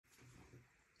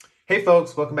Hey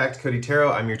folks, welcome back to Cody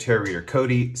Tarot. I'm your tarot reader,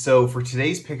 Cody. So for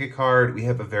today's pick a card, we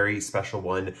have a very special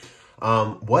one.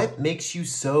 What makes you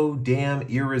so damn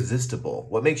irresistible?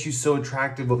 What makes you so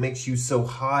attractive? What makes you so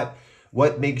hot?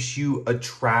 What makes you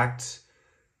attract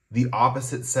the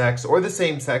opposite sex or the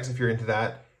same sex if you're into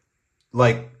that?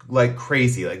 Like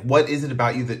crazy. Like what is it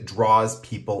about you that draws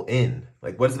people in?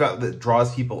 Like what is it about that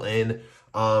draws people in?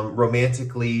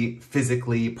 Romantically,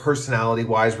 physically,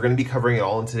 personality-wise. We're going to be covering it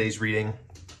all in today's reading.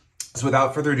 So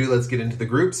without further ado, let's get into the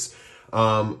groups.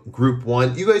 Group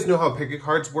one, you guys know how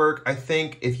pick-a-cards work. I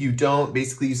think if you don't,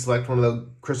 basically you select one of the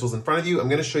crystals in front of you. I'm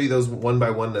going to show you those one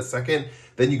by one in a second.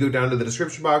 Then you go down to the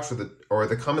description box or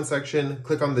the comment section,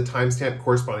 click on the timestamp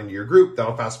corresponding to your group.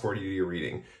 That'll fast forward you to your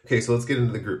reading. Okay, so let's get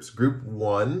into the groups. Group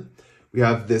one, we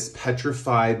have this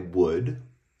petrified wood.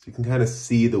 So you can kind of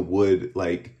see the wood,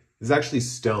 like, it's actually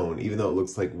stone, even though it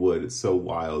looks like wood. It's so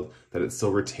wild that it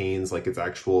still retains like its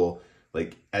actual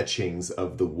like etchings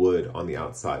of the wood on the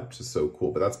outside, which is so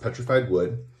cool. But that's petrified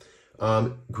wood.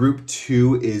 Group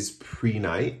two is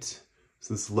Prehnite.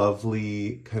 So this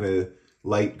lovely kind of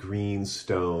light green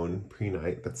stone,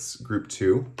 Prehnite. That's group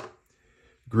two.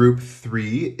 Group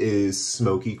three is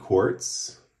Smoky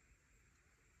Quartz.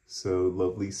 So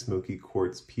lovely smoky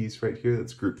quartz piece right here.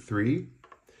 That's group three.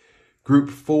 Group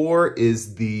four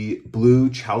is the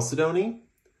blue Chalcedony.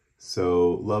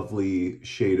 So lovely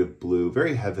shade of blue,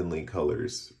 very heavenly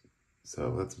colors.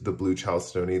 So that's the blue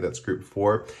Chalcedony, that's group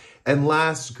four. And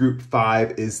last, group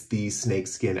five is the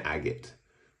Snakeskin Agate.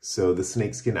 So the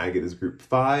Snakeskin Agate is group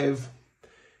five.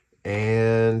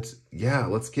 And yeah,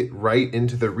 let's get right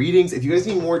into the readings. If you guys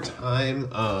need more time,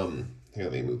 here,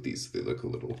 let me move these so they look a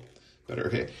little better.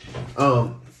 Okay.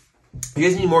 If you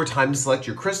guys need more time to select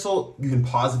your crystal, you can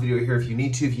pause the video here if you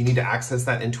need to. If you need to access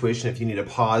that intuition, if you need to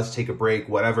pause, take a break,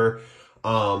 whatever,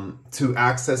 to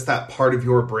access that part of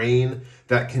your brain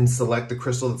that can select the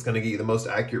crystal that's going to get you the most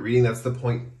accurate reading, that's the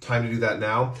time to do that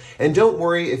now. And don't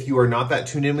worry if you are not that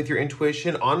tuned in with your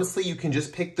intuition. Honestly, you can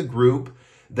just pick the group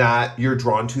that you're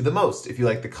drawn to the most. If you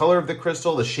like the color of the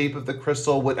crystal, the shape of the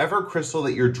crystal, whatever crystal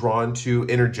that you're drawn to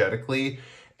energetically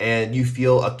and you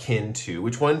feel akin to,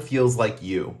 which one feels like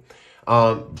you.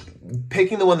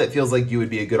 Picking the one that feels like you would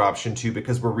be a good option too,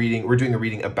 because we're doing a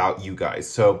reading about you guys.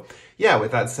 So yeah,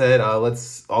 with that said,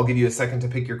 I'll give you a second to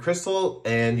pick your crystal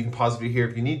and you can pause the video here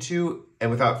if you need to.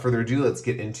 And without further ado, let's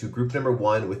get into group number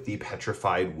one with the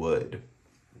petrified wood.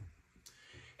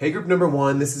 Hey, group number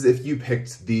one, this is if you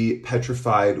picked the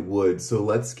petrified wood. So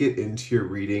let's get into your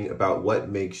reading about what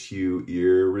makes you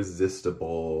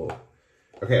irresistible.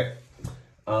 Okay.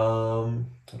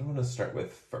 What do I want to start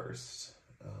with first?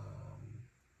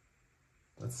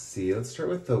 Let's see, let's start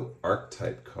with the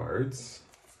archetype cards.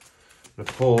 I'm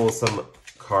gonna pull some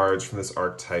cards from this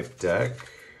archetype deck.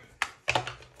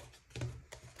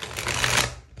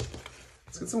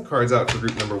 Let's get some cards out for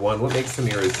group number one. What makes them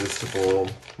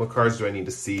irresistible? What cards do I need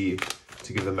to see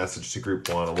to give the message to group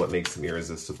one on what makes them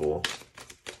irresistible?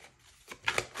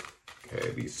 Okay,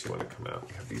 these two want to come out.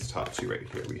 We have these top two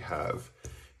right here. We have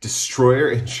Destroyer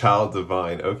and Child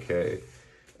Divine. Okay.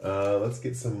 Let's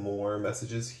get some more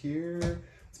messages here.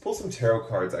 Let's pull some tarot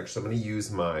cards. Actually, I'm going to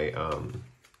use my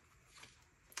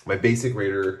my basic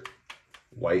Raider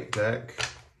white deck.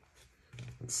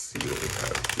 Let's see what we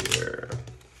have here.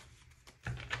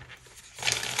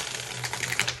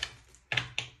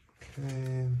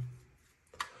 Okay.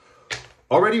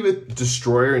 Already with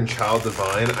Destroyer and Child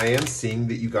Divine, I am seeing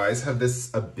that you guys have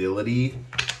this ability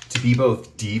to be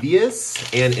both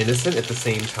devious and innocent at the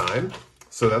same time.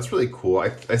 So that's really cool.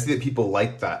 I see that people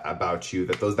like that about you,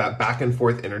 that back and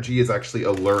forth energy is actually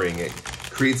alluring. It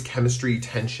creates chemistry,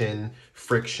 tension,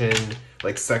 friction,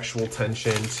 like sexual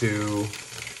tension too.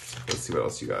 Let's see what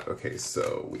else you got. Okay,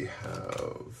 so we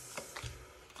have...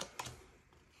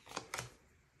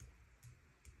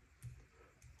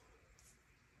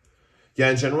 Yeah,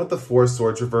 in general with the Four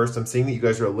Swords reversed, I'm seeing that you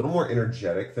guys are a little more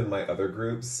energetic than my other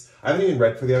groups. I haven't even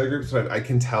read for the other groups, but I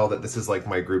can tell that this is like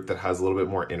my group that has a little bit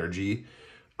more energy.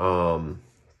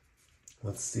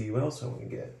 Let's see, what else do I want to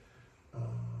get?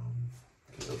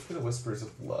 Okay, let's get a Whispers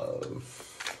of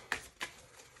Love.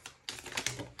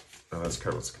 Oh, that's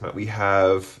card wants to come out. We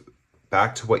have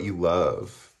Back to What You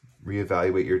Love.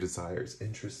 Reevaluate your desires.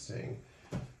 Interesting.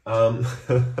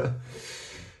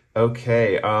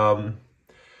 Okay.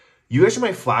 You guys are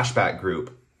my flashback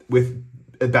group with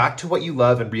Back to What You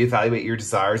Love and Reevaluate Your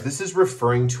Desires. This is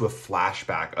referring to a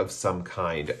flashback of some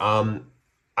kind.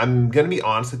 I'm going to be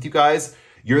honest with you guys.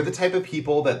 You're the type of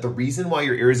people that the reason why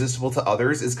you're irresistible to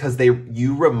others is because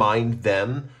you remind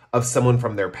them of someone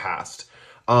from their past.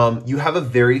 You have a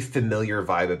very familiar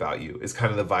vibe about you is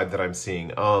kind of the vibe that I'm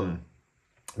seeing.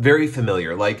 very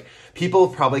familiar. Like, people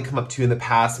have probably come up to you in the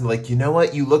past and be like, you know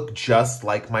what, you look just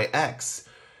like my ex.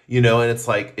 You know, and it's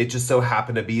like, it just so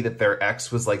happened to be that their ex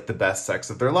was like the best sex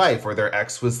of their life, or their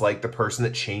ex was like the person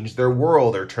that changed their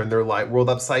world or turned their world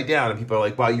upside down. And people are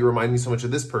like, wow, you remind me so much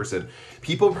of this person.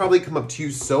 People probably come up to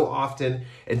you so often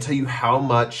and tell you how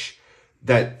much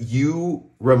that you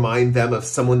remind them of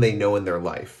someone they know in their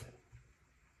life.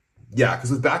 Yeah,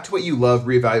 because with back to what you love,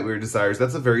 reevaluate your desires,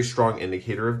 that's a very strong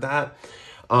indicator of that.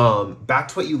 Back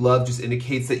to what you love just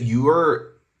indicates that you are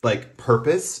like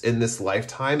purpose in this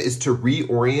lifetime is to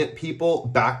reorient people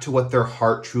back to what their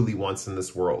heart truly wants in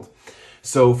this world.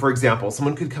 So for example,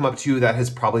 someone could come up to you that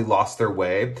has probably lost their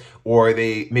way, or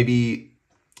they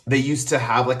used to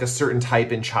have like a certain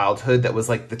type in childhood that was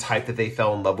like the type that they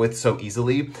fell in love with so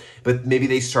easily, but maybe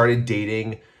they started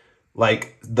dating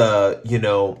like the, you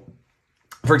know,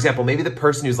 for example, maybe the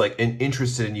person who's like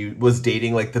interested in you was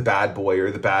dating like the bad boy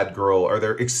or the bad girl, or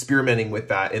they're experimenting with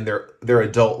that in their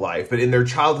adult life. But in their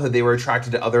childhood, they were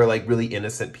attracted to other like really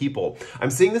innocent people. I'm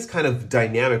seeing this kind of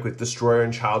dynamic with Destroyer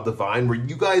and Child Divine, where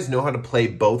you guys know how to play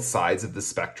both sides of the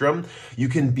spectrum. You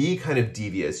can be kind of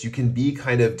devious, you can be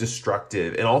kind of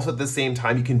destructive, and also at the same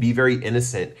time, you can be very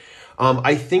innocent.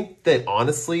 I think that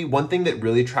honestly, one thing that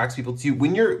really attracts people to you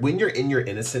when you're in your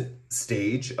innocent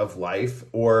stage of life,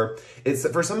 or it's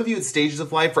for some of you it's stages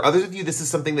of life, for others of you this is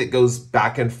something that goes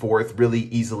back and forth really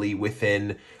easily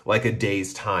within like a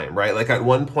day's time, right? Like at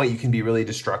one point you can be really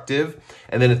destructive,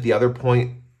 and then at the other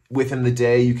point within the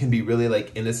day you can be really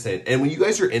like innocent. And when you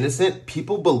guys are innocent,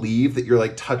 people believe that you're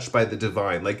like touched by the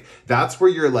divine. Like that's where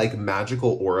your like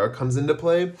magical aura comes into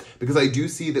play, because I do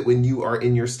see that when you are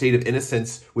in your state of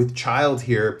innocence with child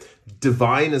here,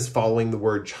 divine is following the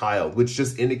word child, which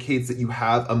just indicates that you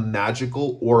have a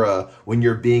magical aura when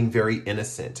you're being very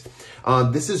innocent.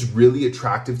 This is really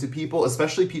attractive to people,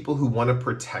 especially people who want to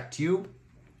protect you.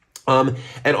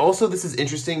 And also this is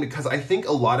interesting because I think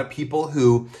a lot of people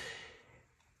who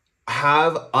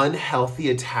have unhealthy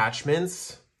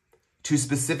attachments to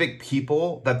specific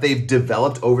people that they've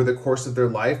developed over the course of their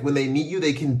life, when they meet you,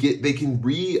 they can get in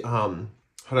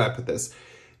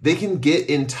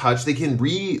touch. They can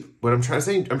I'm trying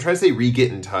to say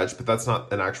re-get in touch, but that's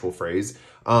not an actual phrase.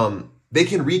 They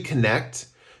can reconnect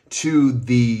to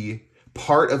the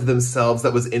part of themselves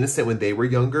that was innocent when they were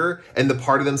younger, and the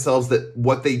part of themselves that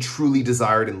what they truly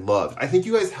desired and loved. I think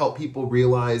you guys help people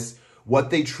realize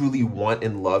what they truly want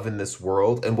and love in this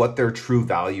world and what their true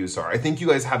values are. I think you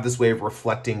guys have this way of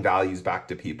reflecting values back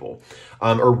to people,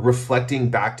 or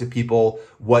reflecting back to people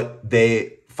what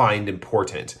they find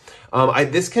important.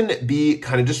 This can be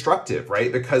kind of destructive,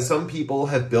 right? Because some people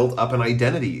have built up an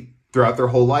identity throughout their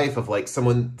whole life of like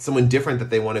someone different that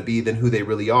they want to be than who they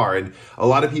really are. And a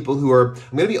lot of people who are,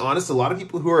 I'm going to be honest, a lot of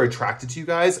people who are attracted to you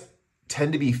guys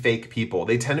tend to be fake people.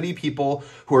 They tend to be people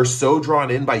who are so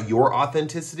drawn in by your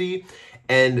authenticity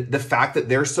and the fact that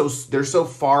they're so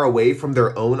far away from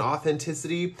their own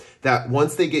authenticity that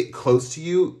once they get close to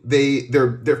you,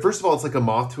 they're first of all, it's like a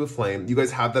moth to a flame. You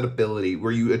guys have that ability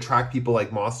where you attract people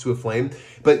like moths to a flame,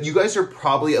 but you guys are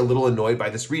probably a little annoyed by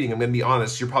this reading. I'm going to be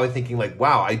honest. You're probably thinking like,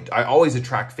 wow, I always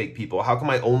attract fake people. How come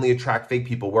I only attract fake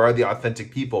people? Where are the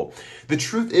authentic people? The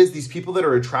truth is, these people that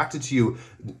are attracted to you,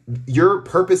 your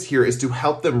purpose here is to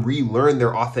help them relearn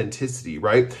their authenticity,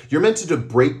 right? You're meant to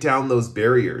break down those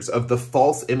barriers of the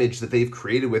false image that they've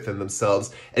created within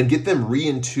themselves and get them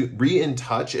re-in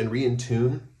touch and re-in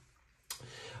tune.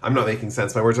 I'm not making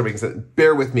sense. My words are making sense.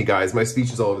 Bear with me, guys. My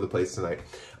speech is all over the place tonight.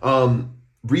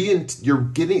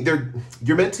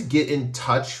 You're meant to get in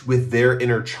touch with their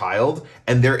inner child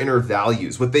and their inner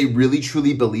values, what they really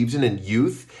truly believed in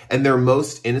youth, and their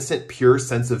most innocent, pure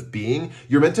sense of being.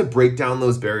 You're meant to break down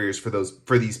those barriers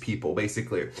for these people,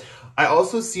 basically. I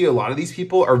also see a lot of these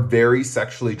people are very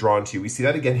sexually drawn to you. We see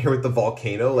that again here with the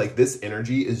volcano. Like, this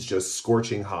energy is just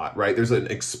scorching hot, right? There's an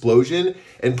explosion,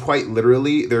 and quite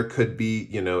literally there could be,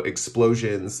 you know,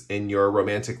 explosions in your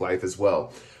romantic life as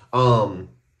well.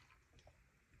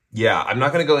 Yeah, I'm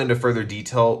not going to go into further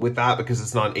detail with that because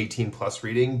it's not an 18+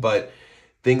 reading, but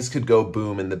things could go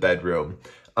boom in the bedroom.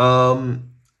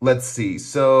 Let's see.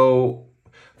 So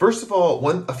first of all,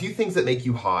 a few things that make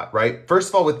you hot, right? First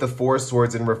of all, with the Four of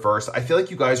Swords in reverse, I feel like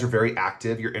you guys are very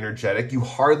active. You're energetic. You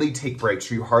hardly take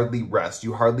breaks, or you hardly rest.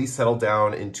 You hardly settle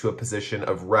down into a position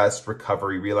of rest,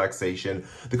 recovery, relaxation.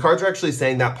 The cards are actually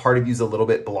saying that part of you is a little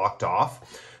bit blocked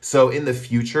off. So in the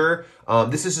future,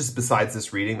 this is just besides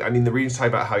this reading. I mean, the reading's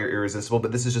talking about how you're irresistible,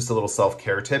 but this is just a little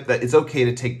self-care tip that it's okay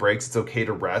to take breaks. It's okay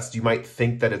to rest. You might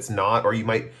think that it's not, or you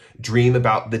might dream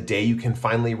about the day you can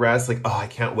finally rest. Like, oh, I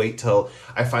can't wait till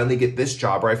I finally get this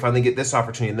job or I finally get this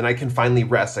opportunity and then I can finally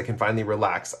rest. I can finally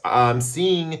relax. I'm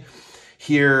seeing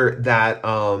here that,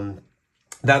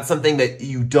 that's something that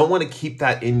you don't want to keep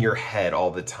that in your head all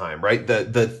the time, right?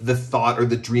 The thought or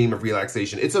the dream of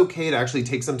relaxation. It's okay to actually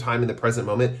take some time in the present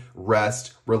moment,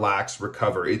 rest, relax,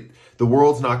 recover. The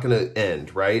world's not going to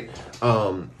end, right?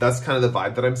 That's kind of the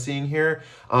vibe that I'm seeing here.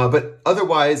 But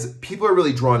otherwise, people are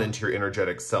really drawn into your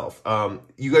energetic self.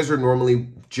 You guys are normally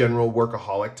general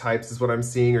workaholic types is what I'm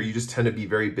seeing, or you just tend to be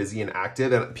very busy and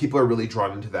active, and people are really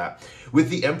drawn into that. With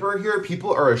the Emperor here,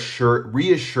 people are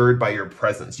reassured by your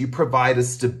presence. You provide a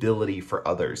stability for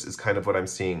others is kind of what I'm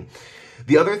seeing.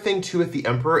 The other thing too with the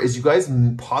Emperor is you guys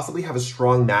possibly have a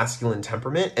strong masculine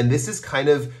temperament, and this is kind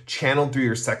of channeled through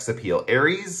your sex appeal.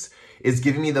 Aries is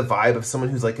giving me the vibe of someone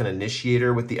who's like an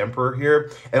initiator with the Emperor here.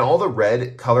 And all the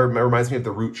red color reminds me of the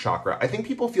root chakra. I think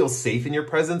people feel safe in your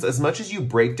presence as much as you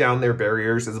break down their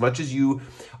barriers, as much as you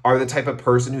are the type of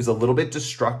person who's a little bit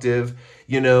destructive,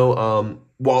 you know,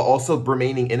 while also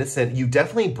remaining innocent. You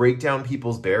definitely break down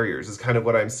people's barriers is kind of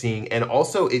what I'm seeing. And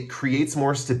also it creates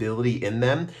more stability in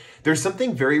them. There's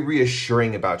something very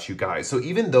reassuring about you guys. So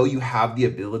even though you have the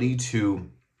ability to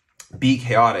be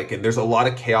chaotic and there's a lot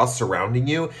of chaos surrounding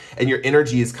you and your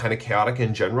energy is kind of chaotic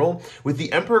in general, with the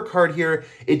Emperor card here,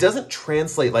 it doesn't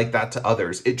translate like that to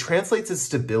others. It translates as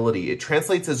stability. It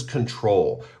translates as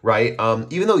control, right?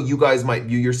 Even though you guys might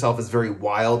view yourself as very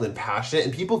wild and passionate,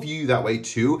 and people view you that way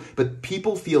too, but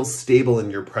people feel stable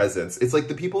in your presence. It's like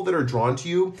the people that are drawn to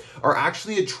you are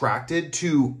actually attracted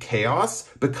to chaos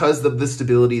because of the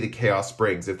stability the chaos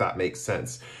brings, if that makes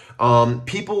sense.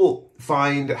 People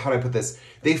find, how do I put this?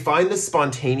 They find the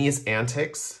spontaneous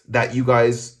antics that you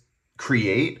guys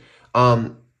create,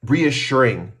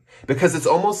 reassuring, because it's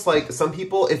almost like some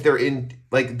people, if they're in,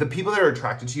 like the people that are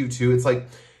attracted to you too, it's like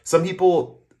some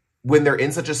people, when they're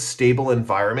in such a stable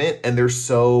environment and they're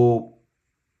so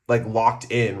like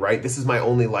locked in, right? This is my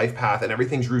only life path and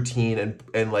everything's routine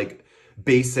and like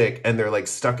basic, and they're like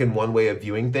stuck in one way of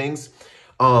viewing things.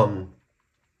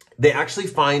 They actually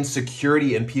find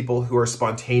security in people who are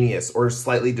spontaneous or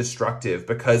slightly destructive,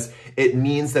 because it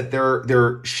means that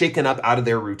they're shaken up out of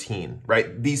their routine,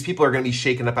 right? These people are going to be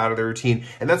shaken up out of their routine.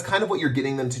 And that's kind of what you're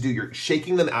getting them to do. You're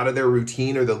shaking them out of their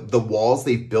routine or the walls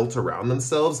they've built around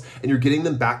themselves, and you're getting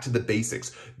them back to the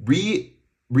basics.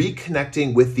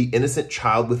 Reconnecting with the innocent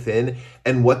child within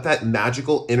and what that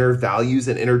magical inner values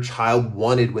and inner child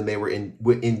wanted when they were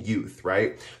in youth,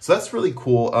 right? So that's really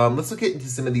cool. Let's look into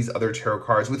some of these other tarot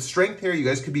cards. With strength here, you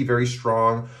guys could be very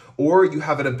strong, or you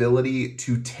have an ability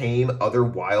to tame other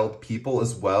wild people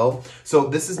as well. So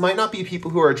might not be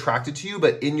people who are attracted to you,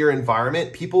 but in your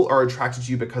environment, people are attracted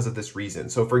to you because of this reason.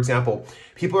 So for example,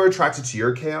 people are attracted to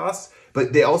your chaos,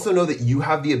 but they also know that you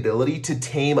have the ability to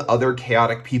tame other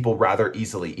chaotic people rather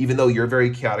easily, even though you're very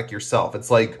chaotic yourself. It's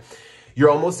like you're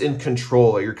almost in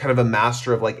control, or you're kind of a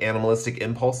master of like animalistic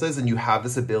impulses, and you have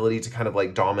this ability to kind of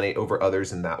like dominate over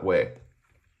others in that way.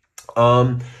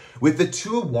 With the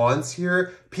Two of Wands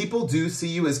here, people do see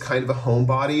you as kind of a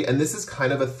homebody, and this is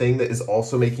kind of a thing that is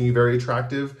also making you very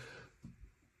attractive.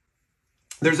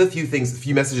 There's a few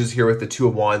messages here with the Two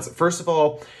of Wands. First of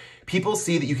all, people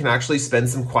see that you can actually spend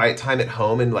some quiet time at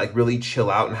home and like really chill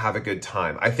out and have a good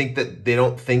time. I think that they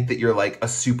don't think that you're like a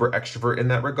super extrovert in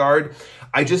that regard.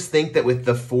 I just think that with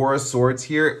the Four of Swords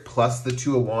here, plus the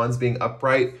Two of Wands being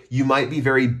upright, you might be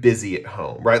very busy at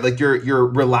home, right? Like you're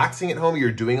relaxing at home,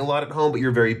 you're doing a lot at home, but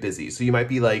you're very busy. So you might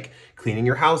be like cleaning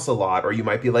your house a lot, or you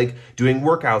might be like doing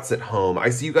workouts at home. I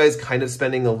see you guys kind of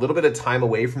spending a little bit of time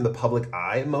away from the public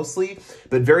eye mostly,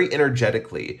 but very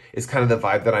energetically is kind of the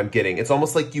vibe that I'm getting. It's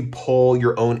almost like you pull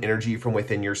your own energy from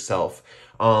within yourself.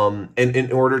 And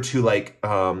in order to like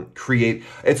create,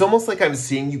 it's almost like I'm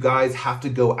seeing you guys have to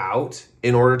go out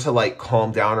in order to like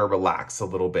calm down or relax a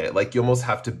little bit. Like you almost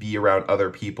have to be around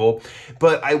other people.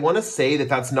 But I want to say that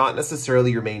that's not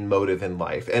necessarily your main motive in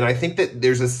life. And I think that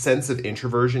there's a sense of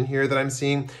introversion here that I'm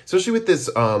seeing, especially with this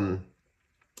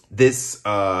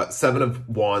Seven of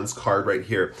Wands card right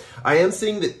here. I am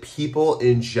seeing that people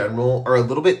in general are a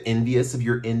little bit envious of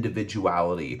your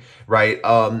individuality, right?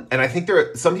 And I think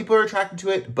some people are attracted to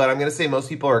it, but I'm going to say most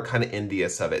people are kind of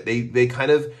envious of it. They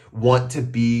kind of want to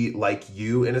be like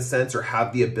you in a sense, or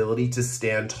have the ability to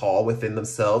stand tall within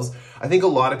themselves. I think a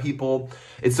lot of people,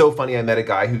 it's so funny. I met a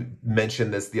guy who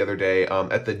mentioned this the other day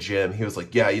at the gym. He was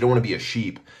like, yeah, you don't want to be a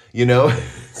sheep, you know?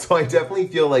 So I definitely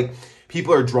feel like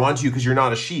people are drawn to you because you're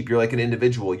not a sheep. You're like an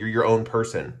individual. You're your own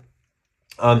person.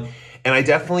 And I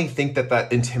definitely think that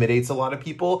that intimidates a lot of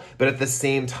people, but at the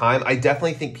same time, I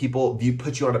definitely think people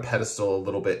put you on a pedestal a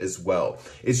little bit as well.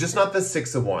 It's just not the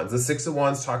Six of Wands. The Six of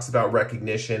Wands talks about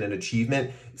recognition and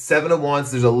achievement. Seven of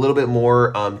Wands, there's a little bit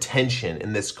more tension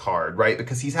in this card, right?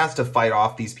 Because he has to fight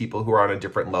off these people who are on a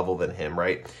different level than him,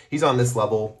 right? He's on this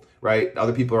level, right?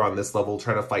 Other people are on this level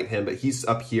trying to fight him, but he's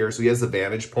up here, so he has a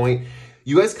vantage point.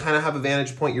 You guys kind of have a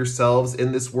vantage point yourselves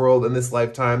in this world, in this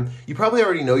lifetime. You probably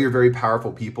already know you're very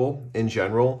powerful people in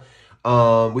general.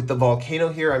 With the volcano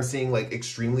here, I'm seeing like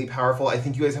extremely powerful. I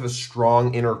think you guys have a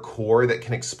strong inner core that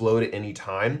can explode at any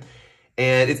time.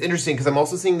 And it's interesting because I'm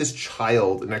also seeing this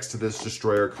child next to this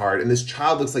destroyer card. And this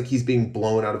child looks like he's being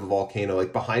blown out of a volcano.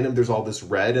 Like behind him, there's all this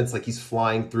red. And it's like he's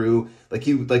flying through, like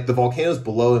the volcano's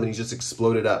below him and he's just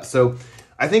exploded up. So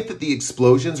I think that the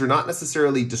explosions are not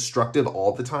necessarily destructive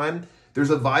all the time. There's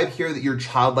a vibe here that your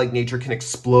childlike nature can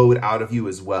explode out of you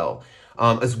as well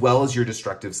as your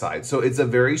destructive side. So it's a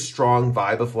very strong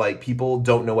vibe of like people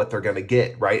don't know what they're going to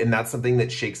get, right? And that's something that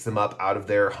shakes them up out of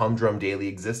their humdrum daily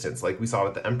existence, like we saw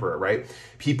with the Emperor, right?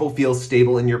 People feel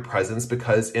stable in your presence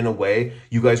because in a way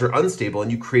you guys are unstable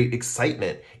and you create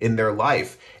excitement in their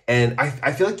life. And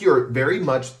I feel like you're very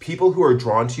much, people who are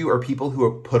drawn to you are people who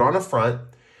are put on a front,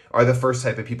 are the first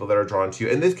type of people that are drawn to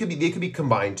you. And they could be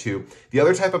combined too. The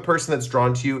other type of person that's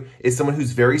drawn to you is someone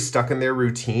who's very stuck in their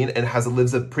routine and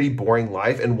lives a pretty boring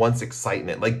life and wants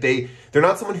excitement. Like they're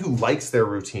not someone who likes their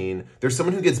routine. They're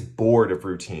someone who gets bored of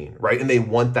routine, right? And they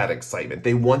want that excitement.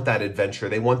 They want that adventure.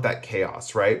 They want that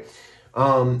chaos, right?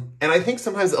 And I think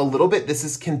sometimes a little bit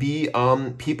can be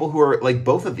people who are like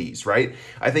both of these, right?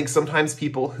 I think sometimes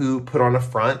people who put on a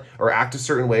front or act a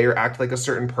certain way or act like a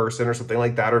certain person or something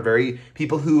like that are very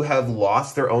people who have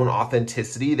lost their own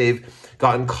authenticity. They've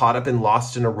gotten caught up and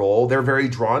lost in a role. They're very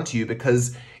drawn to you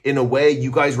because in a way,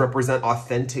 you guys represent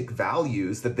authentic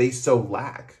values that they so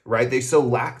lack, right? They so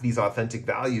lack these authentic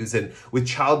values. And with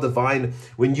Child Divine,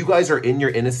 when you guys are in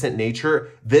your innocent nature,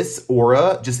 this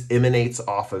aura just emanates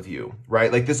off of you,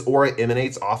 right? Like this aura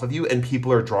emanates off of you and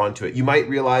people are drawn to it. You might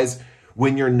realize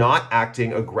when you're not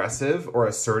acting aggressive or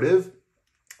assertive,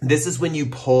 this is when you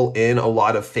pull in a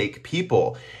lot of fake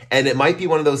people. And it might be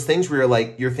one of those things where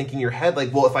you're thinking in your head,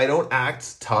 like, well, if I don't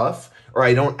act tough or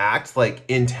I don't act like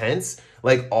intense,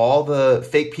 like all the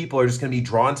fake people are just going to be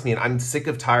drawn to me and I'm sick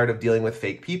of tired of dealing with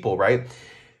fake people, right?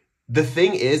 The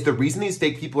thing is, the reason these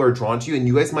fake people are drawn to you, and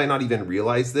you guys might not even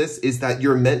realize this, is that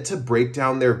you're meant to break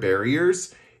down their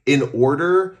barriers in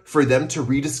order for them to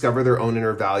rediscover their own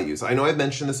inner values. I know I've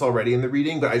mentioned this already in the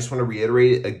reading, but I just want to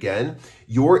reiterate it again.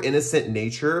 Your innocent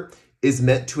nature is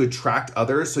meant to attract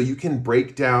others so you can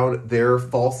break down their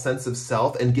false sense of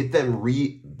self and get them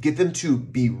to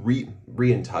be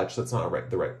re-in touch. That's not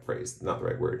the right phrase, not the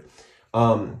right word.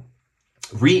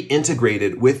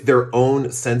 Reintegrated with their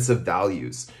own sense of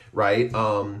values, right?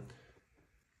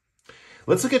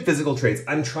 Let's look at physical traits.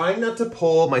 I'm trying not to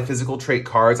pull my physical trait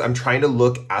cards. I'm trying to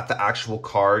look at the actual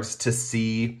cards to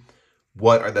see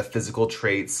what are the physical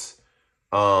traits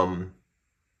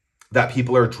that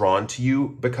people are drawn to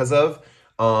you because of.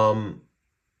 I'm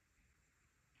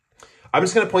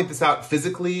just going to point this out.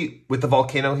 Physically, with the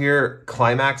volcano here,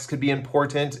 climax could be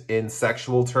important in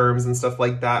sexual terms and stuff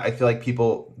like that. I feel like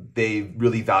people, they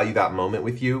really value that moment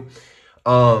with you.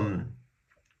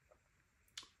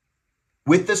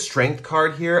 With the strength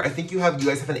card here, I think you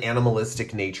guys have an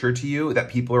animalistic nature to you that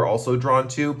people are also drawn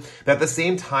to. But at the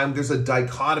same time, there's a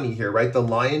dichotomy here, right? The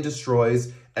lion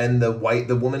destroys and the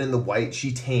woman in the white,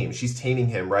 she's taming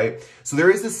him, right? So there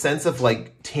is this sense of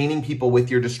like taming people with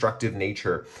your destructive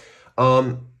nature.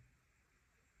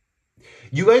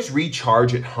 You guys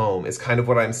recharge at home is kind of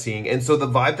what I'm seeing. And so the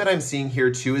vibe that I'm seeing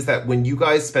here too is that when you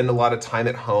guys spend a lot of time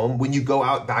at home, when you go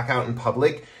back out in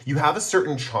public, you have a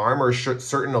certain charm or a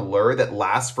certain allure that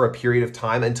lasts for a period of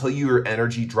time until your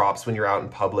energy drops when you're out in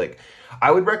public. I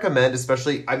would recommend,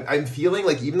 especially, I'm feeling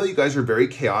like even though you guys are very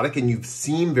chaotic and you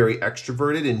seem very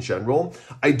extroverted in general,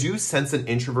 I do sense an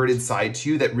introverted side to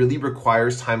you that really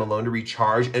requires time alone to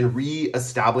recharge and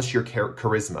re-establish your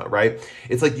charisma, right?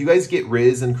 It's like you guys get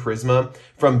riz and charisma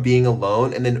from being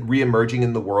alone and then re-emerging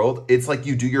in the world. It's like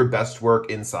you do your best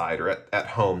work inside or at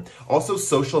home. Also,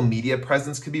 social media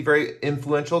presence could be very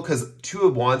influential because Two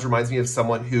of Wands reminds me of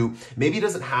someone who maybe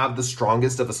doesn't have the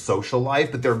strongest of a social life,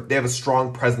 but they have a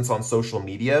strong presence on social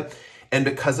media. And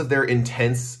because of their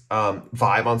intense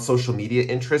vibe on social media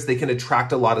interests, they can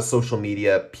attract a lot of social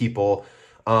media people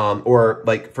or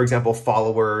like, for example,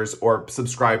 followers or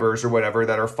subscribers or whatever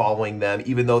that are following them,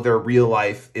 even though their real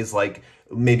life is like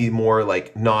maybe more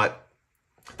like not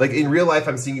like in real life,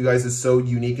 I'm seeing you guys as so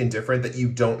unique and different that you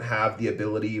don't have the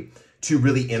ability to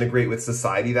really integrate with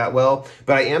society that well.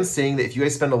 But I am saying that if you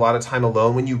guys spend a lot of time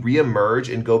alone, when you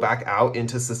reemerge and go back out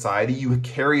into society, you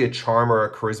carry a charm or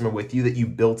a charisma with you that you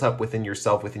built up within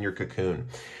yourself, within your cocoon.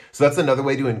 So that's another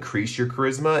way to increase your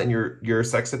charisma and your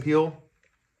sex appeal.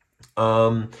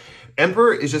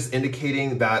 Emperor is just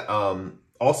indicating that,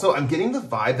 also, I'm getting the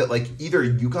vibe that like either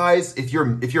you guys, if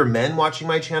you're men watching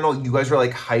my channel, you guys are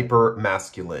like hyper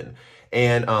masculine.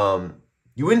 And,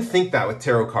 you wouldn't think that with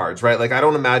tarot cards, right? Like, I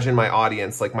don't imagine my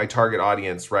audience, like my target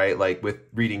audience, right? Like with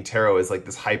reading tarot is like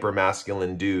this hyper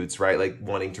masculine dudes, right? Like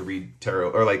wanting to read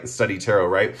tarot or like study tarot,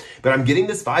 right? But I'm getting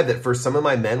this vibe that for some of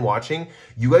my men watching,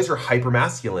 you guys are hyper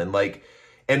masculine. Like,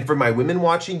 and for my women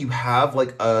watching, you have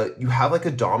like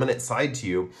a dominant side to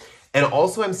you. And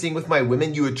also I'm seeing with my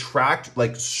women, you attract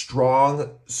like strong,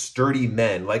 sturdy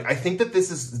men. Like, I think that this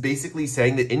is basically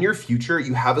saying that in your future,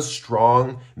 you have a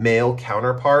strong male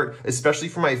counterpart, especially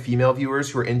for my female viewers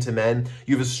who are into men.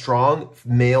 You have a strong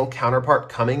male counterpart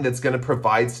coming that's going to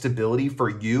provide stability for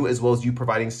you as well as you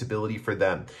providing stability for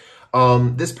them.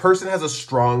 This person has a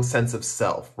strong sense of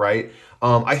self, right?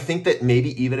 I think that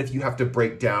maybe even if you have to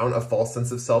break down a false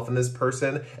sense of self in this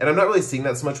person, and I'm not really seeing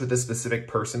that so much with this specific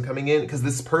person coming in, because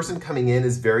this person coming in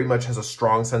is very much has a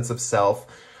strong sense of self.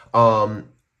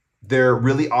 They're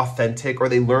really authentic, or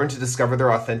they learn to discover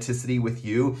their authenticity with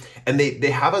you, and they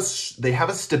have a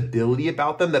stability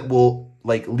about them that will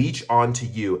like leech onto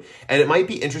you. And it might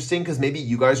be interesting because maybe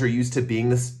you guys are used to being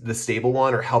the stable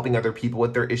one or helping other people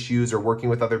with their issues or working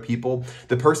with other people.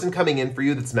 The person coming in for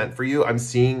you that's meant for you, I'm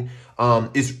seeing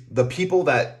is the people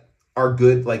that are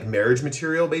good like marriage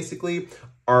material basically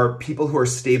are people who are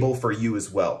stable for you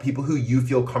as well. People who you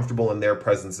feel comfortable in their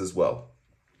presence as well.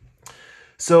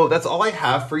 So that's all I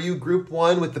have for you, group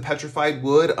one with the Petrified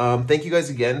Wood. Thank you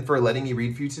guys again for letting me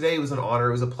read for you today. It was an honor.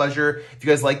 It was a pleasure. If you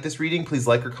guys like this reading, please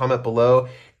like or comment below.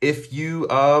 If you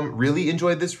really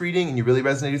enjoyed this reading and you really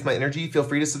resonated with my energy, feel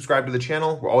free to subscribe to the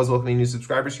channel. We're always welcoming new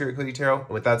subscribers here at Cody Tarot. And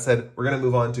with that said, we're going to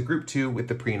move on to group two with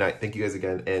the Prehnite. Thank you guys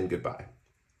again and goodbye.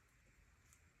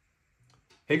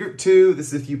 Hey, group two.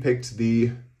 This is if you picked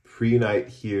the Prehnite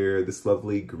here, this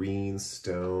lovely green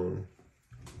stone.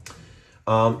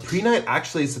 Prehnite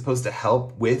actually is supposed to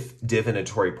help with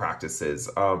divinatory practices,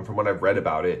 from what I've read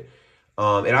about it.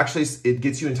 It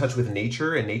gets you in touch with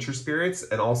nature and nature spirits,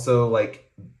 and also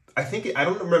like, I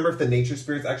don't remember if the nature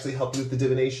spirits actually help you with the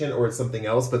divination or it's something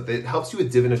else, but it helps you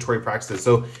with divinatory practices.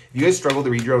 So if you guys struggle to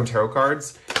read your own tarot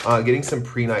cards, getting some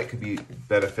Prehnite could be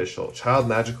beneficial. Child,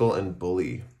 magical, and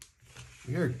bully.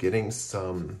 We are getting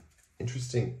some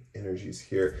interesting energies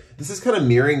here. This is kind of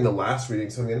mirroring the last reading,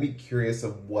 so I'm going to be curious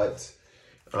of what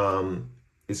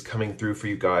is coming through for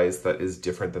you guys that is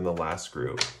different than the last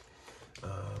group.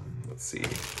 Let's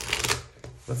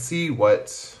see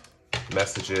what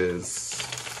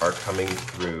messages are coming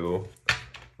through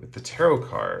with the tarot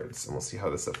cards, and we'll see how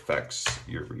this affects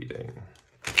your reading.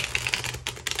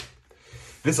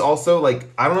 This also, like,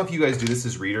 I don't know if you guys do this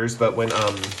as readers, but when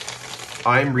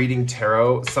I'm reading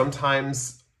tarot,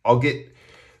 sometimes I'll get,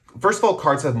 first of all,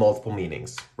 cards have multiple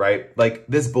meanings, right? Like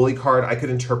this bully card, I could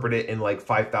interpret it in like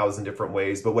 5,000 different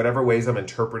ways, but whatever ways I'm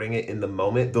interpreting it in the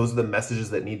moment, those are the messages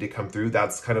that need to come through.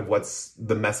 That's kind of what's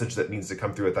the message that needs to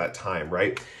come through at that time,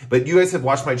 right? But you guys have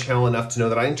watched my channel enough to know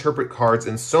that I interpret cards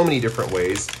in so many different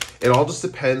ways. It all just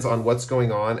depends on what's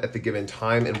going on at the given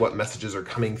time and what messages are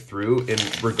coming through in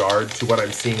regard to what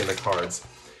I'm seeing in the cards.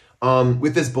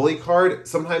 With this bully card,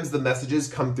 sometimes the messages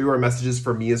come through are messages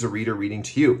for me as a reader reading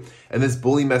to you. And this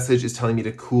bully message is telling me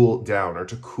to cool down or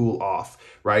to cool off,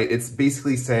 right? It's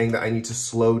basically saying that I need to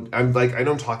slow, I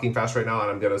know I'm talking fast right now and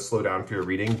I'm going to slow down for your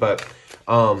reading, but,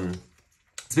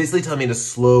 it's basically telling me to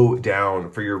slow down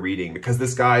for your reading because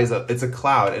this guy it's a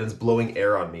cloud and it's blowing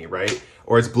air on me, right?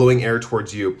 Or it's blowing air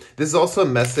towards you. This is also a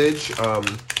message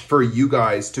for you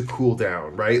guys to cool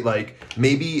down, right? Like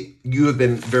maybe you have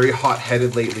been very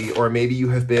hot-headed lately, or maybe you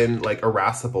have been like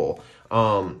irascible.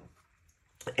 And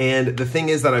the thing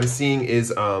is that I'm seeing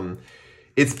is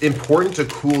it's important to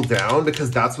cool down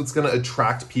because that's what's going to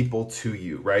attract people to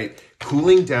you, right?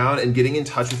 Cooling down and getting in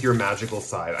touch with your magical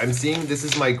side. I'm seeing this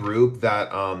is my group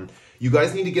that you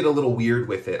guys need to get a little weird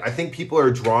with it. I think people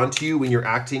are drawn to you when you're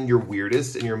acting your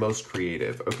weirdest and your most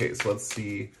creative. Okay, so let's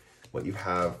see what you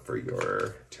have for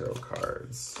your tarot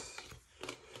cards.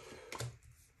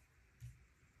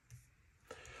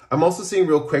 I'm also seeing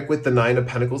real quick with the Nine of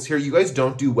Pentacles here, you guys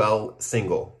don't do well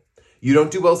single. You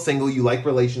don't do well single. You like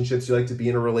relationships. You like to be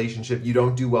in a relationship. You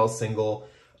don't do well single.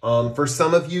 For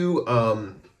some of you,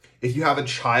 if you have a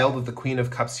child with the Queen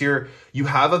of Cups here, you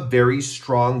have a very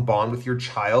strong bond with your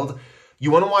child. you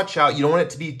want to watch out. You don't want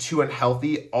it to be too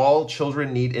unhealthy. All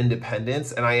children need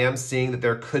independence. And I am seeing that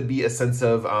there could be a sense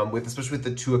of, especially with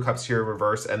the Two of Cups here in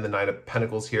reverse and the Nine of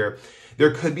Pentacles here,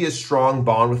 there could be a strong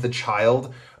bond with the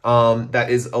child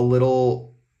that is a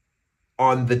little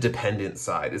on the dependent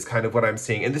side is kind of what I'm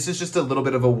seeing. And this is just a little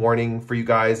bit of a warning for you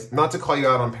guys, not to call you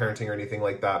out on parenting or anything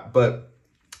like that, but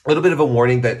a little bit of a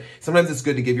warning that sometimes it's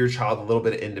good to give your child a little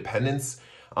bit of independence.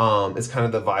 Is kind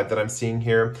of the vibe that I'm seeing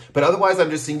here. But otherwise, I'm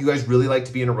just seeing you guys really like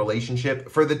to be in a relationship.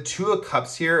 For the Two of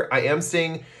Cups here, I am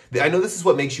saying, I know this is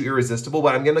what makes you irresistible,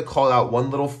 but I'm going to call out one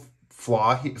little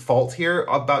fault here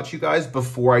about you guys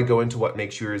before I go into what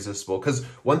makes you irresistible. Because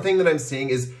one thing that I'm seeing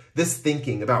is this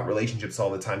thinking about relationships all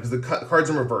the time. Because the card's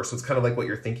in reverse, so it's kind of like what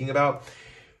you're thinking about.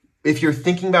 If you're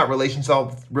thinking about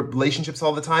relationships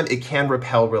all the time, it can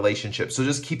repel relationships. So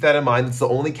just keep that in mind. That's the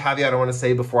only caveat I want to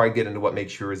say before I get into what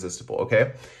makes you irresistible,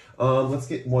 okay? Let's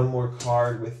get one more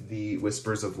card with the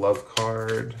Whispers of Love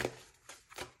card.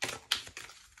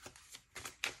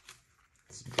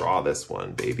 Let's draw this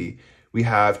one, baby. We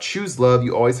have choose love.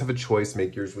 You always have a choice.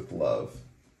 Make yours with love.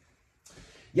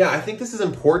 Yeah, I think this is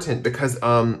important because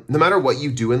no matter what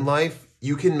you do in life,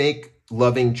 you can make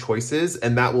loving choices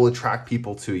and that will attract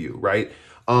people to you, right?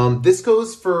 This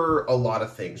goes for a lot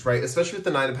of things, right? Especially with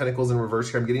the Nine of Pentacles in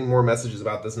reverse here. I'm getting more messages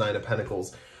about this Nine of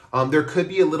Pentacles. There could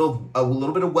be a little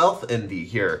bit of wealth envy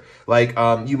here. Like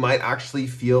you might actually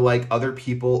feel like other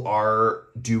people are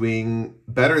doing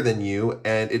better than you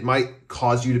and it might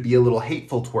cause you to be a little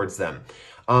hateful towards them.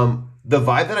 The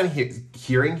vibe that I'm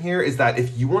hearing here is that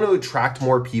if you want to attract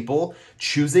more people,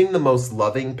 choosing the most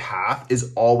loving path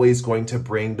is always going to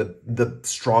bring the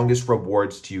strongest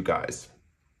rewards to you guys.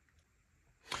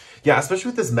 Yeah, especially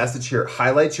with this message here,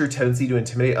 highlights your tendency to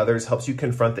intimidate others, helps you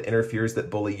confront the inner fears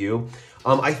that bully you.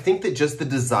 I think that just the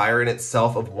desire in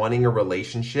itself of wanting a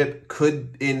relationship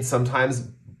could sometimes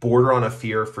border on a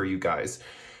fear for you guys.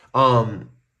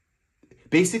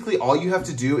 Basically, all you have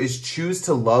to do is choose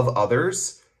to love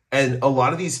others and a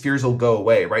lot of these fears will go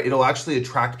away, right? It'll actually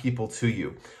attract people to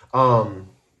you.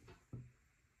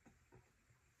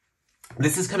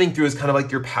 This is coming through as kind of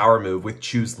like your power move with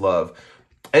choose love.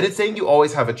 And it's saying you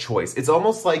always have a choice. It's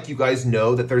almost like you guys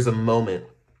know that there's a moment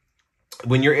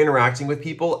when you're interacting with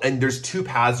people and there's two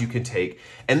paths you can take.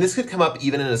 And this could come up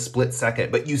even in a split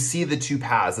second, but you see the two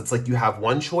paths. It's like you have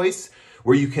one choice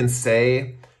where you can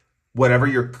say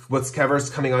whatever's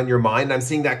coming on your mind. I'm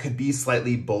seeing that could be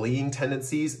slightly bullying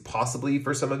tendencies, possibly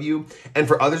for some of you. And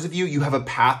for others of you, you have a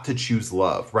path to choose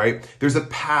love, right? There's a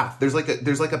path. There's like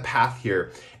a path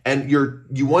here. And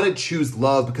you want to choose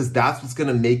love because that's what's going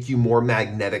to make you more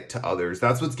magnetic to others.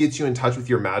 That's what gets you in touch with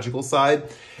your magical side.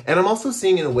 And I'm also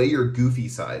seeing in a way your goofy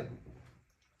side.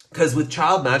 Because with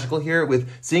child magical here, with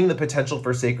seeing the potential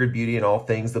for sacred beauty in all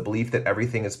things, the belief that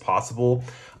everything is possible,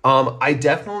 I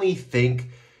definitely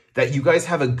think that you guys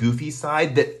have a goofy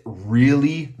side that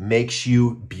really makes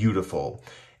you beautiful.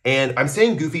 And I'm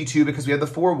saying goofy too because we have the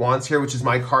Four of Wands here, which is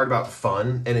my card about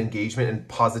fun and engagement and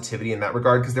positivity in that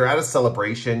regard. Because they're at a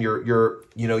celebration.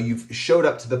 You've showed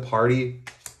up to the party.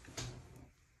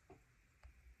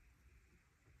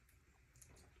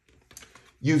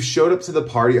 You've showed up to the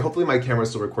party. Hopefully my camera's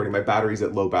still recording. My battery's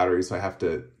at low battery, so I have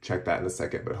to check that in a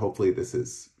second. But hopefully this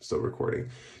is still recording.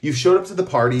 You've showed up to the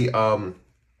party.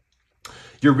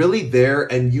 You're really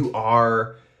there and you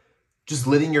are just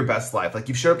living your best life. Like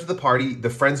you've showed up to the party, the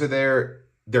friends are there,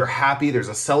 they're happy, there's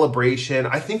a celebration.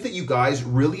 I think that you guys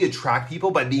really attract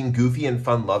people by being goofy and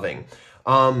fun-loving.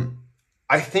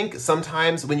 I think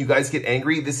sometimes when you guys get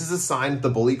angry, this is a sign with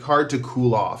the bully card to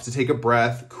cool off, to take a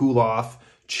breath, cool off,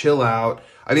 chill out.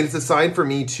 I mean, it's a sign for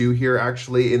me too here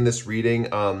actually in this reading.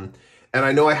 And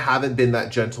I know I haven't been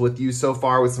that gentle with you so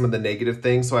far with some of the negative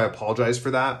things, so I apologize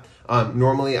for that.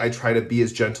 Normally, I try to be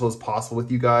as gentle as possible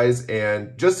with you guys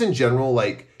and just in general,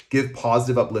 like, give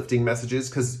positive, uplifting messages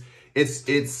because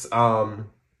it's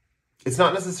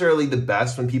not necessarily the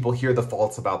best when people hear the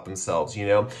faults about themselves, you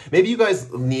know? Maybe you guys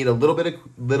need a little bit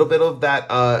of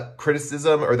that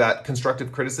criticism or that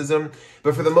constructive criticism,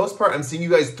 but for the most part, I'm seeing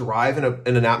you guys thrive in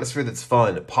an atmosphere that's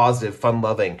fun, positive,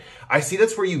 fun-loving. I see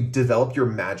that's where you develop your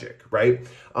magic, right?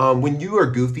 When you are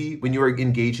goofy, when you are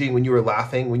engaging, when you are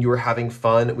laughing, when you are having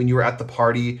fun, when you are at the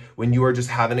party, when you are just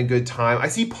having a good time. I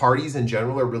see parties in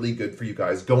general are really good for you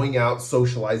guys. Going out,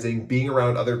 socializing, being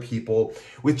around other people.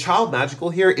 With child magical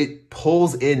here, it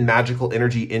pulls in magical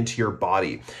energy into your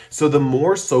body. So the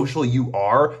more social you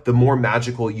are, the more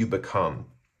magical you become.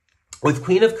 With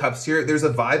Queen of Cups here, there's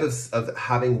a vibe of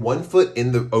having one foot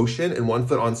in the ocean and one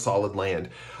foot on solid land.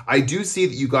 I do see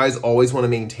that you guys always want to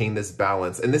maintain this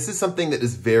balance. And this is something that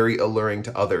is very alluring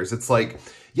to others. It's like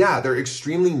yeah, they're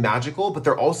extremely magical, but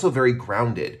they're also very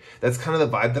grounded. That's kind of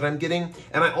the vibe that I'm getting.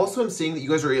 And I also am seeing that you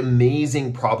guys are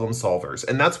amazing problem solvers.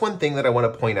 And that's one thing that I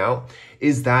want to point out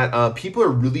is that people are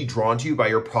really drawn to you by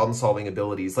your problem solving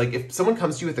abilities. Like if someone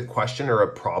comes to you with a question or a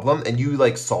problem and you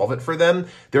like solve it for them,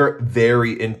 they're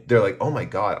like, oh my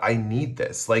God, I need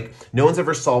this. Like no one's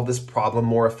ever solved this problem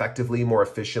more effectively, more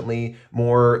efficiently,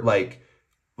 more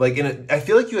I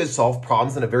feel like you guys solve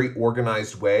problems in a very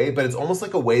organized way, but it's almost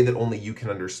like a way that only you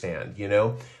can understand, you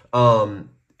know? And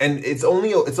it's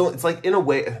like in a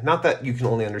way, not that you can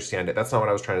only understand it. That's not what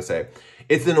I was trying to say.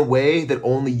 It's in a way that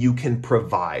only you can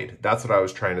provide. That's what I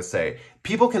was trying to say.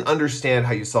 People can understand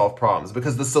how you solve problems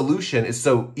because the solution is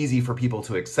so easy for people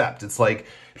to accept. It's like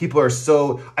people are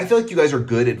I feel like you guys are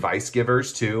good advice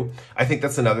givers too. I think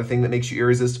that's another thing that makes you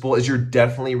irresistible is you're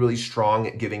definitely really strong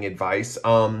at giving advice.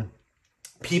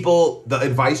 The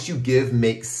advice you give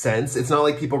makes sense. It's not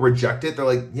like people reject it. They're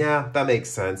like, yeah, that makes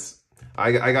sense.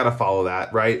 I gotta follow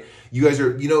that, right? You guys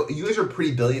are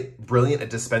pretty brilliant at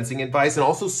dispensing advice and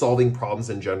also solving problems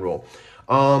in general.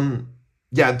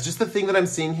 Yeah, just the thing that I'm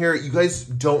seeing here, you guys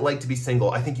don't like to be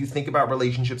single. I think you think about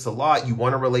relationships a lot. You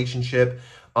want a relationship,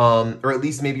 or at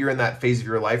least maybe you're in that phase of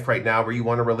your life right now where you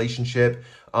want a relationship.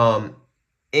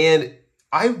 And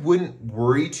I wouldn't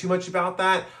worry too much about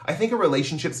that. I think a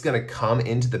relationship's gonna come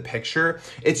into the picture.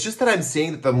 It's just that I'm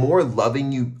seeing that the more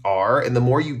loving you are and the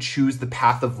more you choose the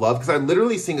path of love, because I'm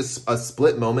literally seeing a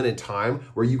split moment in time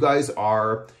where you guys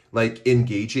are like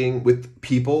engaging with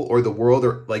people or the world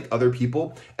or like other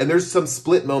people. And there's some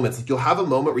split moments. Like you'll have a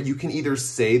moment where you can either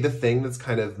say the thing that's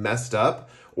kind of messed up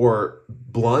or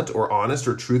blunt or honest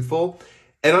or truthful.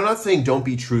 And I'm not saying don't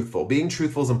be truthful. Being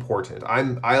truthful is important.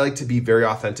 I like to be very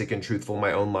authentic and truthful in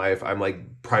my own life. I'm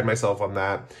like, pride myself on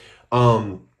that.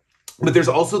 But there's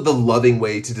also the loving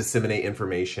way to disseminate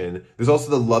information. There's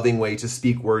also the loving way to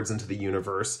speak words into the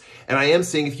universe. And I am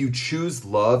saying if you choose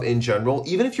love in general,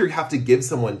 even if you have to give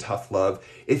someone tough love,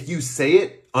 if you say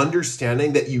it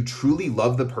understanding that you truly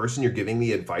love the person you're giving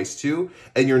the advice to,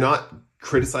 and you're not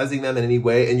criticizing them in any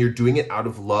way, and you're doing it out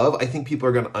of love, I think people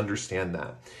are going to understand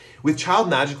that. With Child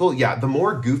Magical, yeah, the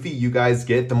more goofy you guys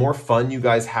get, the more fun you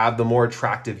guys have, the more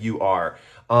attractive you are.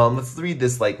 Let's read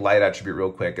this like light attribute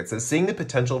real quick. It says, seeing the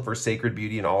potential for sacred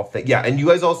beauty in all things. Yeah, and you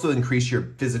guys also increase your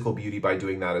physical beauty by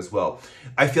doing that as well.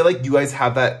 I feel like you guys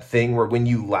have that thing where when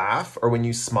you laugh or when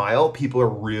you smile, people are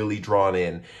really drawn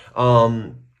in.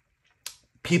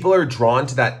 People are drawn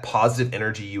to that positive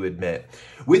energy you emit.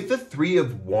 With the Three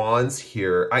of Wands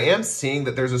here, I am seeing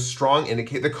that there's a strong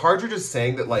indicator. The cards are just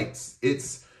saying that like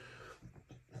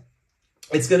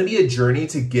it's going to be a journey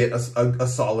to get a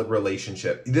solid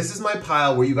relationship. This is my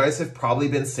pile where you guys have probably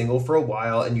been single for a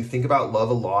while and you think about love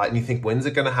a lot and you think, when's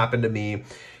it going to happen to me?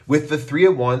 With the Three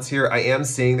of Wands here, I am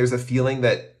seeing there's a feeling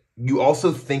that you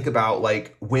also think about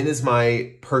like, when is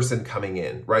my person coming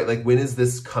in, right? Like, when is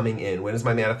this coming in? When is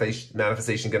my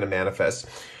manifestation going to manifest?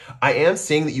 I am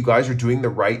seeing that you guys are doing the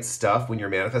right stuff when you're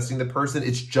manifesting the person.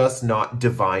 It's just not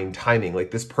divine timing.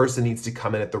 Like this person needs to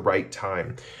come in at the right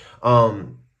time.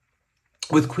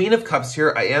 With Queen of Cups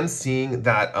here, I am seeing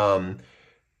that,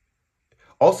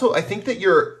 also, I think that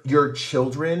your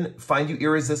children find you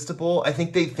irresistible. I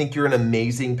think they think you're an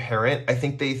amazing parent. I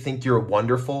think they think you're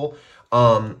wonderful.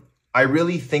 I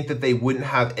really think that they wouldn't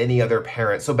have any other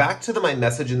parent. So back to my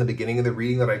message in the beginning of the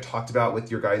reading that I talked about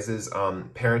with your guys'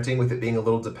 parenting, with it being a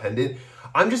little dependent.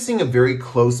 I'm just seeing a very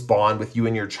close bond with you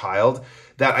and your child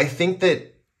that I think that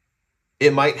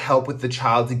it might help with the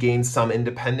child to gain some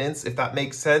independence, if that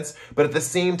makes sense. But at the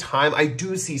same time, I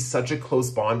do see such a close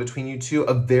bond between you two,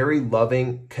 a very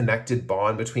loving, connected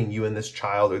bond between you and this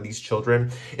child or these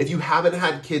children. If you haven't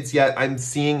had kids yet, I'm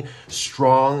seeing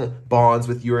strong bonds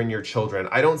with you and your children.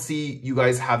 I don't see you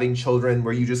guys having children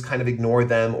where you just kind of ignore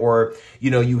them or, you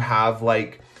know, you have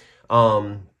like,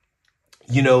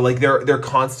 you know, like they're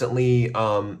constantly,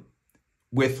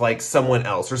 with like someone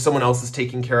else or someone else is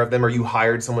taking care of them or you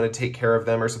hired someone to take care of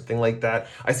them or something like that.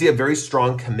 I see a very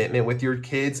strong commitment with your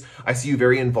kids. I see you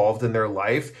very involved in their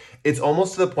life. It's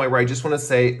almost to the point where I just want to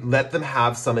say, let them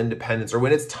have some independence, or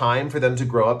when it's time for them to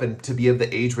grow up and to be of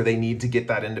the age where they need to get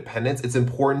that independence, it's an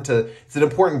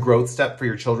important growth step for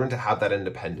your children to have that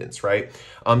independence, right?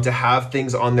 To have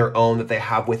things on their own that they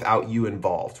have without you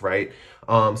involved, right?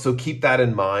 So keep that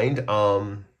in mind.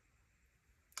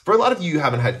 For a lot of you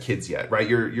haven't had kids yet, right?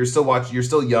 You're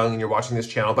still young and you're watching this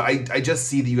channel, but I just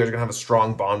see that you guys are gonna have a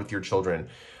strong bond with your children.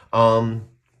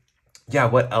 Yeah,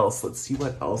 what else? Let's see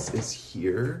what else is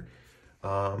here.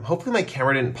 Hopefully my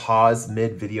camera didn't pause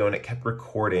mid-video and it kept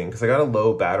recording because I got a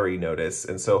low battery notice.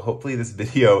 And so hopefully this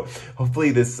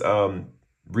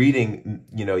reading,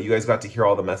 you know, you guys got to hear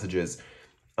all the messages.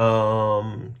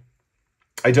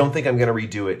 I don't think I'm going to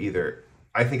redo it either.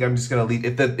 I think I'm just going to leave,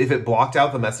 if it blocked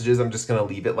out the messages, I'm just going to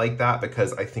leave it like that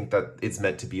because I think that it's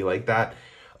meant to be like that.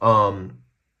 But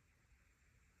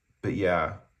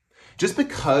yeah, just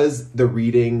because the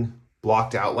reading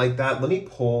blocked out like that, let me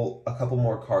pull a couple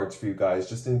more cards for you guys,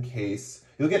 just in case.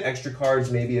 You'll get extra cards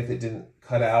maybe if it didn't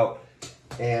cut out.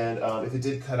 And if it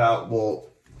did cut out,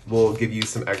 we'll give you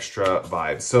some extra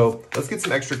vibes. So let's get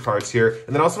some extra cards here.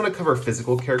 And then I also want to cover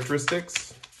physical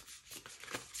characteristics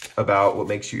about what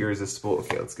makes you irresistible.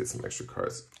 Okay, let's get some extra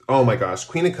cards. Oh my gosh,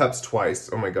 Queen of Cups twice.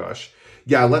 Oh my gosh.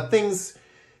 Yeah, let things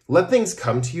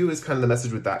come to you is kind of the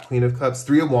message with that Queen of Cups.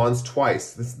 Three of Wands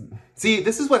twice.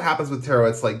 This is what happens with tarot.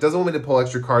 It's like, doesn't want me to pull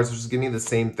extra cards, so just give me the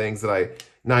same things that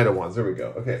Knight of Wands. There we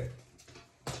go. Okay.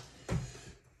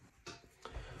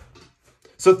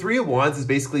 So Three of Wands is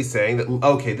basically saying that,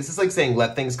 okay, this is like saying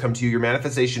let things come to you. Your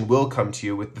manifestation will come to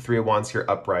you with the Three of Wands here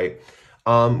upright.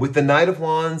 With the Knight of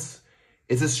Wands,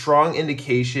 it's a strong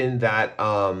indication that,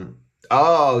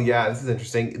 oh yeah, this is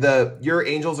interesting. Your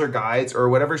angels or guides or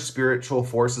whatever spiritual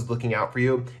force is looking out for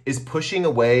you is pushing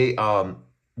away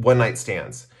one-night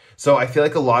stands. So I feel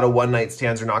like a lot of one-night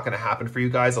stands are not going to happen for you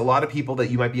guys. A lot of people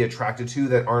that you might be attracted to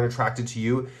that aren't attracted to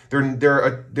you,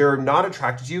 they're not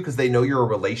attracted to you because they know you're a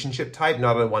relationship type,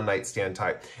 not a one-night stand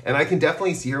type. And I can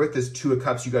definitely see here with this Two of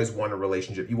Cups, you guys want a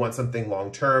relationship. You want something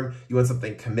long-term. You want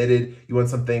something committed. You want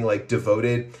something like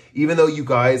devoted. Even though you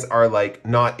guys are like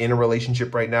not in a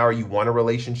relationship right now or you want a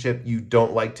relationship, you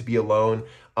don't like to be alone.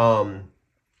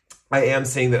 I am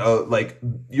saying that like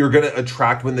you're going to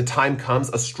attract, when the time comes,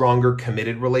 a stronger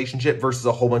committed relationship versus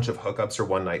a whole bunch of hookups or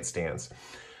one night stands.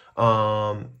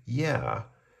 Yeah.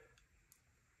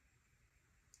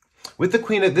 With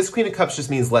this Queen of Cups just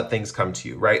means let things come to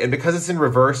you, right? And because it's in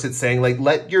reverse, it's saying like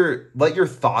let your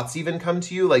thoughts even come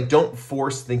to you. Like don't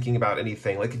force thinking about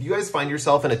anything. Like if you guys find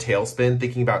yourself in a tailspin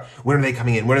thinking about when are they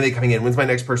coming in? When are they coming in? When's my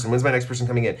next person? When's my next person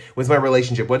coming in? When's my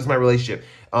relationship? What is my relationship?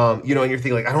 You know, and you're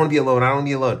thinking like I don't want to be alone. I don't want to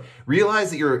be alone.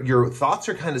 Realize that your thoughts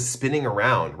are kind of spinning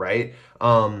around, right?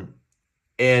 And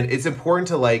it's important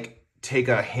to like take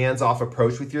a hands-off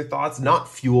approach with your thoughts, not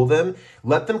fuel them,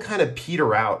 let them kind of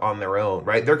peter out on their own,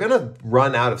 right? They're going to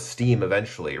run out of steam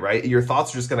eventually, right? Your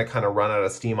thoughts are just going to kind of run out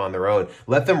of steam on their own.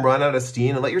 Let them run out of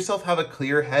steam and let yourself have a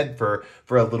clear head for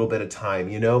a little bit of time,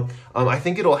 you know? I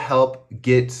think it'll help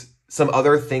get some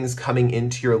other things coming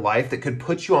into your life that could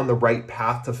put you on the right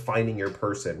path to finding your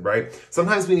person, right?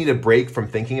 Sometimes we need a break from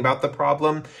thinking about the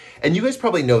problem. And you guys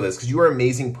probably know this because you are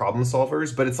amazing problem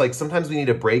solvers, but it's like sometimes we need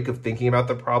a break of thinking about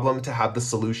the problem to have the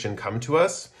solution come to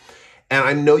us. And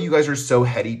I know you guys are so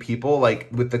heady people, like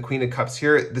with the Queen of Cups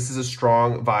here, this is a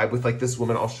strong vibe with like this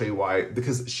woman. I'll show you why,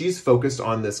 because she's focused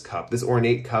on this cup, this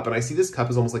ornate cup. And I see this cup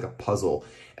as almost like a puzzle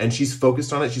and she's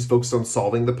focused on it. She's focused on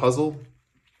solving the puzzle.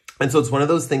 And so it's one of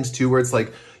those things too, where it's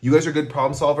like, you guys are good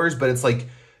problem solvers, but it's like,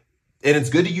 and it's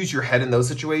good to use your head in those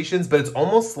situations, but it's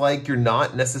almost like you're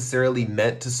not necessarily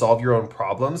meant to solve your own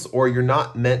problems, or you're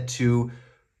not meant to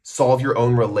solve your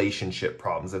own relationship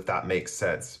problems, if that makes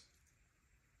sense.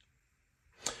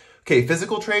 Okay,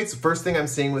 physical traits. First thing I'm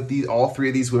seeing with all three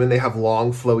of these women, they have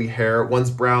long, flowy hair. One's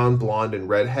brown, blonde, and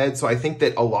redhead. So I think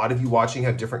that a lot of you watching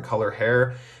have different color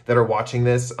hair that are watching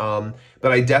this.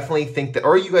 But I definitely think that,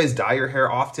 or you guys dye your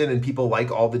hair often and people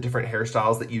like all the different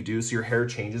hairstyles that you do, so your hair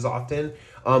changes often.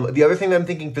 The other thing that I'm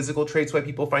thinking physical traits why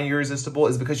people find you irresistible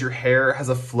is because your hair has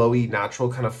a flowy,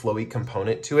 natural kind of flowy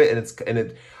component to it.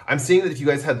 And I'm seeing that if you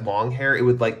guys had long hair, it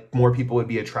would like more people would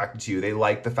be attracted to you. They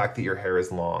like the fact that your hair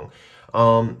is long.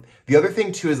 The other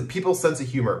thing too is people's sense of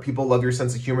humor. People love your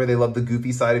sense of humor. They love the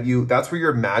goofy side of you. That's where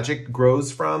your magic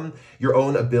grows from. Your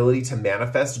own ability to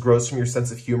manifest grows from your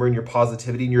sense of humor and your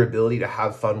positivity and your ability to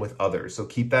have fun with others. So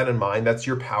keep that in mind. That's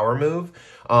your power move.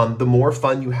 The more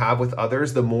fun you have with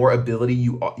others, the more ability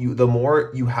the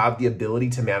more you have the ability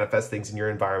to manifest things in your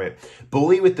environment.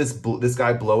 Bully with this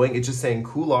guy blowing, it's just saying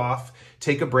cool off,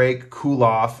 take a break, cool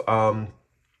off.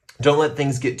 Don't let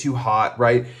things get too hot,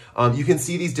 right? You can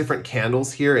see these different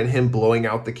candles here and him blowing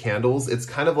out the candles. It's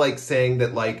kind of like saying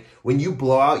that like when you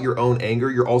blow out your own anger,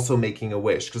 you're also making a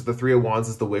wish, because the Three of Wands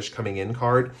is the wish coming in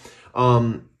card.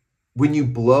 When you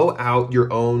blow out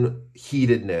your own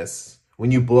heatedness, when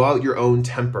you blow out your own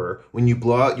temper, when you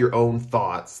blow out your own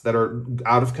thoughts that are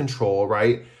out of control,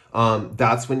 right?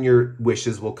 That's when your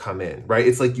wishes will come in, right?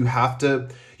 It's like you're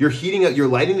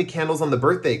lighting the candles on the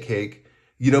birthday cake,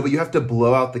 you know, but you have to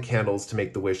blow out the candles to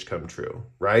make the wish come true,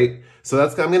 right? So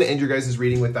I'm going to end your guys'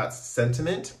 reading with that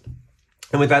sentiment.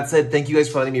 And with that said, thank you guys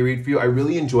for letting me read for you. I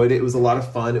really enjoyed it. It was a lot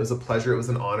of fun. It was a pleasure. It was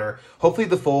an honor. Hopefully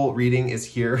the full reading is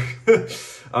here.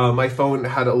 My phone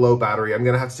had a low battery. I'm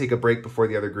going to have to take a break before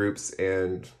the other groups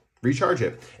and recharge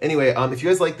it. Anyway, if you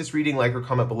guys like this reading, like or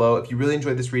comment below. If you really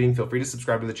enjoyed this reading, feel free to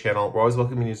subscribe to the channel. We're always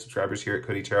welcoming new subscribers here at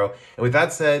Cody Tarot. And with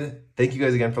that said, thank you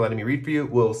guys again for letting me read for you.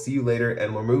 We'll see you later.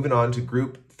 And we're moving on to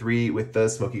group 3 with the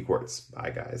Smokey Quartz.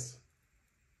 Bye, guys.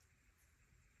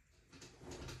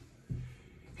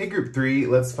 Hey, group 3,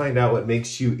 let's find out what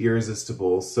makes you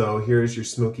irresistible. So here's your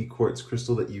Smokey Quartz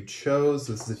crystal that you chose.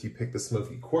 This is if you pick the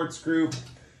Smokey Quartz group.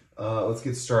 Let's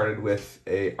get started with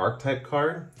a archetype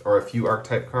card, or a few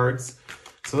archetype cards.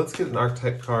 So let's get an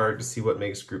archetype card to see what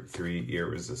makes group 3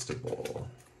 irresistible.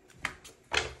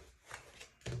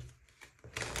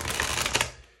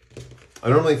 I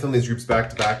normally film these groups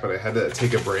back to back, but I had to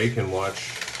take a break and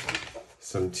watch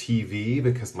some TV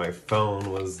because my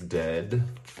phone was dead.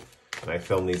 And I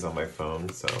filmed these on my phone,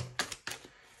 so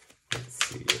let's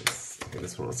see. I think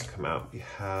this one wants to come out. We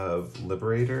have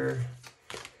Liberator.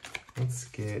 Let's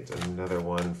get another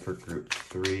one for group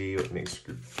 3. What makes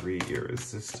group 3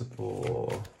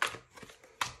 irresistible?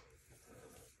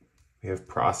 We have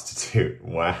Prostitute.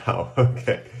 Wow,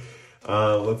 okay.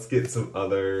 Let's get some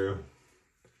other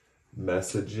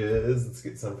messages. Let's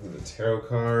get some from the tarot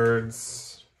cards.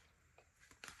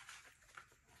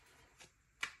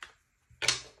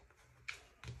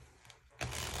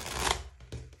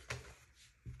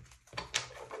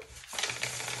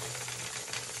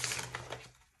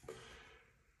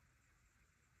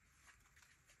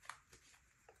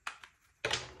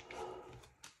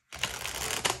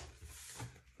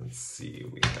 Let's see,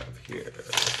 we have here,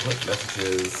 what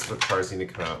messages, what cards need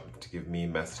to come out to give me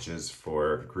messages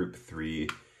for group 3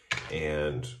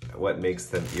 and what makes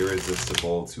them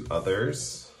irresistible to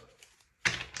others.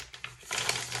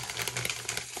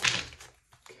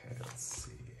 Okay, let's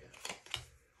see.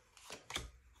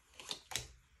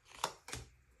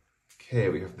 Okay,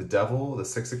 we have the Devil, the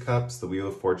 6 of Cups, the Wheel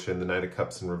of Fortune, the Knight of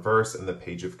Cups in reverse, and the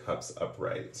Page of Cups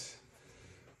upright.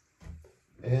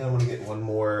 And I'm gonna get one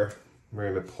more. We're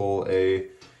going to pull a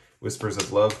Whispers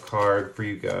of Love card for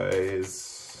you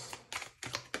guys.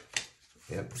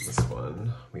 Yep, this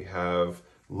one. We have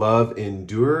Love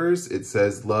Endures. It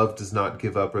says, love does not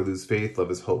give up or lose faith. Love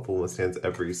is hopeful and withstands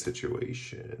every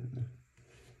situation.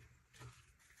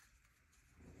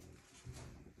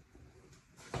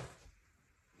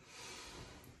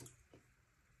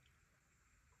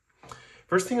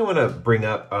 First thing I want to bring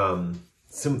up,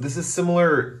 this is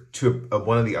similar to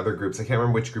one of the other groups. I can't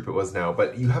remember which group it was now,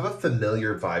 but you have a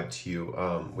familiar vibe to you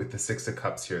with the 6 of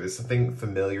Cups here. There's something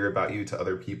familiar about you to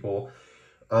other people.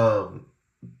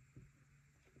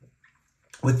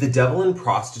 With the Devil and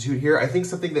Prostitute here, I think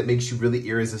something that makes you really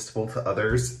irresistible to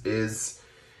others is,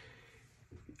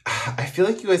 I feel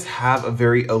like you guys have a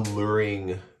very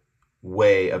alluring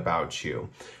way about you.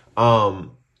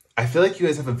 I feel like you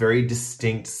guys have a very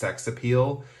distinct sex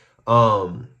appeal.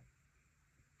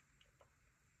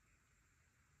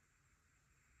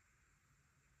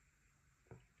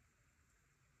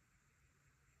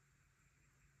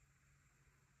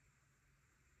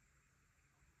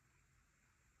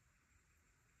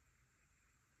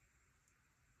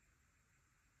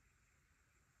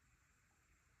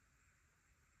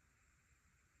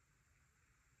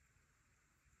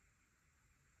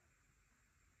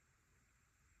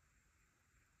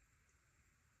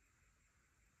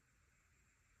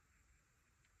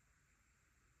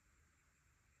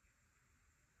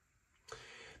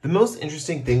 The most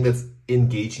interesting thing that's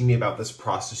engaging me about this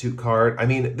Prostitute card, I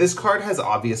mean, this card has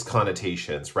obvious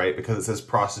connotations, right? Because it says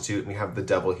prostitute and we have the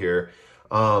Devil here.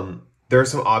 There are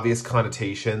some obvious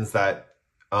connotations that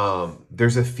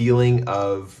there's a feeling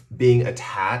of being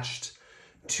attached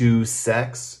to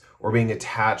sex or being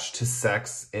attached to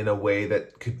sex in a way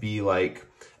that could be like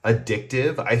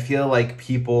addictive. I feel like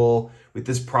people with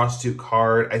this Prostitute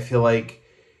card, I feel like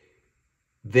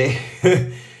they...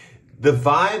 The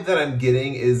vibe that I'm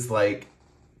getting is like,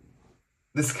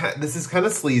 this is kind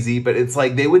of sleazy, but it's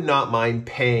like they would not mind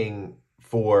paying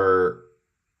for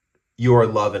your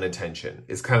love and attention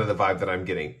is kind of the vibe that I'm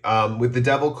getting. With the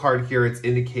Devil card here, it's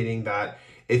indicating that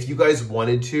if you guys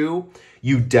wanted to,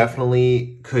 you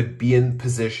definitely could be in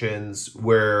positions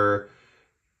where,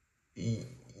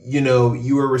 you know,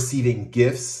 you are receiving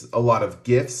gifts, a lot of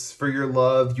gifts for your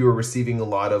love. You are receiving a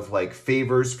lot of like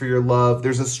favors for your love.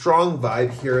 There's a strong vibe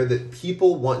here that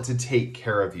people want to take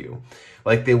care of you.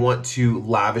 Like they want to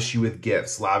lavish you with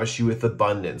gifts, lavish you with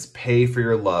abundance, pay for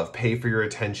your love, pay for your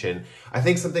attention. I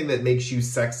think something that makes you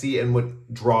sexy and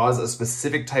what draws a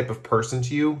specific type of person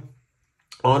to you,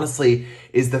 honestly,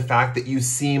 is the fact that you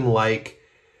seem like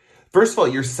First of all,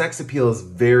 your sex appeal is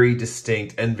very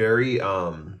distinct and very,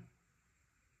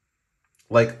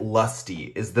 like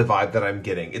lusty is the vibe that I'm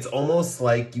getting. It's almost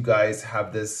like you guys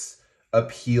have this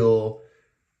appeal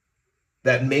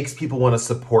that makes people want to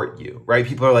support you, right?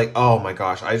 People are like, oh my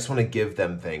gosh, I just want to give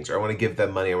them things, or I want to give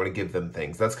them money, I want to give them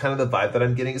things. That's kind of the vibe that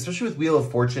I'm getting, especially with Wheel of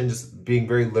Fortune, just being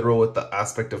very literal with the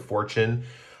aspect of fortune.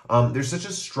 There's such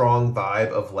a strong vibe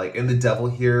of like, and the devil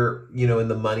here, you know, in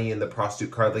the money and the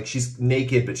prostitute card, like she's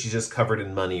naked, but she's just covered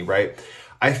in money, right?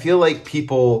 I feel like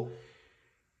people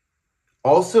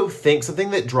also think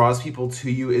something that draws people to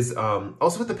you is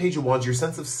also with the Page of Wands, your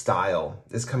sense of style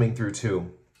is coming through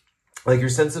too. Like your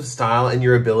sense of style and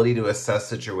your ability to assess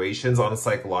situations on a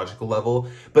psychological level.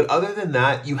 But other than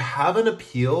that, you have an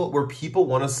appeal where people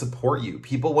want to support you.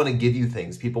 People want to give you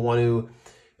things. People want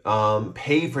to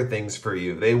pay for things for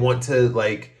you. They want to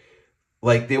like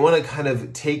they want to kind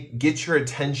of get your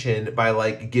attention by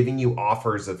like giving you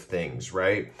offers of things,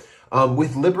 right?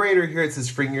 With Liberator here, it says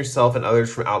freeing yourself and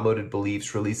others from outmoded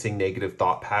beliefs, releasing negative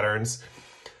thought patterns.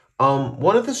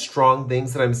 One of the strong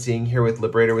things that I'm seeing here with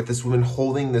Liberator, with this woman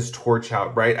holding this torch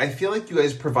out, right? I feel like you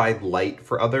guys provide light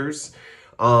for others.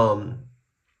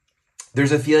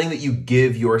 There's a feeling that you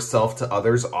give yourself to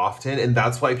others often, and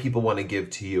that's why people want to give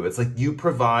to you. It's like you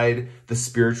provide the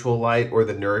spiritual light or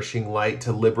the nourishing light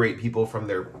to liberate people from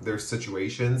their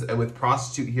situations. And with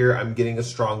Prostitute here, I'm getting a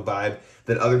strong vibe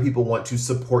that other people want to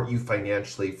support you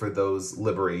financially for those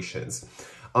liberations.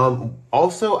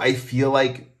 Also, I feel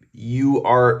like you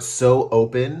are so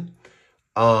open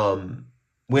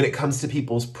when it comes to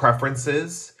people's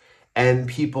preferences and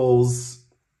people's,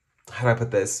 how do I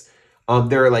put this?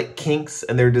 Their like kinks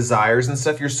and their desires and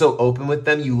stuff. You're so open with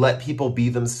them. You let people be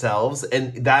themselves,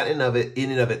 and that in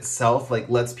and of itself like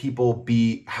lets people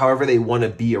be however they want to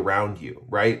be around you,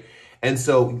 right? And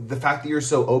so the fact that you're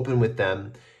so open with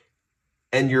them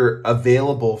and you're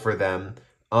available for them,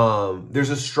 there's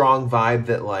a strong vibe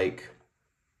that like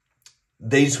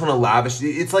they just want to lavish.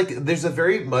 It's like there's a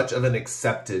very much of an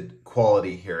accepted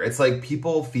quality here. It's like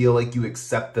people feel like you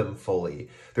accept them fully.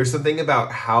 There's something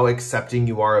about how accepting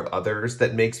you are of others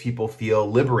that makes people feel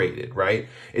liberated, right?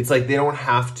 It's like they don't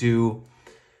have to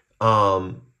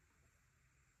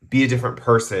be a different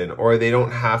person, or they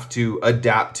don't have to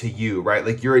adapt to you, right?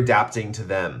 Like you're adapting to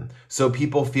them. So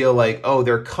people feel like, oh,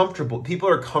 they're comfortable. People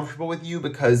are comfortable with you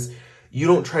because you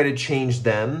don't try to change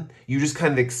them. You just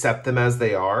kind of accept them as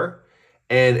they are.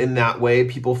 And in that way,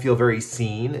 people feel very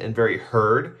seen and very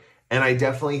heard. And I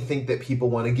definitely think that people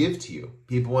want to give to you.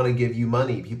 People want to give you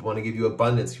money. People want to give you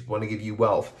abundance. People want to give you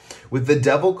wealth. With the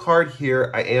Devil card here,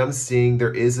 I am seeing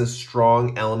there is a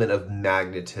strong element of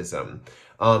magnetism.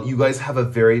 You guys have a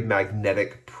very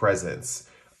magnetic presence.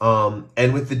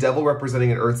 And with the Devil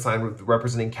representing an earth sign,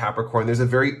 representing Capricorn, there's a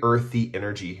very earthy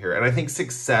energy here. And I think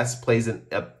success plays an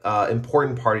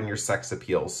important part in your sex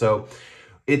appeal. So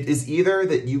it is either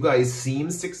that you guys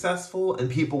seem successful and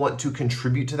people want to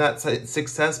contribute to that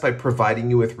success by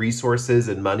providing you with resources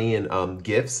and money and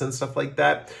gifts and stuff like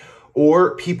that,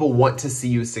 or people want to see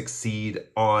you succeed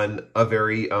on a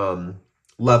very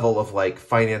level of like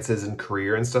finances and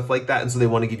career and stuff like that. And so they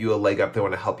want to give you a leg up. They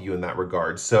want to help you in that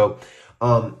regard. So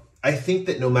I think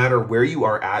that no matter where you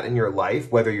are at in your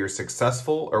life, whether you're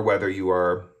successful or whether you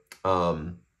are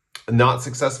not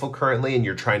successful currently and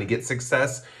you're trying to get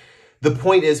success, the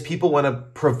point is people want to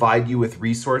provide you with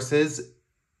resources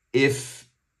if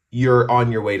you're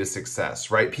on your way to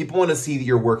success, right? People want to see that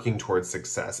you're working towards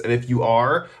success. And if you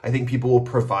are, I think people will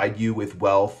provide you with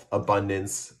wealth,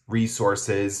 abundance,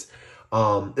 resources,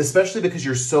 especially because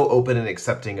you're so open and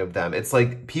accepting of them. It's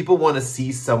like people want to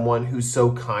see someone who's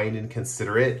so kind and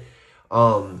considerate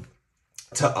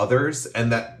to others and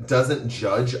that doesn't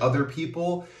judge other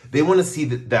people. They want to see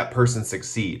that person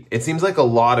succeed. It seems like a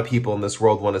lot of people in this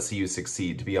world want to see you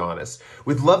succeed, to be honest.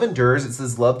 With Love Endures, it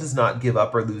says, love does not give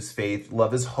up or lose faith.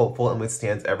 Love is hopeful and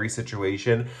withstands every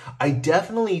situation. I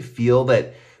definitely feel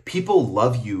that people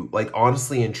love you, like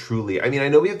honestly and truly. I mean, I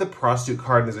know we have the Prostitute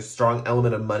card and there's a strong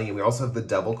element of money, and we also have the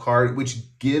Devil card,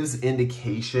 which gives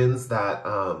indications that,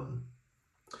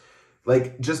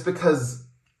 like, just because...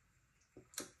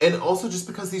 And also just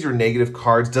because these are negative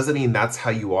cards doesn't mean that's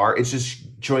how you are. It's just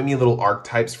showing me little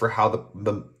archetypes for how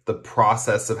the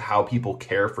process of how people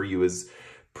care for you is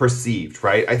perceived,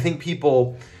 right? I think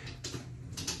people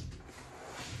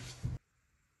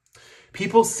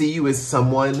see you as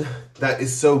someone that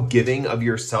is so giving of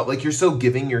yourself. Like you're so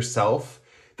giving yourself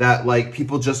that like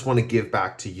people just want to give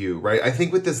back to you, right? I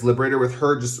think with this Liberator, with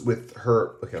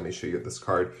her, okay, let me show you this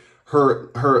card.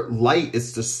 her light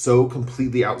is just so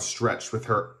completely outstretched with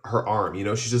her arm, you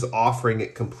know, she's just offering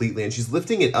it completely, and she's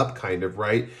lifting it up kind of,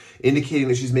 right? Indicating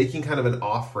that she's making kind of an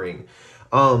offering.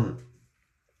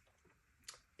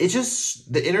 It's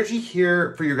just the energy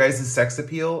here for your guys' sex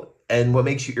appeal and what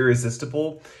makes you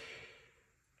irresistible.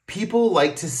 People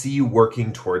like to see you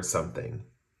working towards something.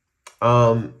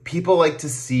 People like to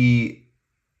see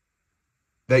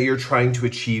that you're trying to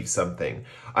achieve something.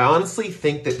 I honestly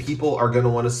think that people are going to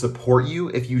want to support you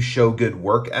if you show good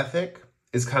work ethic,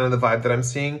 is kind of the vibe that I'm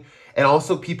seeing. And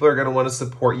also people are going to want to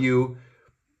support you.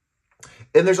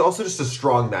 And there's also just a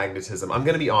strong magnetism. I'm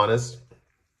going to be honest.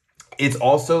 It's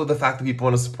also the fact that people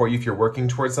want to support you if you're working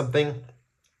towards something.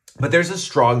 But there's a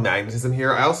strong magnetism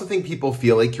here. I also think people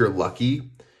feel like you're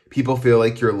lucky. People feel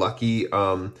like you're lucky.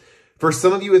 For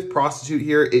some of you with prostitute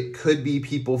here, it could be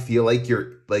people feel like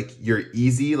you're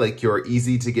easy, like you're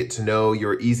easy to get to know,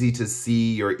 you're easy to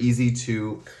see, you're easy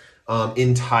to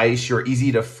entice, you're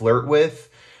easy to flirt with.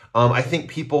 I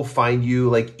think people find you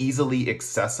like easily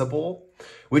accessible,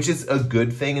 which is a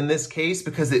good thing in this case,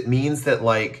 because it means that,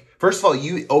 like, first of all,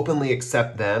 you openly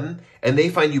accept them and they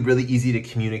find you really easy to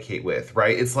communicate with,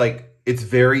 right? It's like, it's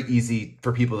very easy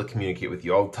for people to communicate with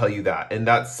you. I'll tell you that. And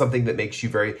that's something that makes you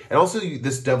very, and also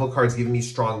this devil card's giving me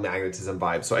strong magnetism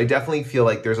vibes. So I definitely feel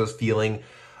like there's a feeling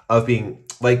of being,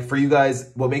 like, for you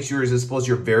guys, what makes you irresistible is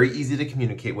you're very easy to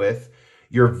communicate with.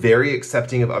 You're very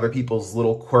accepting of other people's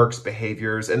little quirks,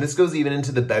 behaviors. And this goes even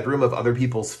into the bedroom of other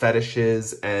people's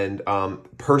fetishes and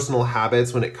personal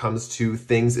habits when it comes to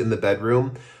things in the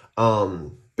bedroom.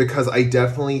 Because I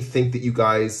definitely think that you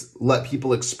guys let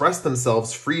people express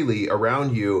themselves freely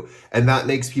around you, and that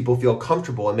makes people feel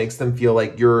comfortable and makes them feel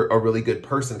like you're a really good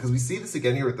person. Because we see this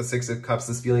again here with the Six of Cups,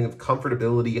 this feeling of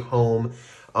comfortability, home,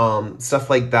 stuff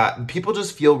like that. People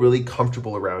just feel really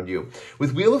comfortable around you.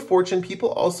 With Wheel of Fortune, people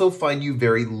also find you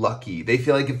very lucky. They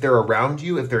feel like if they're around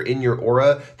you, if they're in your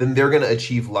aura, then they're going to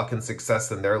achieve luck and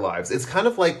success in their lives. It's kind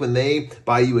of like when they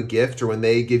buy you a gift or when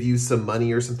they give you some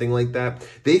money or something like that,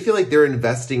 they feel like they're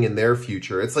investing in their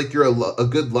future. It's like you're a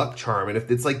good luck charm. And if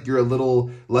it's like you're a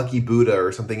little lucky Buddha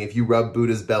or something, if you rub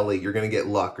Buddha's belly, you're going to get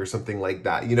luck or something like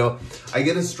that. You know, I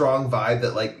get a strong vibe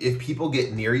that, like, if people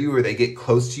get near you or they get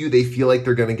close to you, they feel like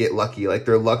they're going to get lucky, like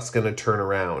their luck's going to turn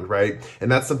around, right?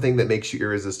 And that's something that makes you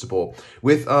irresistible.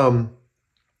 With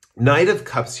Knight of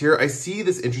Cups here, I see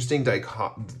this interesting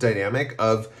dynamic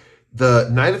of the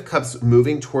Knight of Cups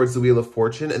moving towards the Wheel of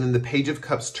Fortune and then the Page of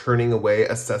Cups turning away,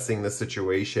 assessing the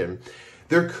situation.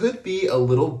 There could be a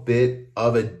little bit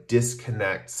of a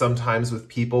disconnect sometimes with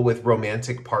people with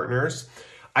romantic partners.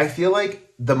 I feel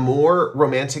like the more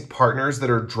romantic partners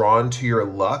that are drawn to your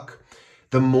luck,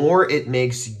 the more it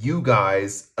makes you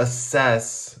guys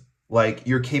assess, like,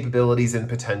 your capabilities and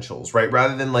potentials, right?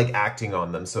 Rather than, like, acting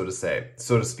on them, so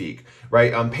to speak,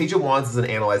 right? Page of Wands is an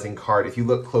analyzing card. If you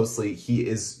look closely, he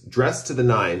is dressed to the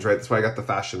nines, right? That's why I got the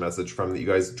fashion message from, that you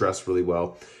guys dress really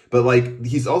well. But, like,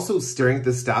 he's also staring at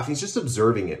the staff. He's just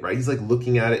observing it, right? He's, like,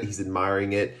 looking at it. He's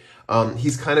admiring it.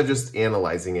 He's kind of just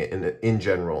analyzing it in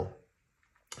general.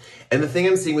 And the thing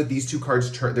I'm seeing with these two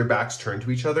cards, their backs turn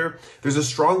to each other, there's a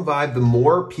strong vibe. The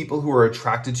more people who are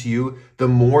attracted to you, the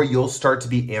more you'll start to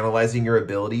be analyzing your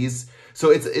abilities.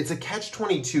 So it's a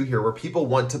catch-22 here where people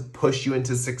want to push you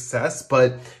into success,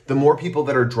 but the more people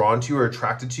that are drawn to you or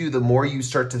attracted to you, the more you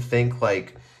start to think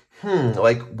like,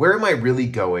 like, where am I really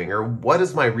going? Or what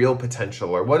is my real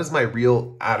potential? Or what is my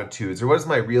real attitudes? Or what is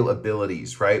my real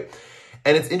abilities, right?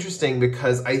 And it's interesting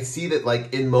because I see that,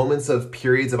 like, in moments of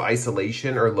periods of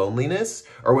isolation or loneliness,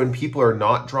 or when people are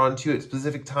not drawn to you at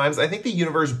specific times, I think the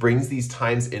universe brings these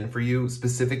times in for you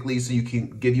specifically so you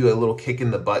can give you a little kick in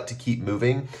the butt to keep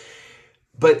moving.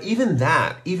 But even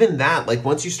that, like,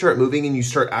 once you start moving and you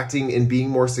start acting and being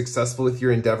more successful with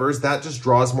your endeavors, that just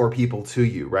draws more people to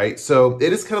you, right? So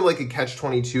it is kind of like a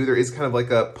catch-22. There is kind of like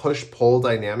a push-pull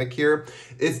dynamic here.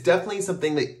 It's definitely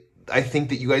something that I think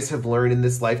that you guys have learned in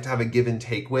this life to have a give and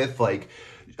take with. Like,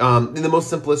 in the most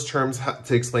simplest terms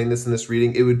to explain this in this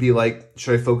reading, it would be like,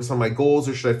 should I focus on my goals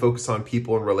or should I focus on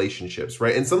people and relationships,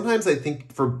 right? And sometimes I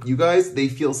think for you guys, they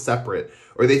feel separate,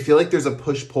 or they feel like there's a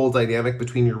push-pull dynamic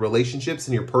between your relationships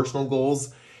and your personal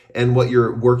goals and what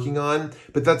you're working on.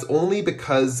 But that's only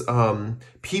because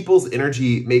people's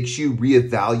energy makes you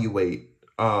reevaluate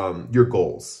your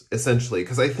goals, essentially.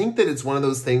 Because I think that it's one of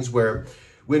those things where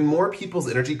when more people's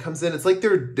energy comes in, it's like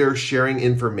they're sharing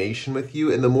information with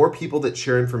you. And the more people that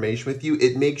share information with you,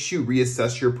 it makes you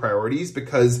reassess your priorities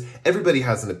because everybody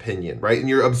has an opinion, right? And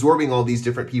you're absorbing all these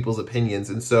different people's opinions.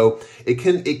 And so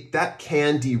that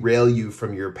can derail you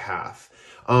from your path.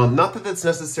 Not that that's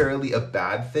necessarily a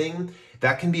bad thing.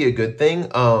 That can be a good thing.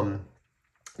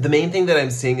 the main thing that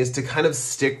I'm seeing is to kind of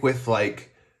stick with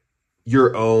like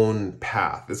your own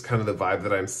path is kind of the vibe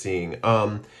that I'm seeing.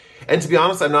 And to be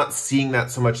honest, I'm not seeing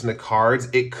that so much in the cards.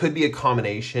 It could be a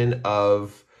combination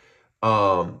of,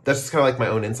 that's just kind of like my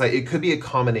own insight. It could be a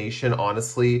combination,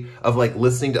 honestly, of like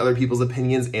listening to other people's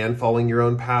opinions and following your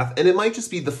own path. And it might just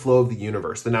be the flow of the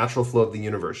universe, the natural flow of the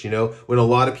universe. You know, when a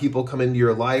lot of people come into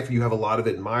your life, you have a lot of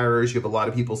admirers, you have a lot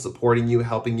of people supporting you,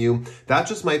 helping you. That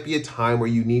just might be a time where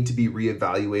you need to be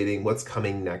reevaluating what's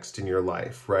coming next in your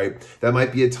life, right? That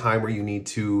might be a time where you need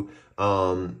to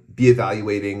be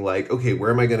evaluating like, okay,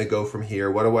 where am I going to go from here?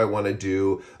 What do I want to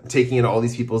do? I'm taking in all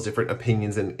these people's different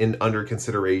opinions in under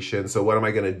consideration. So what am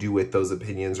I going to do with those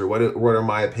opinions? Or what are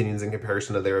my opinions in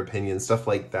comparison to their opinions? Stuff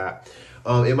like that.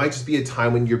 It might just be a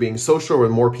time when you're being social, where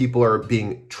more people are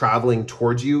traveling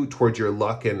towards you, towards your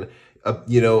luck and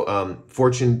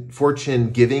fortune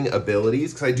giving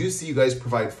abilities, because I do see you guys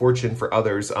provide fortune for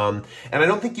others. And I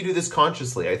don't think you do this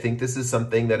consciously. I think this is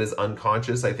something that is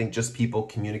unconscious. I think just people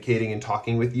communicating and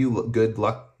talking with you, good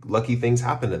luck, lucky things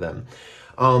happen to them.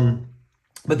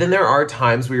 But then there are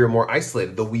times where you're more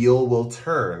isolated. The wheel will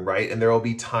turn, right? And there will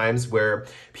be times where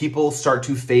people start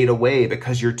to fade away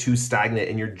because you're too stagnant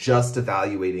and you're just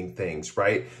evaluating things,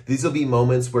 right? These will be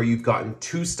moments where you've gotten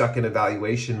too stuck in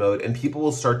evaluation mode and people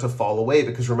will start to fall away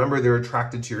because remember, they're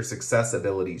attracted to your success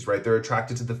abilities, right? They're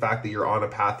attracted to the fact that you're on a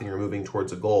path and you're moving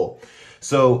towards a goal.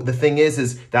 So the thing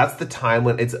is that's the time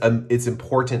when it's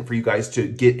important for you guys to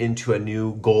get into a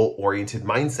new goal-oriented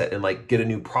mindset and like get a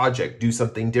new project, do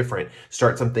something different,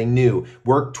 start something new,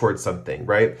 work towards something,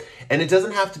 right? And it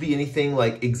doesn't have to be anything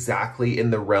like exactly in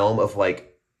the realm of like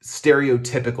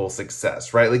stereotypical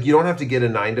success, right? Like you don't have to get a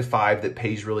 9-to-5 that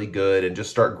pays really good and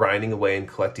just start grinding away and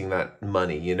collecting that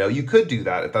money. You know, you could do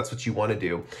that if that's what you want to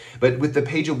do. But with the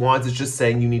Page of Wands, it's just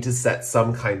saying you need to set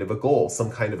some kind of a goal,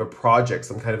 some kind of a project,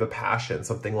 some kind of a passion,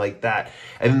 something like that.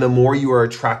 And then the more you are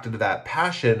attracted to that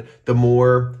passion, the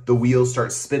more the wheels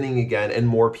start spinning again and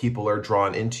more people are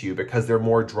drawn into you because they're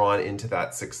more drawn into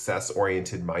that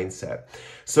success-oriented mindset.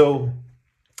 So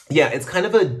yeah, it's kind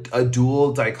of a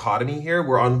dual dichotomy here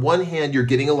where on one hand, you're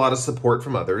getting a lot of support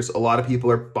from others. A lot of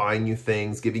people are buying you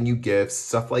things, giving you gifts,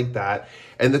 stuff like that.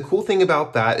 And the cool thing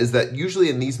about that is that usually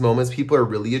in these moments, people are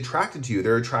really attracted to you.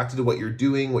 They're attracted to what you're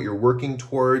doing, what you're working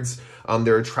towards.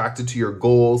 They're attracted to your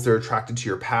goals. They're attracted to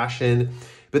your passion.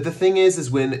 But the thing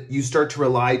is when you start to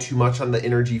rely too much on the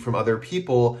energy from other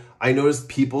people, I noticed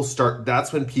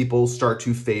that's when people start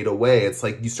to fade away. It's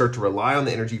like you start to rely on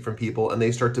the energy from people and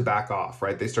they start to back off,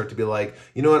 right? They start to be like,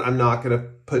 you know what, I'm not going to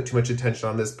put too much attention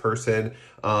on this person.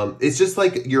 It's just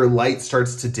like your light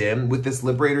starts to dim. With this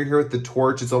Liberator here with the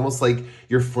torch, it's almost like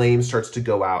your flame starts to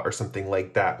go out or something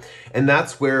like that. And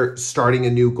that's where starting a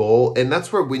new goal, and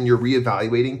that's where when you're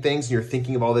reevaluating things and you're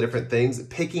thinking of all the different things,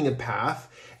 picking a path.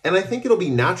 And I think it'll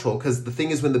be natural because the thing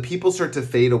is when the people start to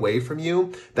fade away from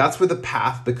you, that's where the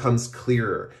path becomes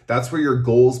clearer. That's where your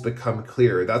goals become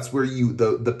clearer. That's where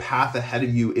the path ahead of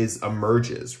you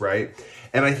emerges, right?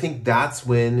 And I think that's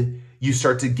when you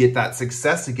start to get that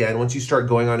success again. Once you start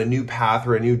going on a new path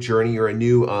or a new journey or a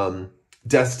new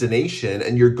destination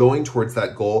and you're going towards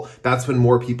that goal, that's when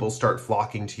more people start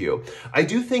flocking to you. I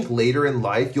do think later in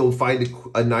life, you'll find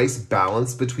a nice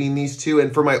balance between these two.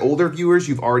 And for my older viewers,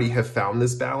 you've already have found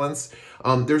this balance.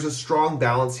 There's a strong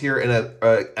balance here and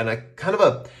a kind of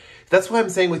a, that's why I'm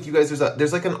saying with you guys,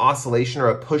 there's like an oscillation or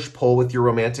a push-pull with your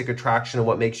romantic attraction and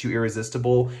what makes you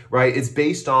irresistible, right? It's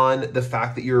based on the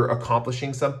fact that you're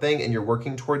accomplishing something and you're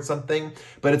working towards something,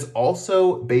 but it's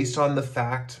also based on the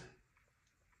fact,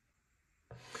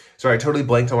 sorry, I totally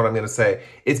blanked on what I'm going to say.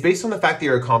 It's based on the fact that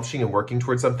you're accomplishing and working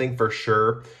towards something for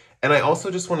sure. And I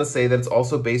also just want to say that it's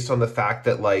also based on the fact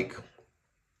that like,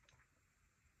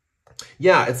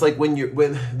 yeah, it's like when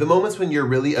the moments when you're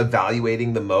really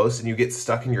evaluating the most and you get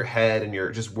stuck in your head and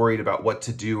you're just worried about what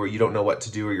to do or you don't know what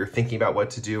to do or you're thinking about what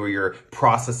to do or you're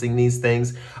processing these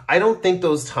things. I don't think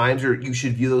those times, or you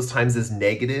should view those times as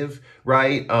negative,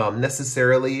 right?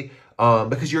 Necessarily.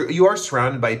 Because you are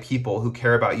surrounded by people who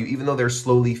care about you, even though they're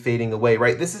slowly fading away,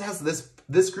 right?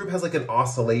 This group has like an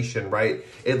oscillation, right?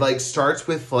 It like starts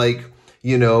with like,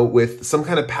 you know, with some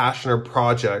kind of passion or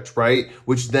project, right?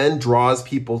 Which then draws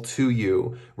people to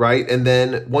you, right? And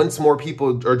then once more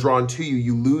people are drawn to you,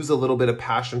 you lose a little bit of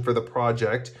passion for the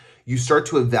project. You start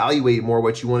to evaluate more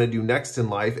what you want to do next in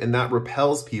life, and that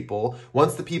repels people.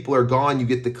 Once the people are gone, you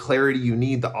get the clarity you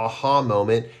need, the aha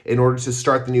moment, in order to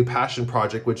start the new passion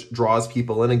project, which draws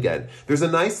people in again. There's a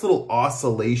nice little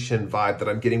oscillation vibe that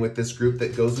I'm getting with this group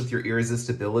that goes with your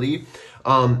irresistibility.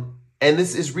 And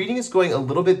this reading is going a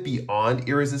little bit beyond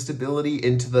irresistibility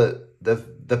into the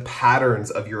the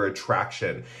patterns of your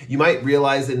attraction. You might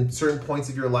realize in certain points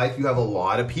of your life, you have a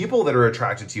lot of people that are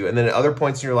attracted to you. And then at other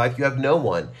points in your life, you have no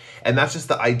one. And that's just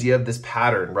the idea of this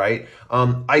pattern, right?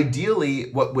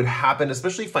 Ideally, what would happen,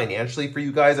 especially financially for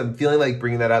you guys, I'm feeling like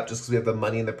bringing that up just because we have the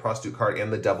money and the prostitute card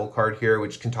and the devil card here,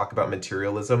 which can talk about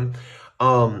materialism.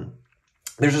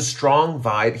 There's a strong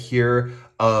vibe here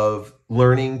of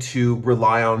learning to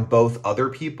rely on both other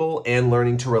people and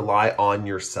learning to rely on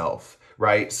yourself,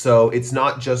 right? So it's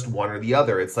not just one or the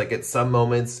other. It's like at some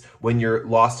moments when you're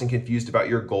lost and confused about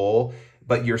your goal,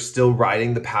 but you're still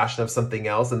riding the passion of something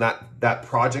else, and that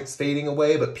project's fading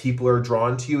away, but people are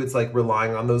drawn to you. It's like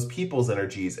relying on those people's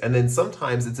energies. And then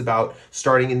sometimes it's about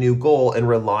starting a new goal and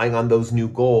relying on those new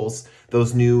goals,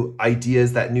 those new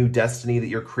ideas, that new destiny that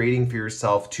you're creating for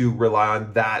yourself, to rely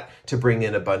on that to bring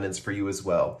in abundance for you as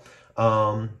well.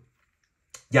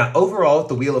 Yeah, overall, with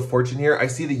the Wheel of Fortune here, I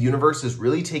see the universe is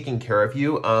really taking care of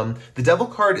you. The Devil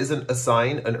card isn't a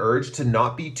sign, an urge to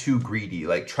not be too greedy.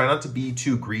 Like, try not to be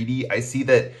too greedy. I see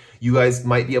that you guys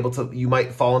might be able to, you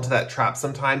might fall into that trap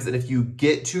sometimes. And if you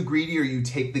get too greedy or you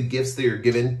take the gifts that you're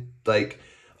given, like,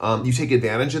 you take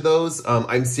advantage of those,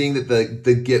 I'm seeing that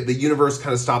the universe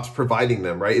kind of stops providing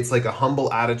them, right? It's like a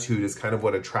humble attitude is kind of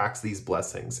what attracts these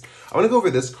blessings. I want to go over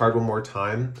this card one more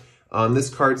time.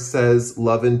 This card says,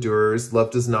 love endures,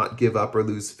 love does not give up or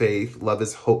lose faith, love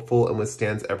is hopeful and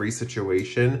withstands every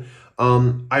situation.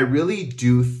 I really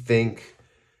do think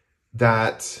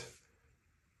that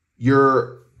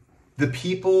the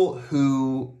people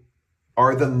who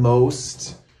are the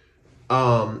most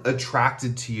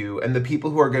attracted to you and the people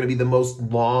who are going to be the most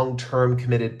long-term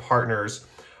committed partners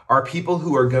are people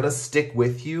who are going to stick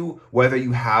with you, whether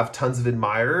you have tons of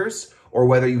admirers or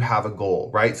whether you have a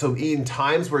goal, right? So in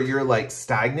times where you're like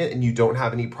stagnant and you don't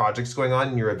have any projects going on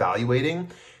and you're evaluating,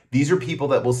 these are people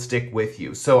that will stick with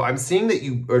you. So I'm seeing that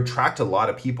you attract a lot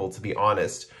of people, to be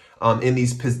honest, in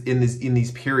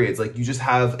these periods. Like, you just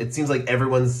have, it seems like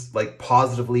everyone's like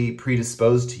positively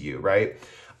predisposed to you, right?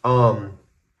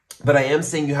 But I am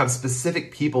saying you have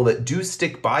specific people that do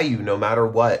stick by you no matter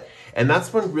what. And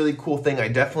that's one really cool thing I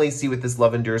definitely see with this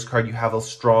Love Endures card. You have a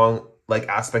strong like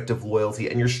aspect of loyalty,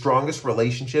 and your strongest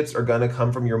relationships are going to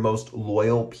come from your most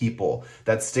loyal people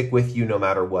that stick with you no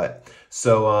matter what.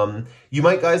 So you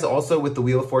might, guys, also with the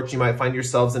Wheel of Fortune, you might find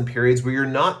yourselves in periods where you're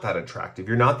not that attractive,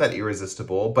 you're not that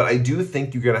irresistible, but I do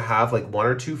think you're going to have like one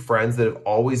or two friends that have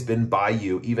always been by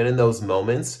you, even in those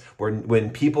moments when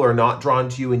people are not drawn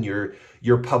to you and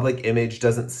your public image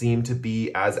doesn't seem to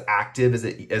be as active as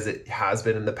it has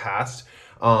been in the past.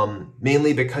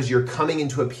 Mainly because you're coming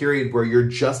into a period where you're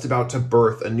just about to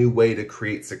birth a new way to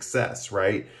create success,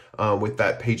 right? With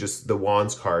that Page of the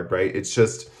Wands card, right? It's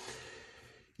just,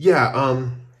 yeah,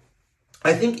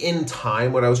 I think in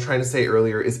time, what I was trying to say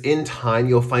earlier is in time,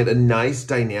 you'll find a nice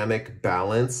dynamic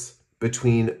balance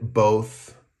between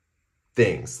both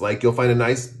things. Like, you'll find a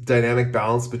nice dynamic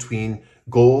balance between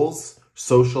goals,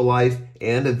 social life,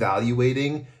 and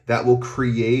evaluating that will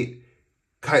create,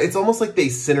 it's almost like they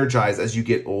synergize as you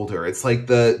get older. It's like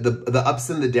the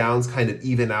ups and the downs kind of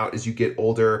even out as you get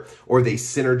older, or they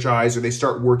synergize, or they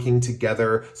start working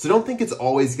together. So don't think it's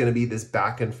always going to be this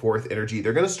back and forth energy.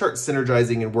 They're going to start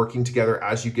synergizing and working together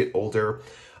as you get older.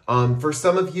 For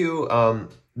some of you,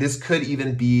 this could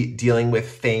even be dealing with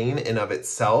fame in of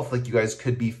itself. Like, you guys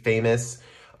could be famous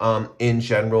in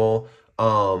general.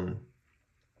 Some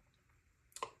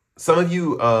of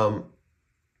you,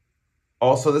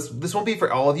 also, this won't be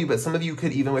for all of you, but some of you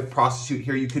could, even with prostitute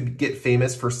here, you could get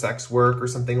famous for sex work or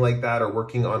something like that, or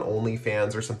working on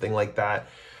OnlyFans or something like that.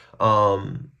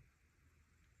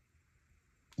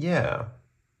 Yeah.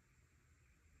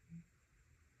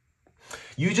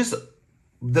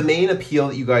 The main appeal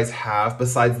that you guys have,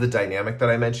 besides the dynamic that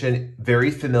I mentioned, very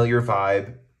familiar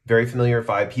vibe. Very familiar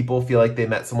vibe. People feel like they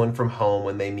met someone from home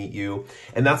when they meet you.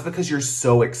 And that's because you're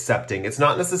so accepting. It's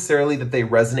not necessarily that they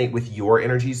resonate with your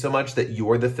energy so much that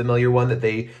you're the familiar one, that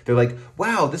they're like,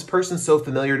 wow, this person's so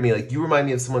familiar to me. Like, you remind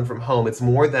me of someone from home. It's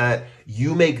more that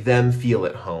you make them feel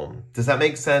at home. Does that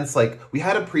make sense? Like, we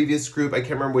had a previous group, I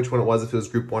can't remember which one it was, if it was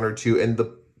group 1 or 2,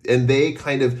 and they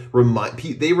kind of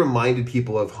reminded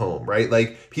people of home, right?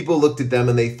 Like, people looked at them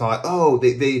and they thought, oh,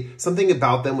 something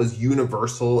about them was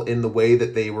universal in the way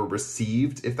that they were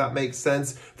received, if that makes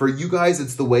sense. For you guys,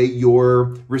 it's the way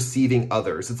you're receiving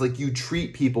others. It's like you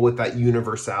treat people with that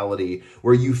universality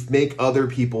where you make other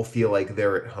people feel like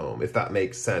they're at home, if that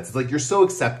makes sense. It's like you're so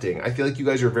accepting. I feel like you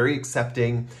guys are very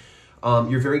accepting.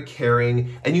 You're very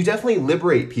caring, and you definitely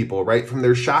liberate people, right, from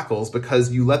their shackles,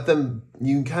 because you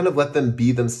kind of let them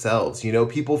be themselves. You know,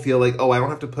 people feel like, oh, I don't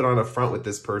have to put on a front with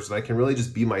this person. I can really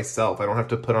just be myself. I don't have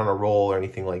to put on a role or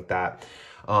anything like that.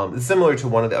 It's similar to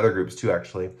one of the other groups too,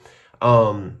 actually.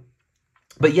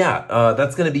 But yeah,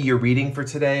 that's going to be your reading for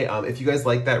today. If you guys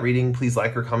like that reading, please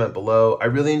like or comment below. I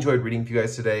really enjoyed reading for you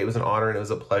guys today. It was an honor and it was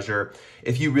a pleasure.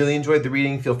 If you really enjoyed the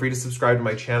reading, feel free to subscribe to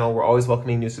my channel. We're always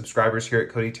welcoming new subscribers here at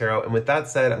Cody Tarot. And with that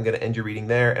said, I'm going to end your reading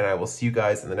there, and I will see you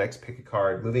guys in the next pick a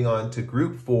card. Moving on to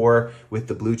group 4 with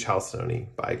the blue Chalcedony.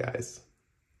 Bye, guys.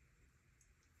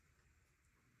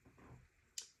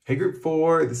 Hey, group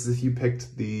 4, this is if you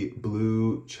picked the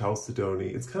blue Chalcedony.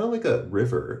 It's kind of like a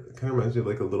river. It kind of reminds me of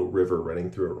like a little river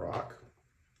running through a rock.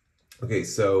 Okay,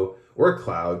 so, or a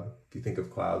cloud, if you think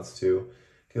of clouds too.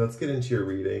 Okay, let's get into your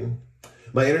reading.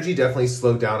 My energy definitely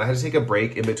slowed down. I had to take a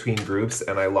break in between groups,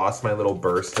 and I lost my little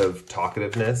burst of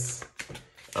talkativeness.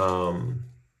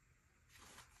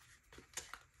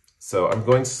 So I'm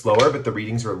going slower, but the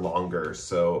readings are longer.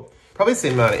 So probably the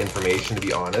same amount of information, to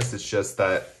be honest. It's just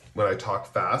that when I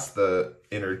talk fast, the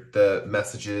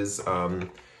messages,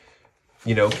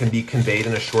 you know, can be conveyed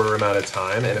in a shorter amount of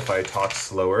time. And if I talk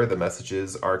slower, the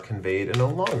messages are conveyed in a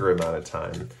longer amount of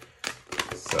time.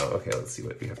 So, okay, let's see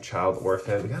what we have. Child,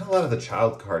 Orphan. We got a lot of the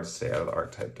child cards today out of the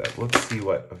archetype deck. Let's see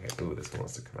what, okay, ooh, this one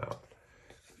wants to come out.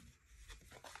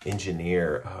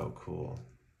 Engineer, oh, cool.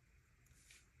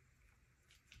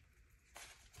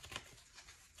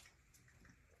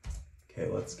 Okay,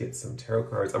 let's get some tarot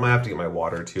cards. I might have to get my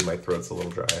water too. My throat's a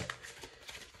little dry.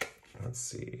 Let's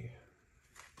see.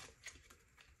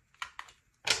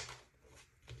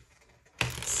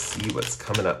 Let's see what's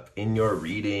coming up in your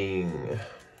reading.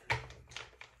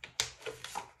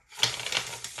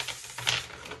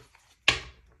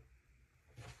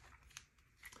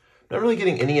 Not really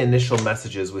getting any initial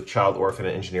messages with Child, Orphan,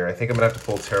 and Engineer. I think I'm gonna have to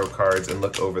pull tarot cards and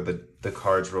look over the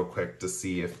cards real quick to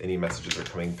see if any messages are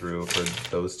coming through for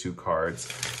those two cards.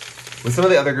 With some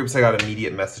of the other groups, I got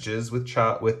immediate messages with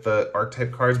the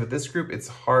archetype cards. With this group, it's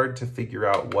hard to figure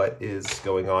out what is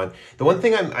going on. The one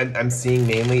thing I'm seeing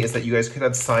mainly is that you guys could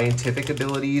have scientific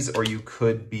abilities, or you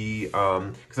could be,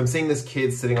 because I'm seeing this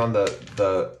kid sitting on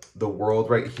the world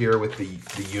right here with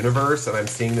the universe, and I'm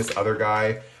seeing this other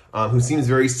guy who seems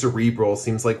very cerebral,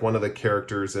 seems like one of the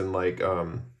characters in, like,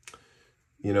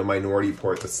 you know, Minority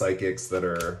Report, the psychics that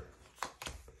are,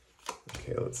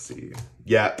 okay, let's see.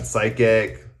 Yeah,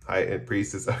 psychic, high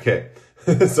priestess, okay.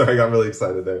 Sorry, I got really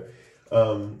excited there.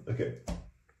 Okay.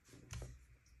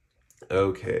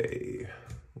 Okay,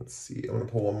 let's see. I'm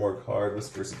gonna pull one more card,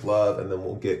 Whispers of Love, and then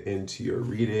we'll get into your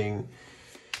reading.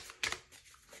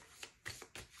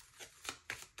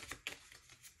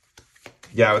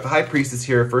 Yeah, with the High Priestess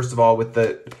here, first of all, with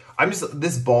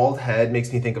this bald head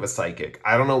makes me think of a psychic.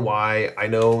 I don't know why. I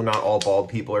know not all bald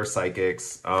people are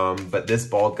psychics, but this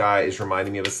bald guy is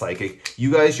reminding me of a psychic.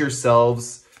 You guys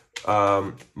yourselves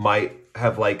might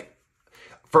have, like,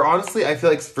 honestly, I feel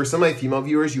like for some of my female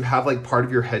viewers, you have like part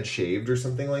of your head shaved or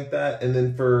something like that. And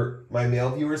then for my male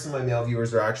viewers, some of my male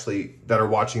viewers are actually, that are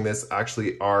watching this,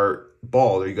 actually are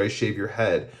bald, or you guys shave your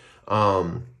head.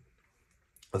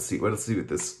 Let's see, let's see what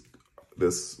this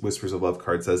Whispers of Love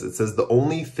card says. It says, the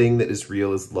only thing that is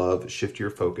real is love. Shift your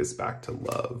focus back to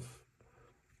love.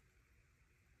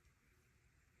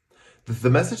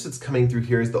 The message that's coming through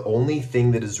here is the only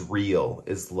thing that is real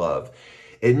is love.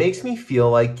 It makes me feel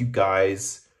like you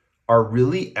guys are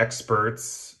really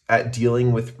experts at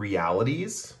dealing with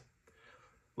realities,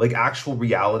 like actual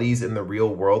realities in the real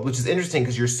world, which is interesting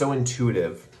because you're so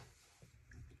intuitive.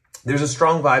 There's a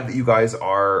strong vibe that you guys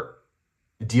are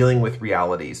dealing with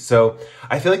realities. So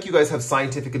I feel like you guys have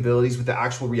scientific abilities with the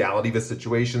actual reality of a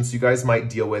situation. So you guys might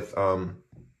deal with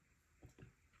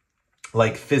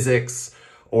like physics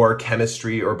or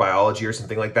chemistry or biology or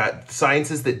something like that.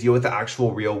 Sciences that deal with the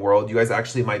actual real world. You guys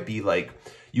actually might be like,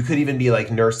 you could even be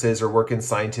like nurses or work in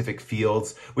scientific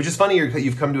fields, which is funny.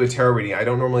 You've come to a tarot reading. I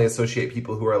don't normally associate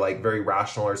people who are like very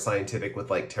rational or scientific with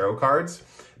like tarot cards,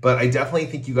 but I definitely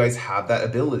think you guys have that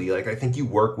ability. Like, I think you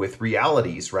work with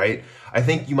realities, right? I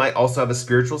think you might also have a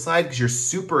spiritual side because you're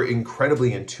super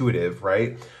incredibly intuitive,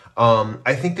 right?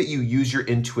 I think that you use your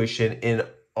intuition in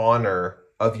honor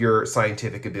of your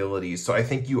scientific abilities. So I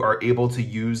think you are able to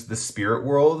use the spirit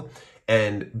world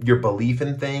and your belief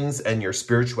in things and your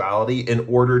spirituality in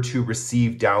order to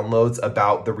receive downloads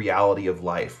about the reality of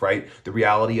life, right? The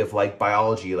reality of like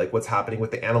biology, like what's happening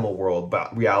with the animal world,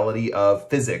 but reality of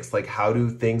physics, like how do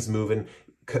things move in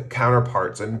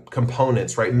counterparts and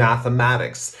components, right?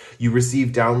 Mathematics. You receive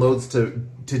downloads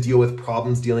to deal with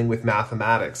problems dealing with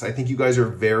mathematics. I think you guys are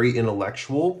very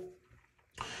intellectual,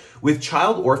 With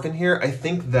child orphan here, I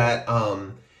think that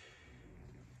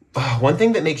one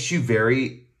thing that makes you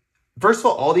very, first of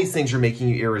all these things are making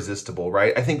you irresistible,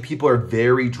 right? I think people are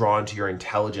very drawn to your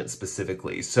intelligence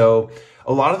specifically. So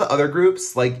a lot of the other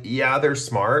groups, like, yeah, they're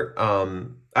smart.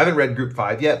 I haven't read group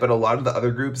 5 yet, but a lot of the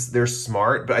other groups, they're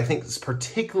smart. But I think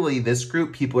particularly this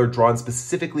group, people are drawn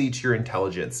specifically to your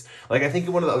intelligence. Like, I think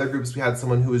in one of the other groups, we had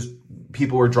someone who was,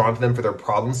 people were drawn to them for their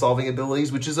problem solving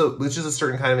abilities, which is a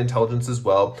certain kind of intelligence as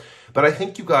well. But I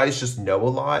think you guys just know a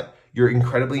lot. You're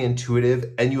incredibly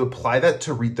intuitive, and you apply that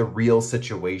to read the real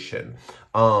situation.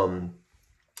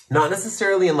 Not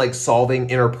necessarily in like solving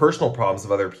interpersonal problems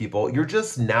of other people. You're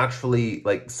just naturally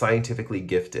like scientifically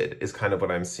gifted is kind of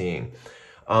what I'm seeing.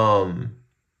 I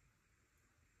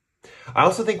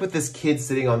also think with this kid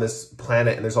sitting on this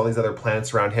planet and there's all these other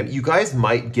planets around him, you guys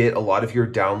might get a lot of your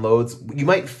downloads. You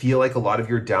might feel like a lot of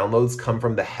your downloads come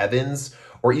from the heavens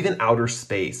or even outer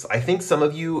space. I think some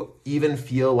of you even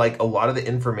feel like a lot of the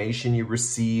information you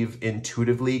receive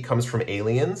intuitively comes from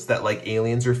aliens, that like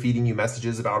aliens are feeding you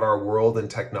messages about our world and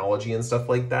technology and stuff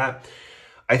like that.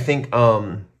 I think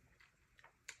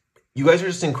you guys are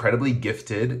just incredibly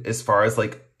gifted as far as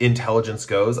like intelligence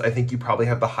goes. I think you probably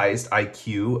have the highest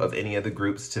IQ of any of the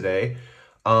groups today.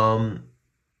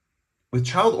 With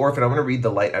child orphan, I'm going to read the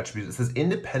light attribute. It says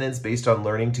independence based on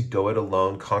learning to go it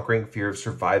alone, conquering fear of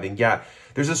surviving. Yeah,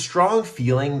 there's a strong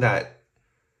feeling that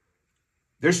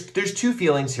there's two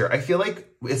feelings here. I feel like,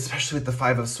 especially with the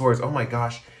 5 of Swords, oh my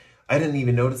gosh, I didn't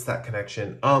even notice that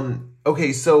connection.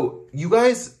 Okay, so you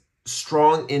guys,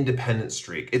 strong independent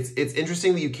streak. It's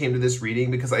interesting that you came to this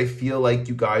reading because I feel like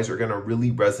you guys are going to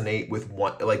really resonate with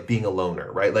like being a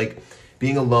loner, right? Like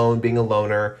being alone, being a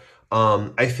loner.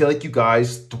 I feel like you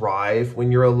guys thrive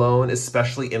when you're alone,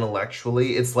 especially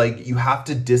intellectually. It's like you have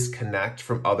to disconnect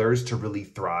from others to really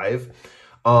thrive.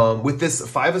 With this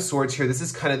 5 of Swords here, this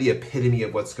is kind of the epitome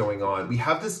of what's going on. We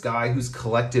have this guy who's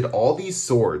collected all these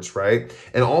swords, right?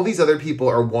 And all these other people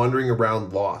are wandering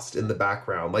around lost in the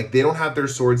background. Like they don't have their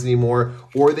swords anymore,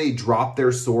 or they drop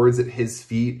their swords at his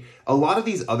feet. A lot of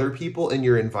these other people in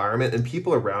your environment and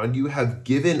people around you have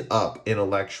given up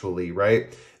intellectually,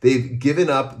 right? They've given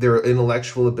up their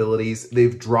intellectual abilities.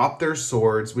 They've dropped their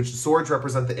swords, which swords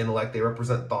represent the intellect. They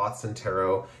represent thoughts and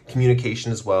tarot,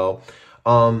 communication as well.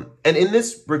 And in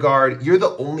this regard, you're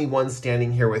the only one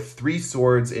standing here with 3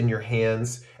 swords in your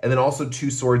hands and then also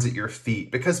 2 swords at your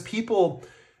feet, because people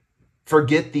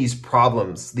forget these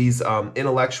problems, these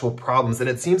intellectual problems, and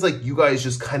it seems like you guys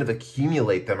just kind of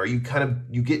accumulate them, or you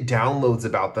get downloads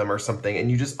about them or something, and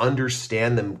you just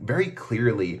understand them very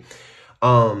clearly.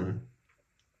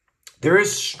 There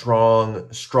is strong,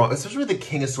 especially with the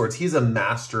King of Swords. He's a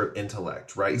master of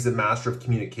intellect, right? He's a master of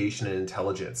communication and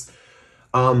intelligence.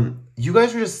 You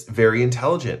guys are just very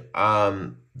intelligent.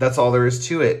 That's all there is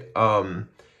to it.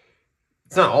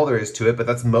 It's not all there is to it, but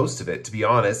that's most of it, to be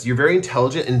honest. You're very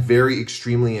intelligent and very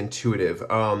extremely intuitive.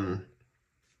 I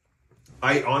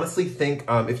honestly think,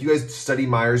 if you guys study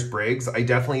Myers-Briggs, I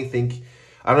definitely think,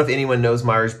 I don't know if anyone knows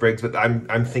Myers-Briggs, but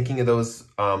I'm thinking of those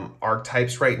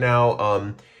archetypes right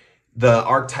now. The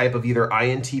archetype of either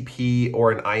INTP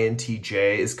or an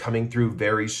INTJ is coming through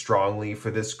very strongly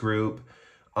for this group.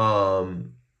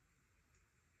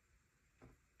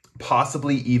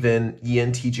 Possibly even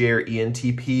ENTJ or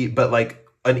ENTP, but like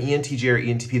an ENTJ or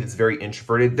ENTP that's very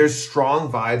introverted. There's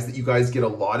strong vibes that you guys get a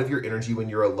lot of your energy when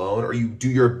you're alone, or you do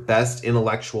your best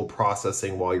intellectual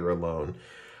processing while you're alone.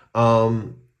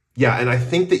 Yeah, and I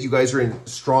think that you guys are in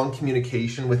strong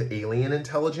communication with alien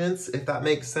intelligence, if that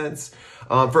makes sense.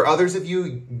 For others of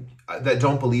you that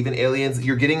don't believe in aliens,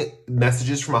 you're getting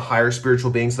messages from a higher spiritual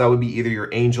being. So that would be either your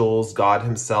angels, God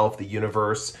himself, the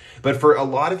universe. But for a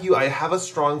lot of you, I have a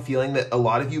strong feeling that a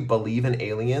lot of you believe in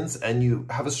aliens, and you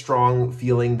have a strong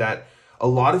feeling that a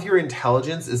lot of your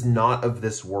intelligence is not of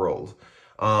this world.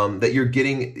 That you're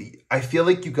getting, I feel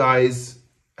like you guys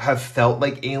have felt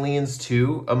like aliens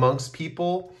too amongst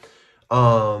people,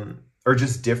 or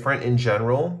just different in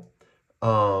general.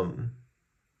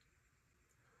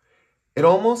 It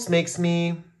almost makes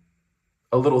me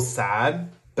a little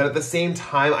sad, but at the same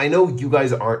time, I know you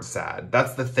guys aren't sad.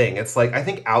 That's the thing. It's like, I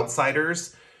think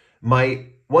outsiders might,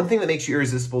 one thing that makes you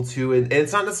irresistible too, and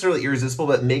it's not necessarily irresistible,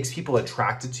 but makes people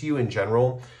attracted to you in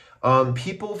general.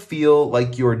 People feel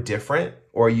like you're different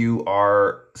or you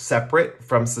are separate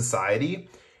from society.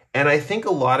 And I think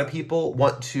a lot of people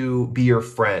want to be your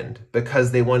friend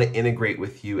because they want to integrate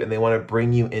with you and they want to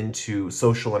bring you into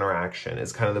social interaction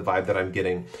is kind of the vibe that I'm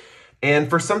getting. And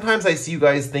for sometimes I see you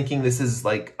guys thinking this is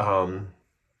like,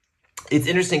 it's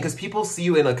interesting because people see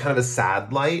you in a kind of a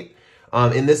sad light.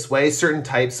 In this way, certain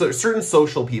types, certain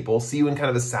social people see you in kind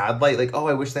of a sad light, like, oh,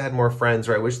 I wish they had more friends,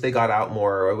 or I wish they got out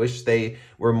more, or I wish they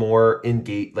were more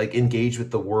engaged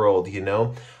with the world, you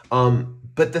know?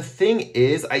 But the thing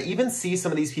is, I even see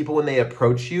some of these people when they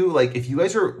approach you, like if you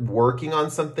guys are working on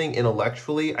something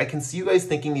intellectually, I can see you guys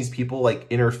thinking these people like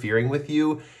interfering with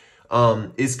you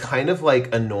is kind of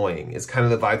like annoying, is kind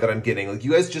of the vibe that I'm getting. Like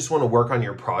you guys just want to work on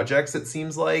your projects, it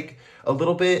seems like a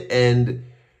little bit, and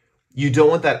you don't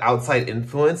want that outside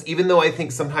influence, even though I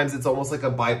think sometimes it's almost like a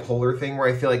bipolar thing where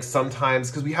I feel like sometimes,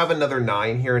 because we have another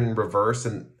 9 here in reverse,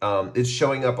 and it's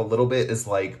showing up a little bit as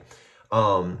like,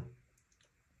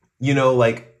 you know,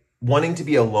 like wanting to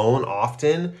be alone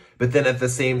often, but then at the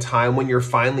same time, when you're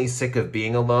finally sick of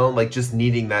being alone, like just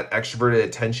needing that extroverted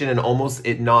attention and almost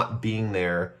it not being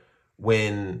there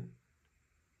when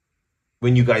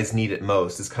you guys need it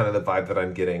most is kind of the vibe that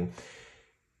I'm getting.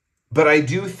 But I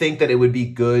do think that it would be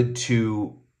good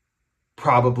to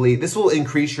probably, this will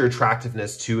increase your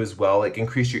attractiveness too as well, like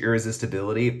increase your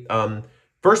irresistibility.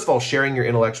 First of all, sharing your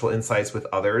intellectual insights with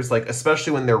others, like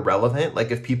especially when they're relevant,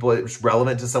 like if it's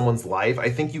relevant to someone's life.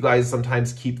 I think you guys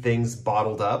sometimes keep things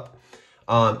bottled up,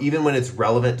 even when it's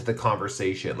relevant to the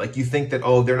conversation. Like you think that,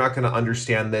 oh, they're not going to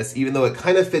understand this, even though it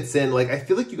kind of fits in. Like I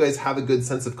feel like you guys have a good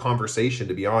sense of conversation,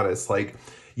 to be honest. Like,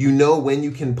 you know, when you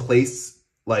can place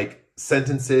like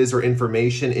sentences or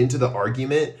information into the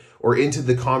argument or into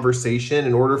the conversation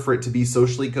in order for it to be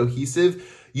socially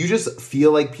cohesive. You just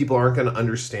feel like people aren't going to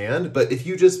understand. But if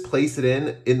you just place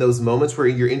it in those moments where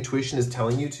your intuition is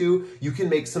telling you to, you can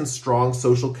make some strong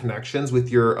social connections with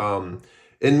your,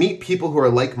 and meet people who are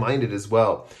like-minded as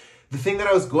well. The thing that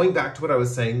I was going back to what I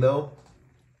was saying though,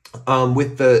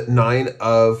 with the 9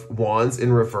 of Wands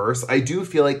in reverse, I do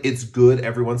feel like it's good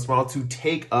every once in a while to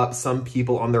take up some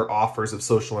people on their offers of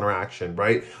social interaction,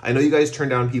 right? I know you guys turn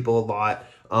down people a lot,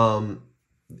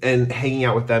 and hanging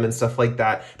out with them and stuff like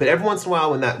that. But every once in a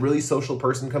while, when that really social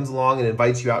person comes along and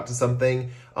invites you out to something,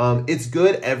 it's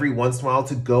good every once in a while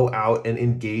to go out and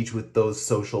engage with those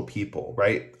social people,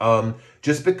 right?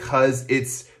 Just because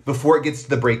it's before it gets to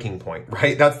the breaking point,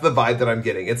 right? That's the vibe that I'm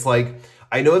getting. It's like,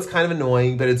 I know it's kind of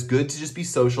annoying, but it's good to just be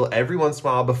social every once in a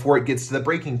while before it gets to the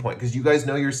breaking point, because you guys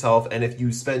know yourself, and if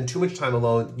you spend too much time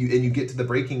alone and you get to the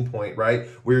breaking point, right,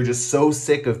 where you're just so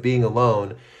sick of being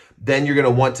alone, then you're going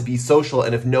to want to be social.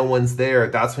 And if no one's there,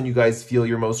 that's when you guys feel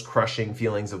your most crushing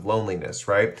feelings of loneliness,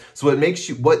 right? So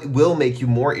what will make you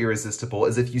more irresistible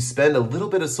is if you spend a little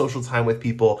bit of social time with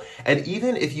people, and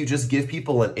even if you just give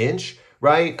people an inch,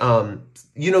 right?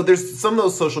 You know, there's some of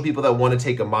those social people that want to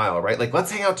take a mile, right? Like,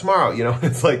 let's hang out tomorrow, you know?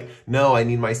 It's like, no, I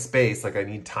need my space. Like, I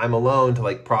need time alone to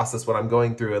like process what I'm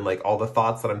going through and like all the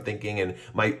thoughts that I'm thinking, and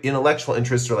my intellectual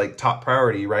interests are like top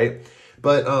priority, right?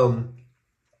 But,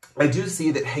 I do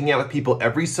see that hanging out with people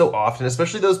every so often,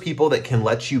 especially those people that can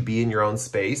let you be in your own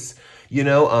space, you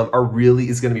know,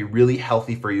 is going to be really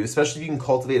healthy for you, especially if you can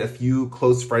cultivate a few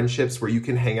close friendships where you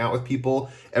can hang out with people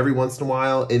every once in a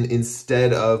while, and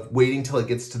instead of waiting till it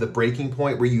gets to the breaking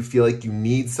point where you feel like you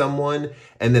need someone,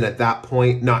 and then at that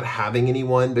point not having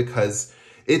anyone, because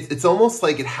it's almost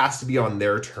like it has to be on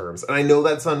their terms. And I know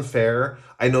that's unfair.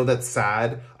 I know that's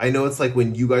sad. I know it's like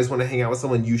when you guys want to hang out with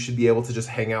someone, you should be able to just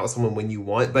hang out with someone when you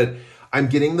want. But I'm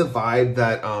getting the vibe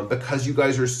that because you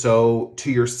guys are so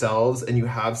to yourselves and you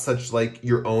have such like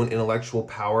your own intellectual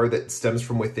power that stems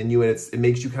from within you, and it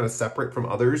makes you kind of separate from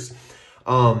others,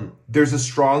 there's a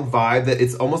strong vibe that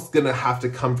it's almost going to have to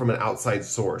come from an outside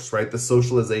source, right? The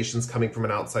socialization's coming from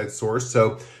an outside source.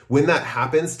 So when that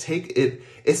happens, take it,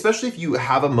 especially if you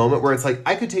have a moment where it's like,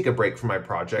 I could take a break from my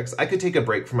projects. I could take a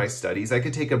break from my studies. I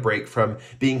could take a break from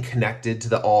being connected to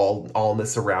the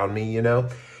allness around me, you know?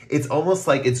 It's almost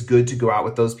like it's good to go out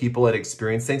with those people and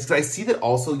experience things. Because I see that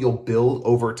also you'll build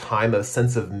over time a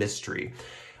sense of mystery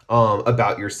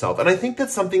about yourself. And I think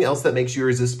that's something else that makes you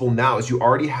irresistible now, is you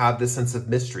already have this sense of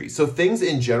mystery. So things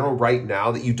in general right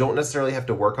now that you don't necessarily have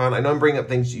to work on. I know I'm bringing up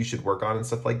things you should work on and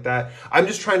stuff like that. I'm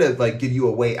just trying to like give you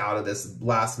a way out of this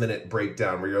last minute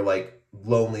breakdown where you're like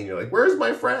lonely and you're like, where's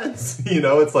my friends? You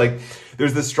know, it's like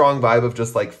there's this strong vibe of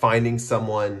just like finding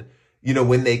someone, you know,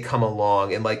 when they come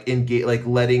along and like engage, like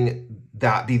letting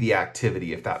that be the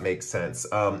activity, if that makes sense.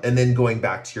 And then going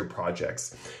back to your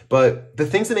projects. But the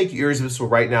things that make you irresistible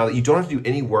right now that you don't have to do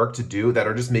any work to do, that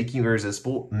are just making you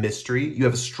irresistible: mystery. You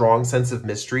have a strong sense of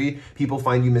mystery. People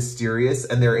find you mysterious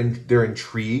and they're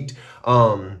intrigued.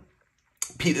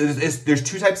 There's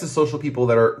 2 types of social people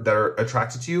that are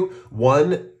attracted to you.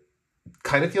 One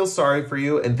kind of feels sorry for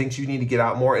you and thinks you need to get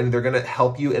out more, and they're going to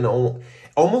help you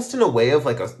almost in a way of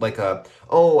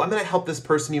oh, I'm going to help this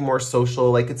person be more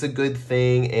social. Like it's a good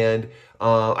thing. And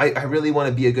I really want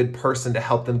to be a good person to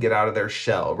help them get out of their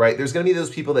shell, right? There's going to be those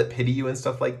people that pity you and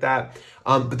stuff like that.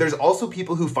 But there's also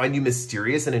people who find you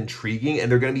mysterious and intriguing,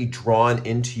 and they're going to be drawn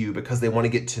into you because they want to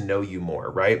get to know you more,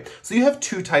 right? So you have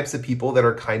two types of people that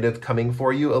are kind of coming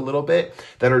for you a little bit,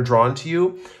 that are drawn to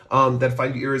you, that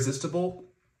find you irresistible.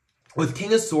 With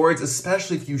King of Swords,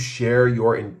 especially if you share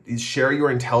your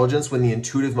intelligence when the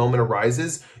intuitive moment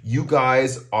arises, you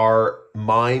guys are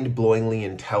mind-blowingly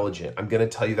intelligent. I'm going to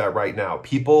tell you that right now.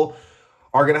 People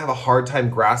are going to have a hard time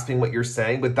grasping what you're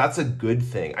saying, but that's a good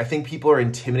thing. I think people are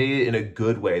intimidated in a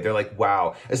good way. They're like,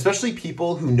 wow, especially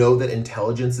people who know that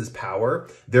intelligence is power.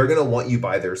 They're going to want you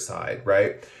by their side,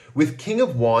 right? With King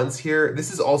of Wands here,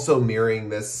 this is also mirroring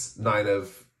this Nine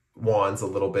of Wands a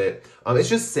little bit. It's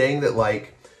just saying that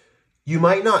like, you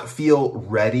might not feel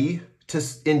ready to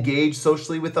engage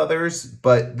socially with others,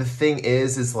 but the thing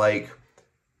is like,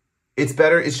 it's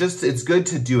good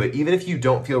to do it, even if you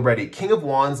don't feel ready. King of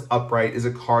Wands upright is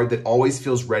a card that always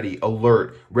feels ready,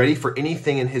 alert, ready for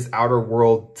anything in his outer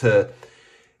world to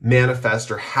manifest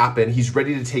or happen. He's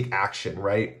ready to take action,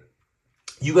 right?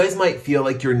 You guys might feel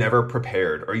like you're never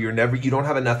prepared, or you don't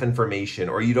have enough information,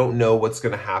 or you don't know what's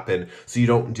going to happen, so you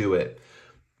don't do it.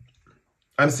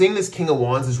 I'm seeing this King of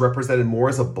Wands is represented more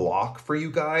as a block for you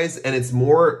guys. And it's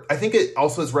more, I think it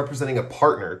also is representing a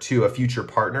partner too, a future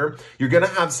partner. You're going to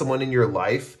have someone in your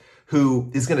life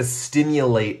who is going to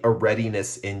stimulate a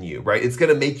readiness in you, right? It's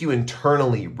going to make you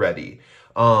internally ready.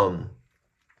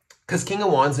 Because King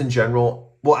of Wands in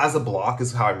general, well, as a block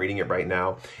is how I'm reading it right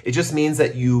now. It just means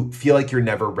that you feel like you're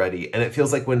never ready. And it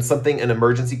feels like when an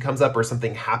emergency comes up or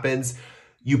something happens,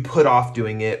 you put off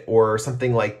doing it or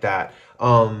something like that.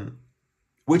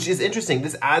 Which is interesting.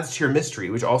 This adds to your mystery,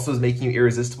 which also is making you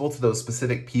irresistible to those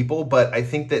specific people. But I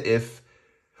think that if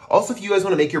you guys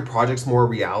want to make your projects more a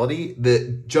reality,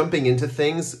 that jumping into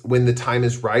things when the time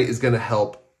is right is going to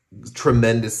help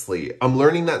tremendously. I'm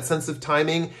learning that sense of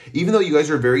timing, even though you guys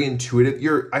are very intuitive.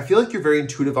 I feel like you're very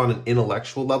intuitive on an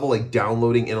intellectual level, like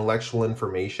downloading intellectual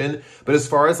information. But as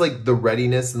far as like the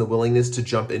readiness and the willingness to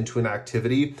jump into an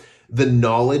activity, the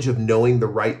knowledge of knowing the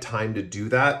right time to do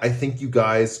that, I think you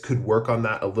guys could work on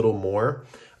that a little more.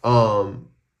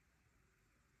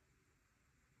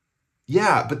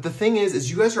 Yeah, but the thing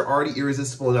is you guys are already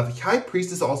irresistible enough. High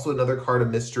Priest is also another card of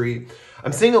mystery.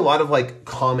 I'm seeing a lot of like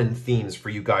common themes for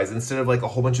you guys instead of like a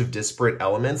whole bunch of disparate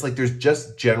elements. Like there's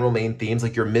just general main themes,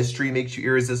 like your mystery makes you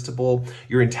irresistible.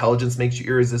 Your intelligence makes you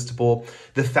irresistible.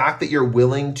 The fact that you're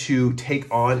willing to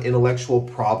take on intellectual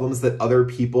problems that other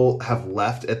people have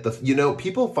left at the,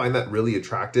 people find that really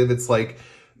attractive. It's like,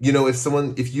 if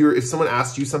someone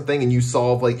asks you something and you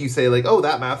solve, like you say like, oh,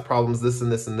 that math problem is this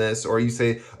and this and this, or you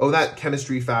say, oh, that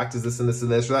chemistry fact is this and this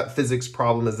and this, or that physics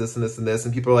problem is this and this and this.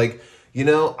 And people are like,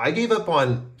 I gave up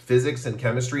on physics and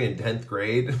chemistry in 10th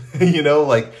grade,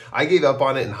 like I gave up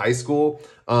on it in high school.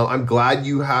 I'm glad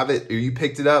you have it or you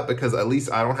picked it up because at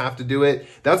least I don't have to do it.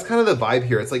 That's kind of the vibe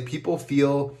here. It's like people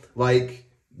feel like,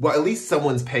 well, at least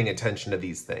someone's paying attention to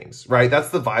these things, right? That's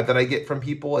the vibe that I get from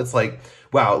people. It's like,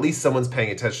 wow, at least someone's paying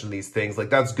attention to these things.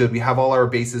 Like, that's good. We have all our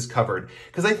bases covered.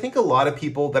 Because I think a lot of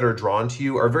people that are drawn to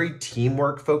you are very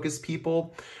teamwork focused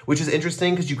people, which is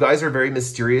interesting because you guys are very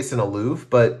mysterious and aloof.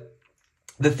 But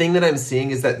the thing that I'm seeing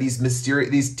is that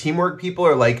these teamwork people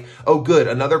are like, oh, good,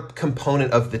 another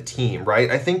component of the team,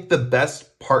 right? I think the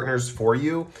best partners for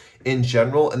you in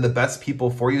general and the best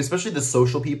people for you, especially the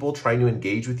social people trying to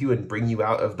engage with you and bring you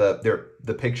out of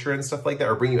the picture and stuff like that,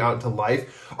 or bring you out into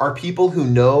life, are people who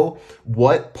know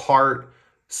what part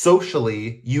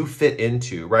socially you fit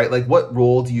into, right? Like what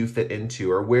role do you fit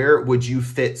into, or where would you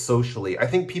fit socially? I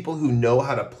think people who know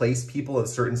how to place people in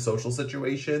certain social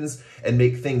situations and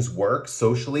make things work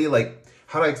socially, like,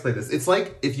 how do I explain this? It's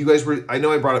like if you guys were, I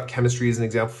know I brought up chemistry as an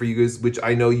example for you guys, which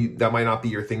I know that might not be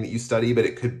your thing that you study, but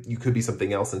you could be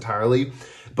something else entirely.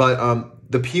 But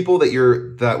the people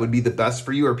that would be the best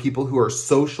for you are people who are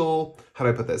social, how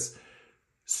do I put this?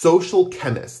 Social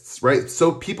chemists, right?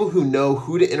 So people who know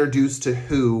who to introduce to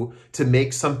who to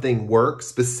make something work,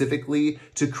 specifically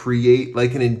to create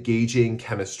like an engaging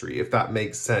chemistry, if that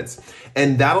makes sense.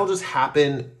 And that'll just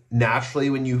happen naturally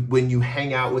when you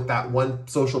hang out with that one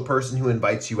social person who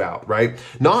invites you out, right?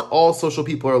 Not all social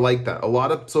people are like that. A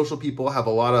lot of social people have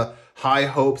a lot of high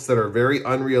hopes that are very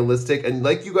unrealistic. And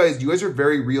like you guys are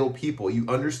very real people. You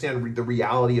understand the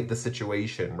reality of the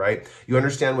situation, right? You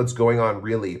understand what's going on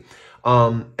really.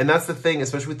 And that's the thing,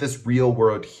 especially with this real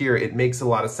world here, it makes a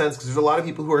lot of sense because there's a lot of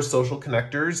people who are social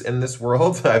connectors in this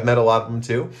world. I've met a lot of them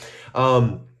too.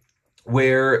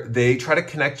 where they try to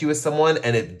connect you with someone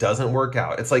and it doesn't work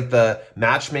out. It's like the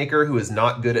matchmaker who is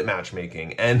not good at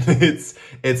matchmaking, and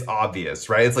it's obvious,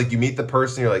 right? It's like you meet the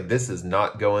person, you're like, this is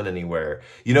not going anywhere,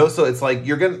 you know? So it's like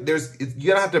you're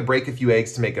gonna have to break a few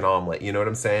eggs to make an omelet, you know what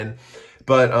I'm saying?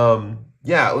 But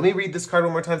yeah, let me read this card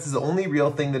one more time. It says, the only real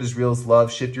thing that is real is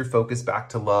love. Shift your focus back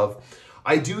to love.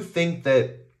 I do think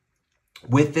that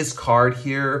with this card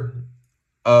here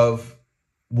of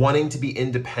wanting to be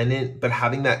independent, but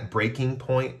having that breaking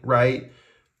point, right?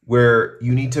 Where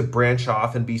you need to branch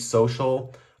off and be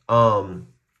social.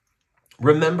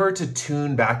 Remember to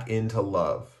tune back into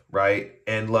love, right?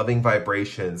 And loving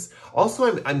vibrations.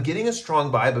 Also, I'm getting a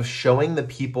strong vibe of showing the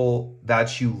people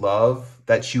that you love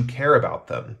that you care about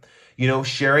them. You know,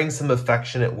 sharing some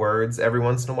affectionate words every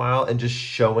once in a while and just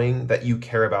showing that you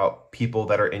care about people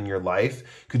that are in your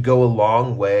life could go a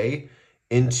long way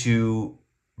into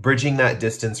bridging that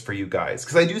distance for you guys.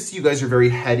 Because I do see you guys are very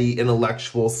heady,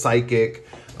 intellectual, psychic,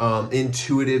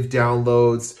 intuitive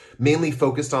downloads, mainly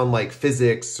focused on like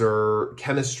physics or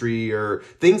chemistry or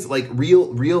things like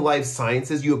real life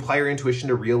sciences. You apply your intuition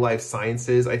to real life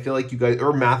sciences. I feel like you guys,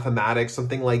 or mathematics,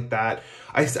 something like that.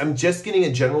 I'm just getting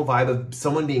a general vibe of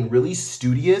someone being really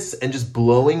studious and just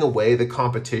blowing away the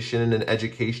competition in an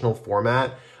educational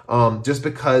format. Just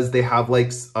because they have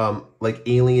like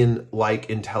alien-like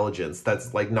intelligence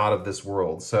that's like not of this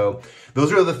world. So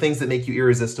those are the things that make you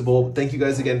irresistible. Thank you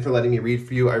guys again for letting me read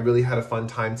for you. I really had a fun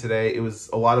time today. It was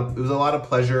a lot of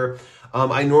pleasure.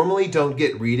 I normally don't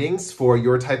get readings for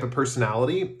your type of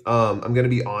personality. I'm going to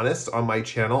be honest on my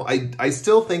channel. I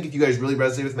still think if you guys really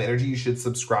resonate with my energy, you should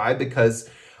subscribe because,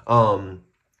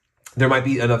 there might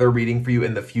be another reading for you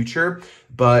in the future,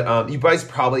 but you guys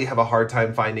probably have a hard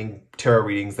time finding tarot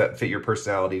readings that fit your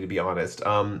personality, to be honest.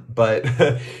 But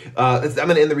I'm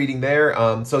going to end the reading there.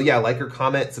 So yeah, like or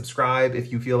comment, subscribe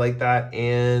if you feel like that.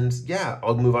 And yeah,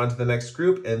 I'll move on to the next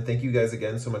group. And thank you guys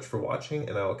again so much for watching,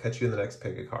 and I will catch you in the next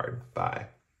pick a card. Bye.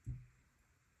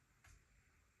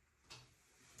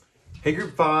 Hey,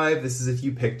 group 5, this is if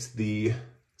you picked the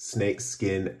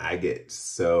Snakeskin Agate.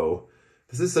 So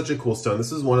this is such a cool stone.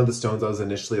 This is one of the stones I was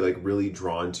initially like really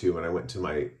drawn to when I went to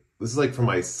this is like from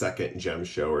my second gem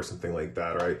show or something like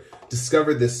that, or I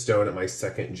discovered this stone at my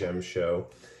second gem show.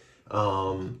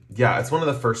 Yeah, it's one of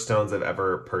the first stones I've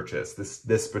ever purchased,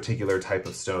 this particular type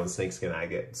of stone, Snakeskin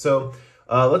Agate. So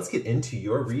let's get into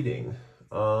your reading.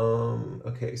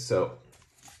 Okay, so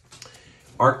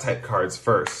archetype cards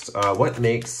first. What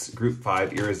makes group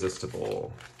 5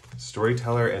 irresistible?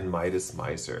 Storyteller and Midas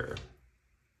Miser.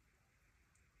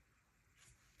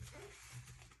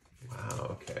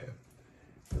 Okay,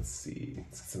 let's see.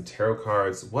 Let's get some tarot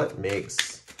cards. What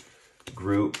makes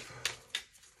group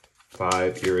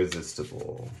 5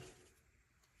 irresistible?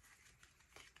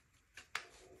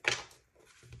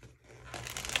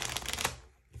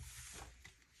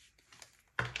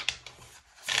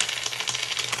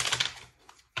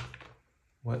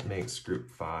 What makes group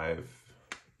 5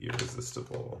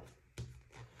 irresistible?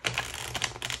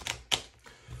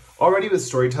 Already with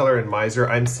Storyteller and Miser,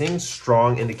 I'm seeing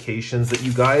strong indications that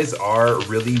you guys are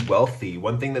really wealthy.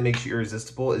 One thing that makes you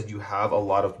irresistible is you have a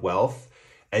lot of wealth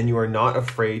and you are not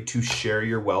afraid to share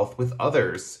your wealth with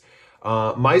others.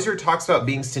 Miser talks about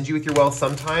being stingy with your wealth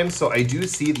sometimes, so I do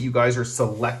see that you guys are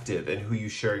selective in who you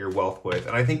share your wealth with.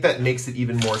 And I think that makes it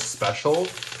even more special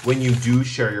when you do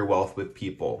share your wealth with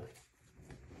people.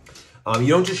 You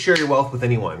don't just share your wealth with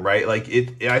anyone, right? Like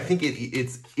I think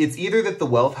it's either that the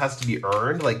wealth has to be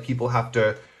earned, like people have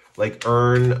to like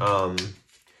earn,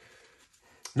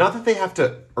 not that they have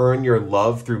to earn your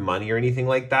love through money or anything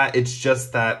like that. It's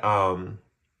just that,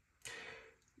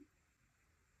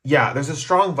 yeah, there's a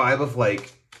strong vibe of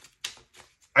like,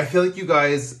 I feel like you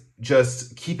guys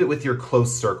just keep it with your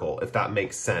close circle, if that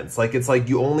makes sense. Like, it's like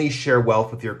you only share wealth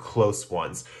with your close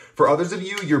ones. For others of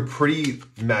you, you're pretty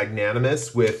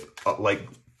magnanimous with like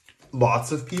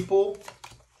lots of people.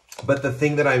 But the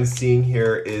thing that I'm seeing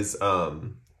here is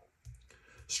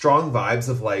strong vibes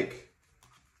of like,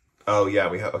 oh yeah,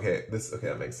 we have, okay,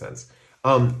 that makes sense.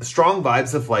 Strong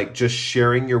vibes of like just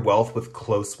sharing your wealth with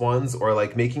close ones, or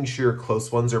like making sure your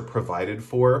close ones are provided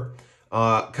for.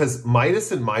 Because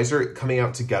Midas and Miser coming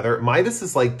out together, Midas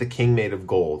is like the king made of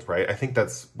gold, right? I think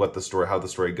that's what how the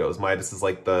story goes. Midas is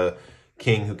like the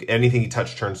king who anything he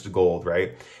touched turns to gold,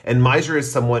 right? And Miser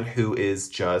is someone who is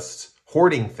just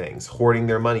hoarding things, hoarding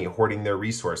their money, hoarding their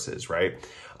resources, right?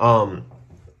 The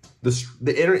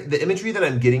imagery that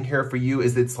I'm getting here for you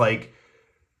is it's like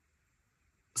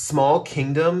small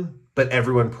kingdom, but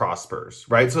everyone prospers,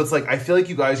 right? So it's like, I feel like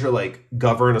you guys are like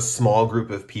govern a small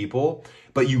group of people,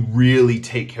 but you really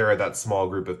take care of that small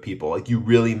group of people. Like you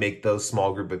really make those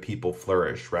small group of people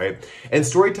flourish, right? And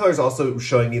storyteller's also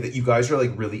showing me that you guys are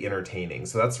like really entertaining.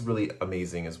 So that's really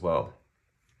amazing as well.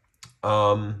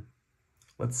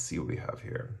 Let's see what we have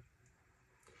here.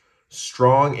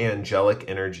 Strong angelic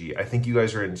energy. I think you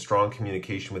guys are in strong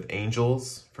communication with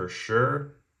angels for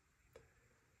sure.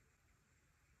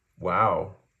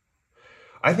 Wow.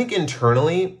 I think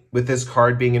internally, with this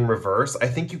card being in reverse, I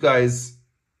think you guys,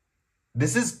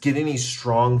 this is giving me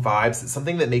strong vibes. It's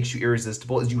something that makes you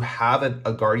irresistible is you have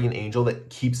a guardian angel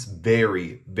that keeps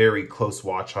very, very close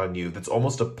watch on you. That's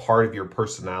almost a part of your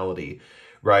personality,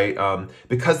 right?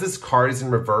 Because this card is in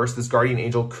reverse, this guardian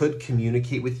angel could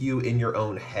communicate with you in your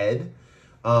own head.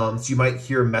 So you might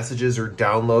hear messages or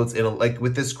downloads in like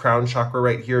with this crown chakra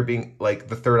right here being like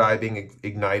the third eye being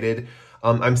ignited.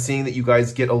 I'm seeing that you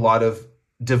guys get a lot of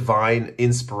divine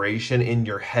inspiration in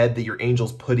your head that your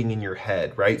angel's putting in your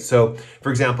head, right? So for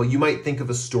example, you might think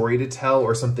of a story to tell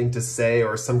or something to say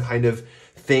or some kind of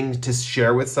thing to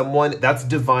share with someone. That's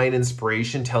divine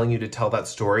inspiration telling you to tell that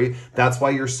story. That's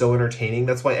why you're so entertaining.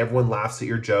 That's why everyone laughs at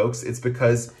your jokes. It's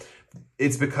because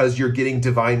you're getting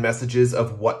divine messages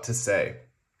of what to say.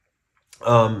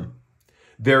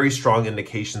 Very strong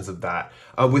indications of that.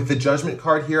 With the Judgment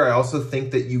card here, I also think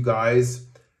that you guys,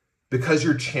 because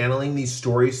you're channeling these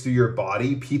stories through your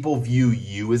body, people view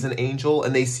you as an angel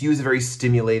and they see you as a very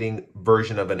stimulating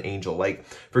version of an angel. Like,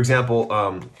 for example,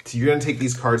 so you're going to take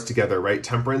these cards together, right?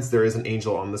 Temperance, there is an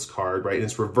angel on this card, right? And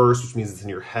it's reversed, which means it's in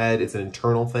your head. It's an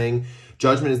internal thing.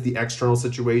 Judgment is the external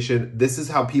situation. This is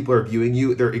how people are viewing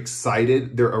you. They're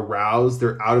excited. They're aroused.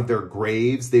 They're out of their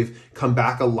graves. They've come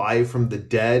back alive from the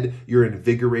dead. You're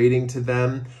invigorating to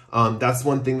them. That's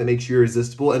one thing that makes you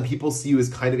irresistible. And people see you as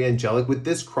kind of angelic. With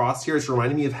this cross here, it's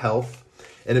reminding me of health.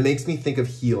 And it makes me think of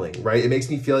healing, right? It makes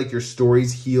me feel like your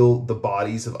stories heal the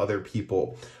bodies of other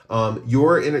people.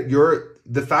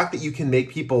 The fact that you can make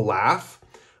people laugh,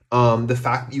 the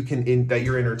fact that that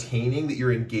you're entertaining, that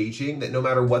you're engaging, that no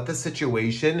matter what the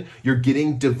situation, you're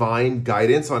getting divine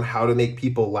guidance on how to make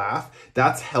people laugh.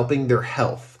 That's helping their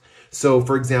health. So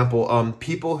for example,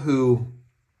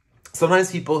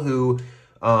 sometimes people who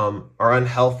are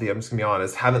unhealthy, I'm just gonna be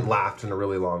honest, haven't laughed in a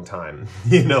really long time,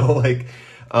 you know, like,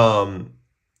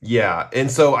 yeah.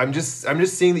 And so I'm just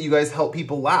seeing that you guys help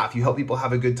people laugh. You help people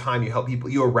have a good time. You help people,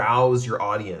 you arouse your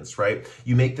audience, right?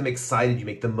 You make them excited. You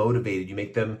make them motivated. You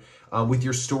make them, with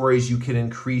your stories, you can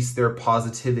increase their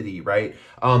positivity, right?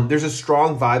 There's a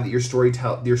strong vibe that your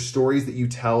stories that you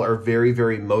tell are very,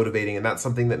 very motivating. And that's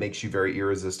something that makes you very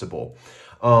irresistible.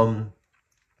 Back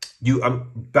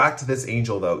to this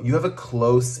angel though. You have a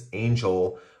close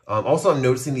angel. Also, I'm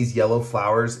noticing these yellow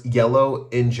flowers. Yellow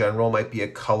in general might be a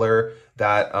color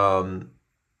that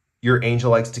your angel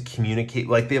likes to communicate.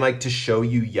 Like they like to show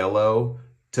you yellow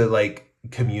to like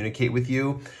communicate with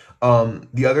you.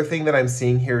 The other thing that I'm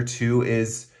seeing here too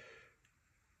is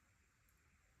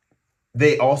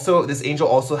this angel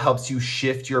also helps you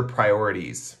shift your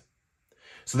priorities.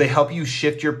 So they help you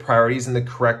shift your priorities in the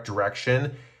correct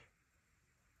direction.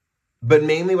 But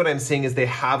mainly what I'm saying is they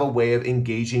have a way of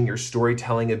engaging your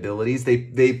storytelling abilities.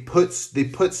 It's not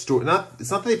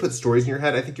that they put stories in your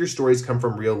head. I think your stories come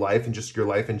from real life and just your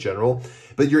life in general.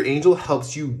 But your angel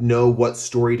helps you know what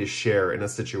story to share in a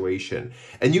situation.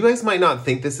 And you guys might not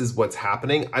think this is what's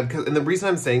happening. And the reason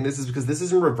I'm saying this is because this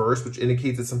is in reverse, which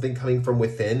indicates it's something coming from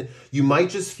within. You might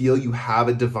just feel you have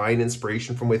a divine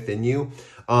inspiration from within you.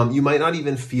 You might not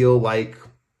even feel like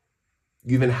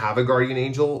you even have a guardian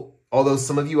angel. Although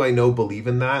some of you I know believe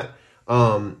in that,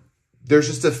 there's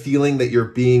just a feeling that you're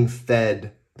being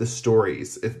fed the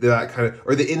stories, if that kind of,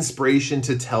 or the inspiration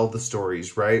to tell the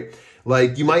stories, right?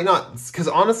 Like you might not, because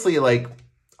honestly, like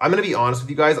I'm gonna be honest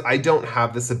with you guys, I don't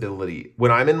have this ability. When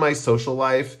I'm in my social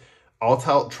life, I'll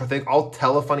tell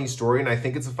a funny story and I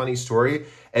think it's a funny story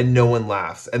and no one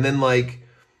laughs, and then like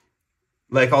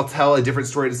I'll tell a different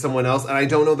story to someone else and I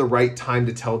don't know the right time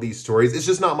to tell these stories. It's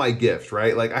just not my gift,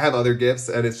 right? Like I have other gifts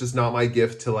and it's just not my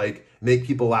gift to like make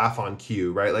people laugh on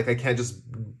cue, right? Like I can't just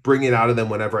bring it out of them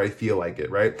whenever I feel like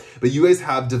it, right? But you guys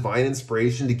have divine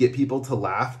inspiration to get people to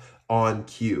laugh on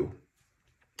cue.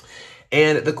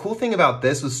 And the cool thing about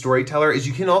this with Storyteller is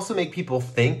you can also make people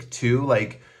think too.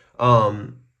 Like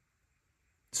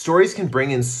stories can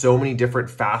bring in so many different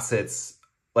facets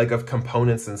like of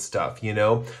components and stuff, you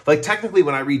know? Like technically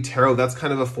when I read tarot, that's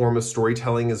kind of a form of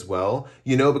storytelling as well,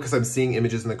 you know, because I'm seeing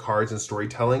images in the cards and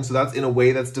storytelling. So that's in a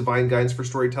way that's divine guidance for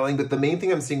storytelling. But the main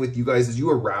thing I'm seeing with you guys is you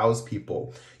arouse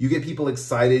people. You get people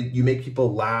excited. You make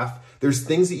people laugh. There's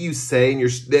things that you say and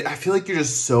I feel like you're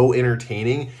just so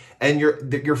entertaining, and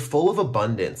you're full of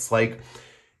abundance. Like,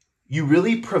 you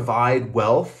really provide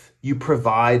wealth, you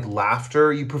provide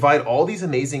laughter, you provide all these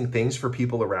amazing things for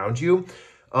people around you.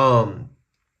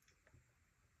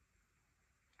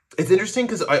 It's interesting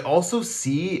because I also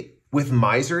see with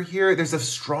Miser here, there's a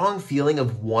strong feeling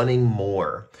of wanting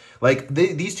more. Like,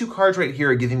 these two cards right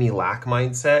here are giving me lack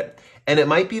mindset. And it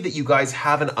might be that you guys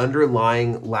have an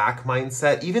underlying lack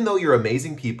mindset. Even though you're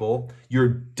amazing people, you're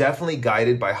definitely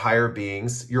guided by higher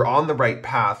beings. You're on the right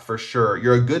path for sure.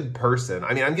 You're a good person.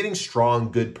 I mean, I'm getting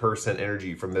strong good person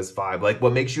energy from this vibe. Like,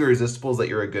 what makes you irresistible is that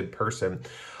you're a good person.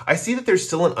 I see that there's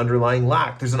still an underlying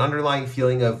lack. There's an underlying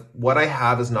feeling of what I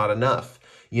have is not enough,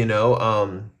 you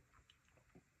know?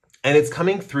 And it's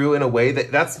coming through in a way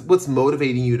that's what's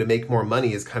motivating you to make more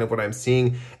money, is kind of what I'm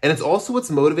seeing. And it's also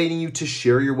what's motivating you to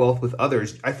share your wealth with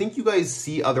others. I think you guys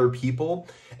see other people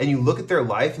and you look at their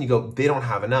life and you go, they don't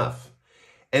have enough.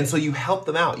 And so you help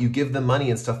them out. You give them money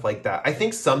and stuff like that. I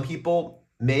think some people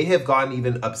may have gotten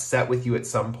even upset with you at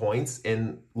some points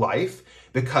in life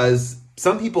because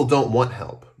some people don't want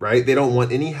help, right? They don't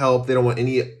want any help. They don't want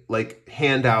any like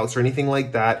handouts or anything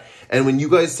like that. And when you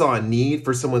guys saw a need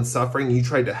for someone suffering and you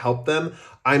tried to help them,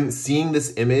 I'm seeing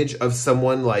this image of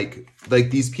someone like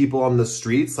these people on the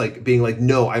streets, like being like,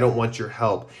 no, I don't want your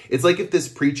help. It's like if this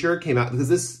preacher came out, because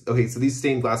this, okay, so these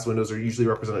stained glass windows are usually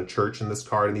represent a church in this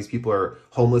card, and these people are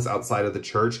homeless outside of the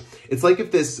church. It's like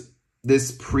if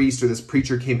this priest or this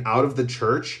preacher came out of the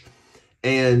church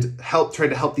and tried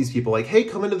to help these people, like, hey,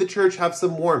 come into the church, have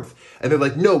some warmth. And they're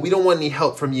like, no, we don't want any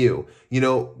help from you. You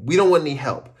know, we don't want any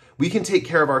help. We can take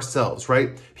care of ourselves,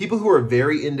 right? People who are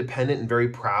very independent and very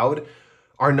proud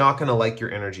are not going to like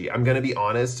your energy. I'm going to be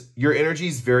honest. Your energy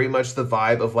is very much the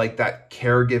vibe of like that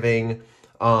caregiving,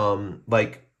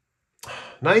 like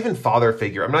not even father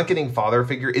figure. I'm not getting father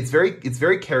figure. It's very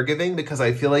caregiving, because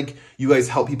I feel like you guys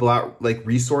help people out like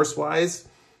resource wise.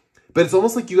 But it's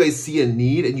almost like you guys see a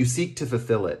need and you seek to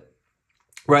fulfill it,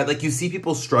 right? Like you see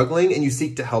people struggling and you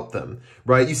seek to help them,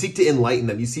 right? You seek to enlighten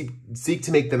them. You seek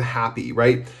to make them happy,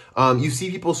 right? You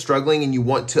see people struggling and you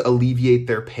want to alleviate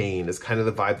their pain is kind of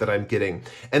the vibe that I'm getting.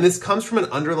 And this comes from an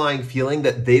underlying feeling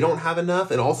that they don't have enough,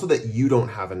 and also that you don't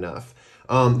have enough.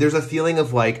 There's a feeling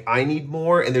of like, I need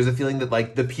more. And there's a feeling that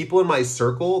like the people in my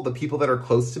circle, the people that are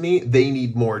close to me, they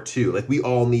need more too. Like we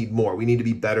all need more. We need to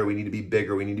be better. We need to be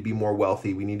bigger. We need to be more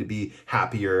wealthy. We need to be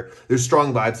happier. There's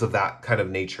strong vibes of that kind of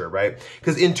nature, right?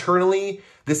 Because internally,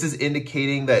 this is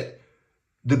indicating that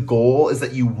the goal is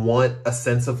that you want a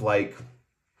sense of like,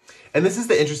 and this is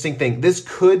the interesting thing. This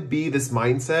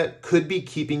mindset could be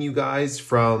keeping you guys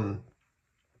from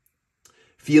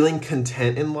feeling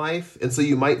content in life. And so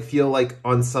you might feel like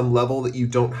on some level that you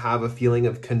don't have a feeling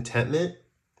of contentment.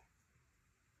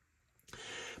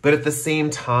 But at the same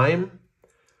time,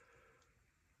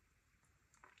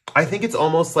 I think it's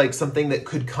almost like something that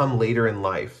could come later in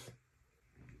life.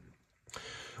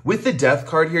 With the death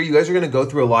card here, you guys are going to go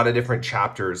through a lot of different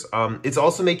chapters. It's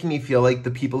also making me feel like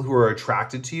the people who are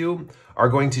attracted to you are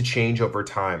going to change over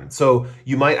time. So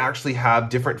you might actually have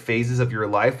different phases of your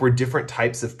life where different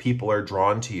types of people are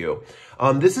drawn to you.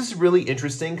 This is really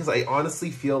interesting because I honestly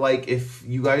feel like if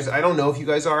you guys, I don't know if you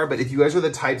guys are, but if you guys are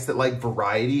the types that like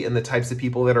variety and the types of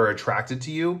people that are attracted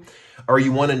to you, or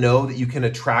you want to know that you can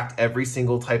attract every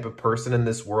single type of person in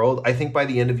this world, I think by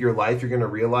the end of your life, you're going to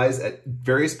realize at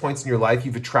various points in your life,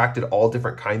 you've attracted all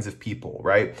different kinds of people,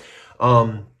 right?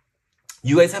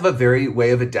 You guys have a very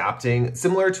way of adapting,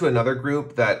 similar to another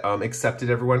group that accepted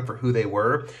everyone for who they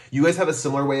were. You guys have a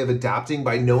similar way of adapting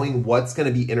by knowing what's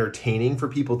going to be entertaining for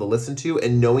people to listen to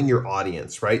and knowing your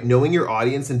audience, right? Knowing your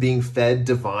audience and being fed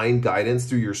divine guidance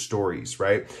through your stories,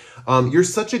 right? You're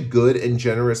such a good and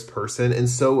generous person and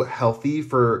so healthy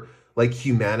for like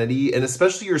humanity and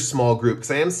especially your small group. Because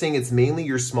I am saying it's mainly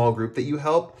your small group that you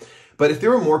help. But if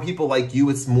there were more people like you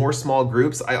with more small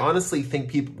groups, I honestly think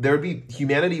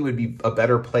humanity would be a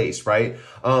better place, right?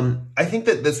 I think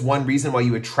that that's one reason why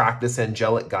you attract this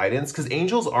angelic guidance, because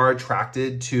angels are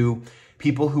attracted to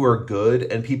people who are good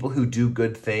and people who do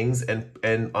good things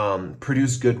and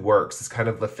produce good works. It's kind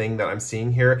of the thing that I'm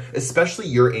seeing here, especially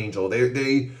your angel.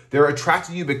 They're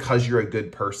attracted to you because you're a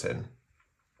good person.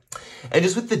 And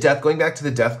just with the death, going back to the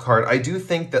death card, I do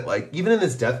think that like, even in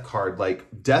this death card, like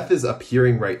death is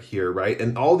appearing right here, right?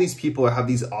 And all these people have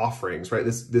these offerings, right?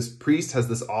 This priest has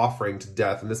this offering to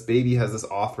death and this baby has this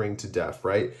offering to death,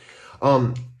 right?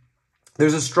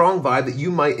 There's a strong vibe that you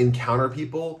might encounter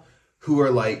people who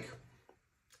are like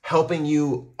helping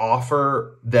you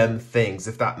offer them things,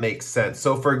 if that makes sense.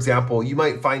 So for example, you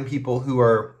might find people who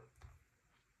are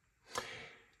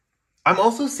I'm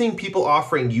also seeing people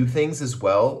offering you things as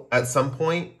well at some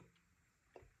point.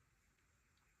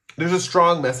 There's a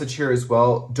strong message here as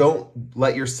well. Don't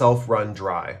let yourself run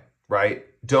dry, right?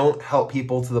 Don't help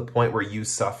people to the point where you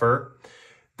suffer.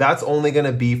 That's only going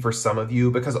to be for some of you,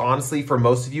 because honestly, for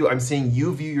most of you, I'm seeing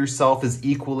you view yourself as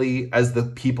equally as the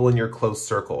people in your close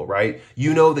circle, right?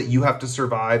 You know that you have to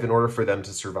survive in order for them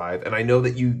to survive. And I know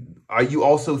that you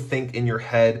also think in your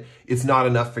head, it's not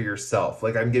enough for yourself.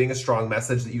 Like, I'm getting a strong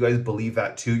message that you guys believe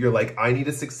that too. You're like, I need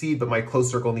to succeed, but my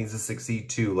close circle needs to succeed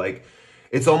too. Like,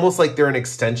 it's almost like they're an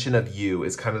extension of you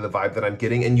is kind of the vibe that I'm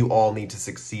getting, and you all need to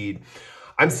succeed.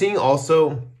 I'm seeing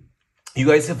also, you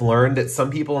guys have learned that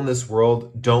some people in this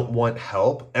world don't want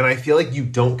help, and I feel like you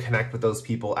don't connect with those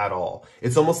people at all.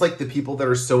 It's almost like the people that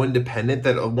are so independent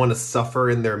that want to suffer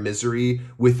in their misery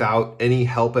without any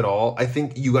help at all. I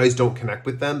think you guys don't connect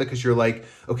with them because you're like,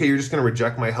 okay, you're just going to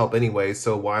reject my help anyway,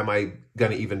 so why am I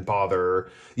going to even bother?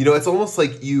 You know, it's almost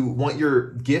like you want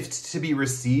your gift to be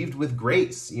received with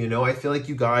grace. You know, I feel like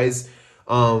you guys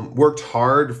worked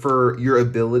hard for your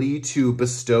ability to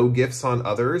bestow gifts on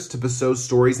others, to bestow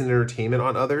stories and entertainment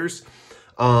on others.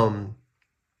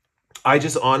 I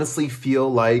just honestly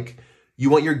feel like you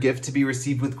want your gift to be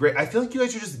received with grace. I feel like you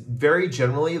guys are just very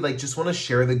generally like just want to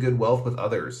share the good wealth with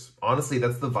others. Honestly,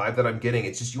 that's the vibe that I'm getting.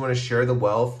 It's just you want to share the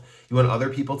wealth. You want other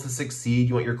people to succeed.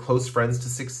 You want your close friends to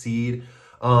succeed.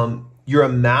 You're a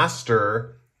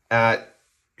master at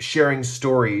sharing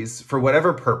stories for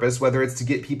whatever purpose, whether it's to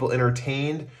get people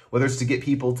entertained, whether it's to get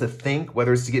people to think,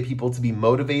 whether it's to get people to be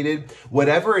motivated,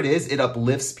 whatever it is, it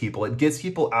uplifts people. It gets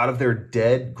people out of their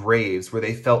dead graves where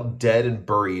they felt dead and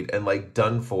buried and like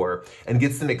done for, and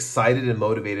gets them excited and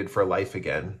motivated for life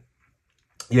again.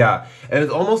 Yeah, and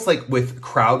it's almost like with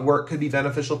crowd work could be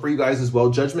beneficial for you guys as well.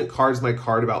 Judgment card is my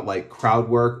card about like crowd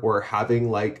work or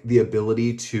having like the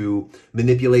ability to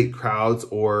manipulate crowds,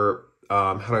 or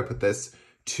how do I put this?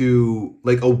 To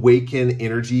like awaken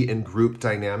energy and group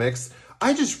dynamics.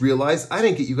 I just realized I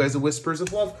didn't get you guys a Whispers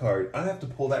of Love card. I have to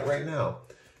pull that right now.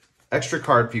 Extra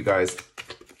card for you guys.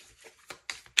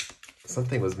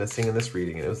 Something was missing in this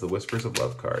reading, and it was the Whispers of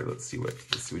Love card. Let's see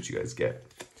what you guys get.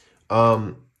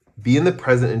 Be in the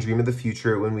present and dream of the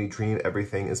future. When we dream,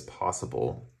 everything is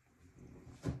possible.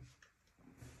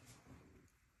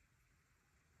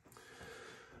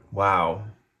 Wow.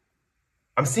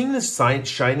 I'm seeing this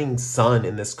shining sun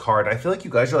in this card. I feel like you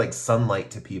guys are like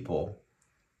sunlight to people.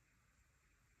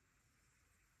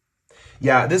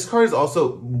 Yeah, this card is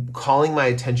also calling my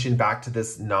attention back to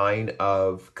this Nine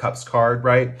of Cups card,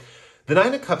 right? The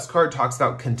Nine of Cups card talks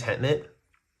about contentment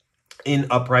in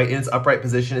its upright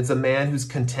position. It's a man who's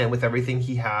content with everything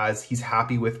he has. He's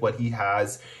happy with what he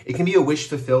has. It can be a wish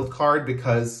fulfilled card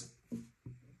because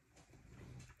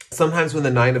sometimes when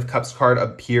the Nine of Cups card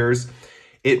appears,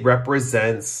 it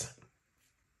represents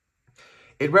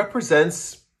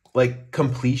like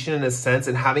completion in a sense,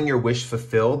 and having your wish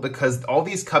fulfilled, because all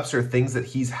these cups are things that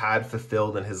he's had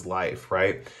fulfilled in his life,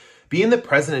 right? Be in the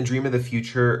present and dream of the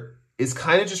future is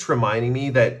kind of just reminding me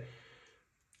that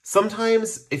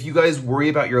sometimes if you guys worry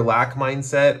about your lack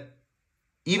mindset,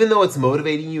 even though it's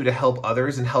motivating you to help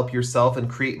others and help yourself and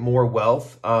create more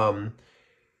wealth, no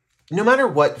matter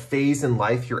what phase in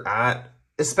life you're at,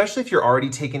 especially if you're already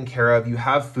taken care of, you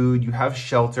have food, you have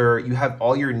shelter, you have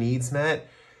all your needs met,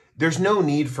 there's no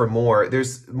need for more.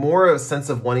 There's more of a sense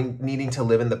of needing to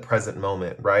live in the present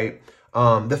moment, right?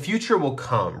 The future will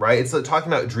come, right? It's like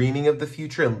talking about dreaming of the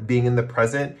future and being in the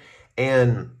present.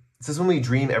 And it says when we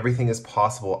dream, everything is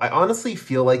possible. I honestly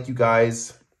feel like you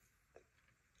guys,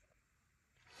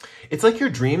 it's like your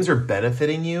dreams are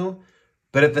benefiting you,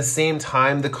 but at the same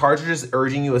time, the cards are just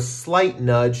urging you a slight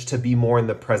nudge to be more in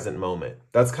the present moment.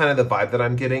 That's kind of the vibe that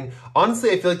I'm getting.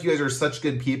 Honestly, I feel like you guys are such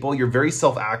good people. You're very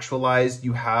self-actualized.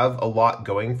 You have a lot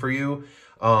going for you.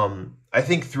 I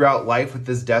think throughout life with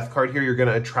this Death card here, you're going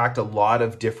to attract a lot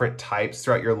of different types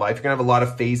throughout your life. You're going to have a lot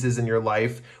of phases in your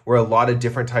life where a lot of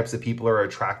different types of people are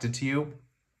attracted to you.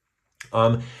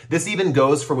 This even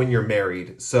goes for when you're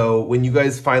married. So when you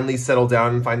guys finally settle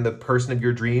down and find the person of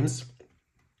your dreams,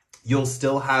 you'll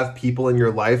still have people in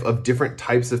your life of different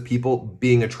types of people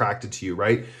being attracted to you,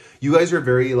 right? You guys are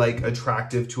very like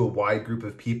attractive to a wide group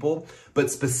of people, but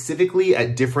specifically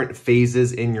at different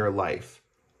phases in your life.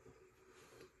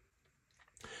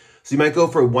 So you might go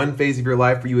for one phase of your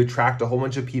life where you attract a whole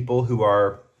bunch of people who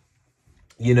are,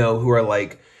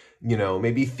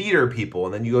 maybe theater people.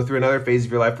 And then you go through another phase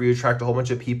of your life where you attract a whole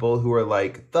bunch of people who are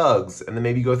like thugs. And then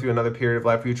maybe you go through another period of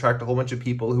life where you attract a whole bunch of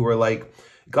people who are like,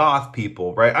 goth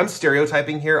people, right? I'm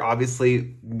stereotyping here, obviously,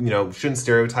 you know, shouldn't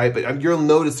stereotype, but you'll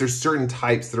notice there's certain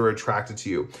types that are attracted to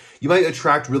you. You might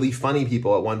attract really funny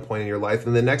people at one point in your life,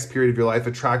 and the next period of your life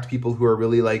attract people who are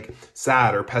really like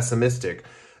sad or pessimistic.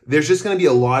 There's just going to be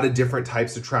a lot of different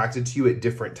types attracted to you at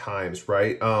different times,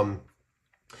 right?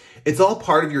 It's all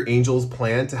part of your angel's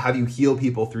plan to have you heal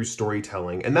people through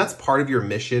storytelling. And that's part of your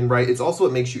mission, right? It's also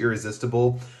what makes you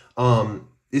irresistible,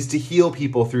 is to heal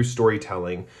people through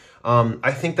storytelling.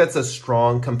 I think that's a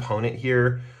strong component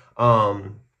here,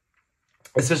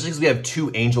 especially because we have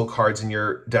 2 angel cards in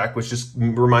your deck, which just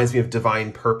reminds me of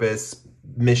divine purpose,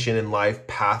 mission in life,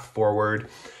 path forward.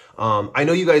 I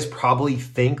know you guys probably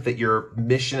think that your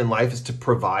mission in life is to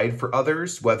provide for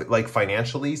others, whether like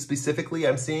financially specifically,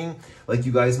 I'm seeing. Like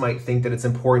you guys might think that it's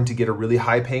important to get a really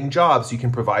high paying job so you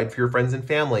can provide for your friends and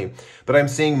family. But I'm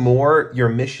seeing more your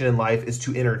mission in life is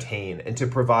to entertain and to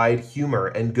provide humor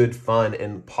and good fun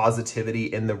and positivity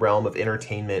in the realm of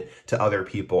entertainment to other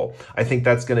people. I think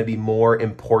that's going to be more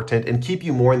important and keep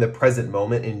you more in the present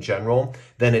moment in general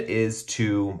than it is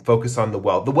to focus on the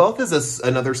wealth. The wealth is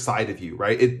another side of you,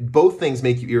 right? Both things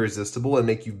make you irresistible and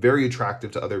make you very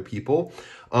attractive to other people.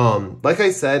 Like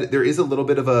I said, there is a little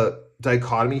bit of a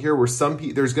dichotomy here where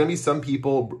there's going to be some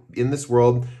people in this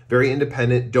world, very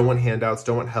independent, don't want handouts,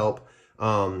 don't want help.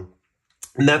 And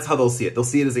that's how they'll see it. They'll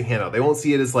see it as a handout. They won't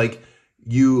see it as like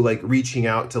you like reaching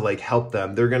out to like help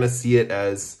them. They're going to see it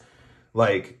as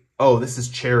like, oh, this is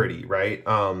charity, right?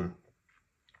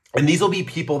 And these will be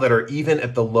people that are even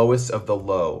at the lowest of the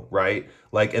low, right?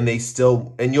 Like, and they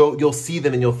still, and you'll see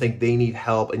them and you'll think they need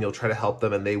help and you'll try to help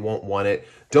them and they won't want it.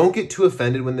 Don't get too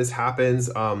offended when this happens.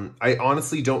 I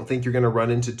honestly don't think you're going to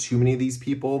run into too many of these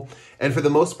people. And for the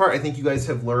most part, I think you guys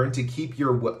have learned to keep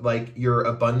your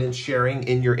abundance sharing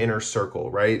in your inner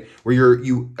circle, right? Where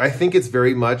I think it's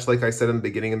very much, like I said in the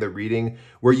beginning of the reading,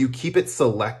 where you keep it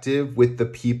selective with the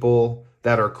people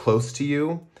that are close to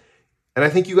you. And I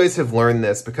think you guys have learned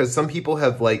this because some people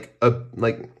have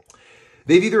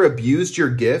they've either abused your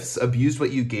gifts, abused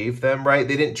what you gave them, right?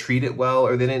 They didn't treat it well,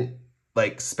 or they didn't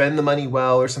like spend the money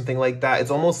well or something like that.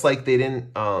 It's almost like they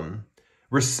didn't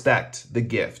respect the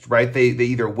gift, right? They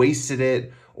either wasted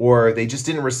it or they just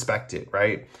didn't respect it,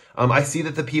 right? I see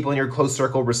that the people in your close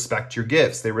circle respect your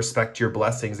gifts. They respect your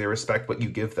blessings. They respect what you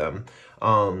give them.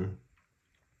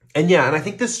 And yeah, and I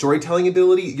think this storytelling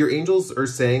ability, your angels are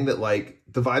saying that like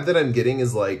the vibe that I'm getting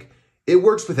is like, it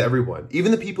works with everyone.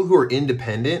 Even the people who are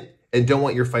independent and don't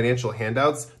want your financial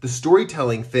handouts, the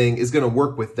storytelling thing is going to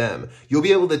work with them. You'll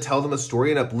be able to tell them a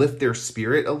story and uplift their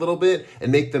spirit a little bit and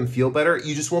make them feel better.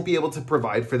 You just won't be able to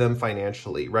provide for them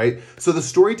financially, right? So the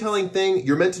storytelling thing,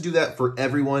 you're meant to do that for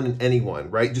everyone and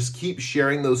anyone, right? Just keep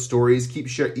sharing those stories, keep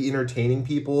entertaining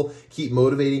people, keep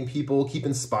motivating people, keep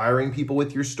inspiring people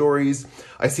with your stories.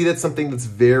 I see that's something that's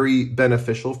very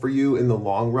beneficial for you in the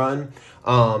long run.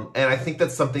 And I think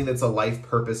that's something that's a life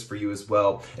purpose for you as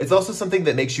well. It's also something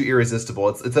that makes you irresistible.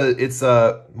 It's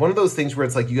one of those things where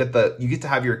it's like you get to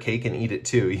have your cake and eat it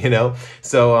too, you know?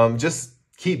 So just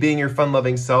keep being your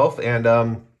fun-loving self, and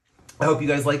I hope you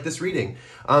guys like this reading.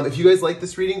 If you guys like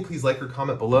this reading, please like or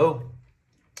comment below.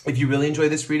 If you really enjoy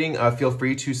this reading, feel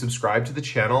free to subscribe to the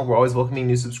channel. We're always welcoming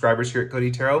new subscribers here at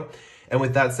Cody Tarot. And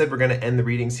with that said, we're going to end the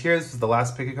readings here. This is the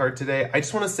last pick a card today. I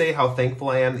just want to say how thankful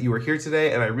I am that you were here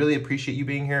today, and I really appreciate you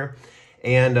being here.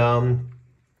 And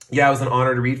yeah, it was an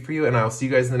honor to read for you, and I'll see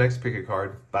you guys in the next pick a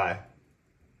card. Bye.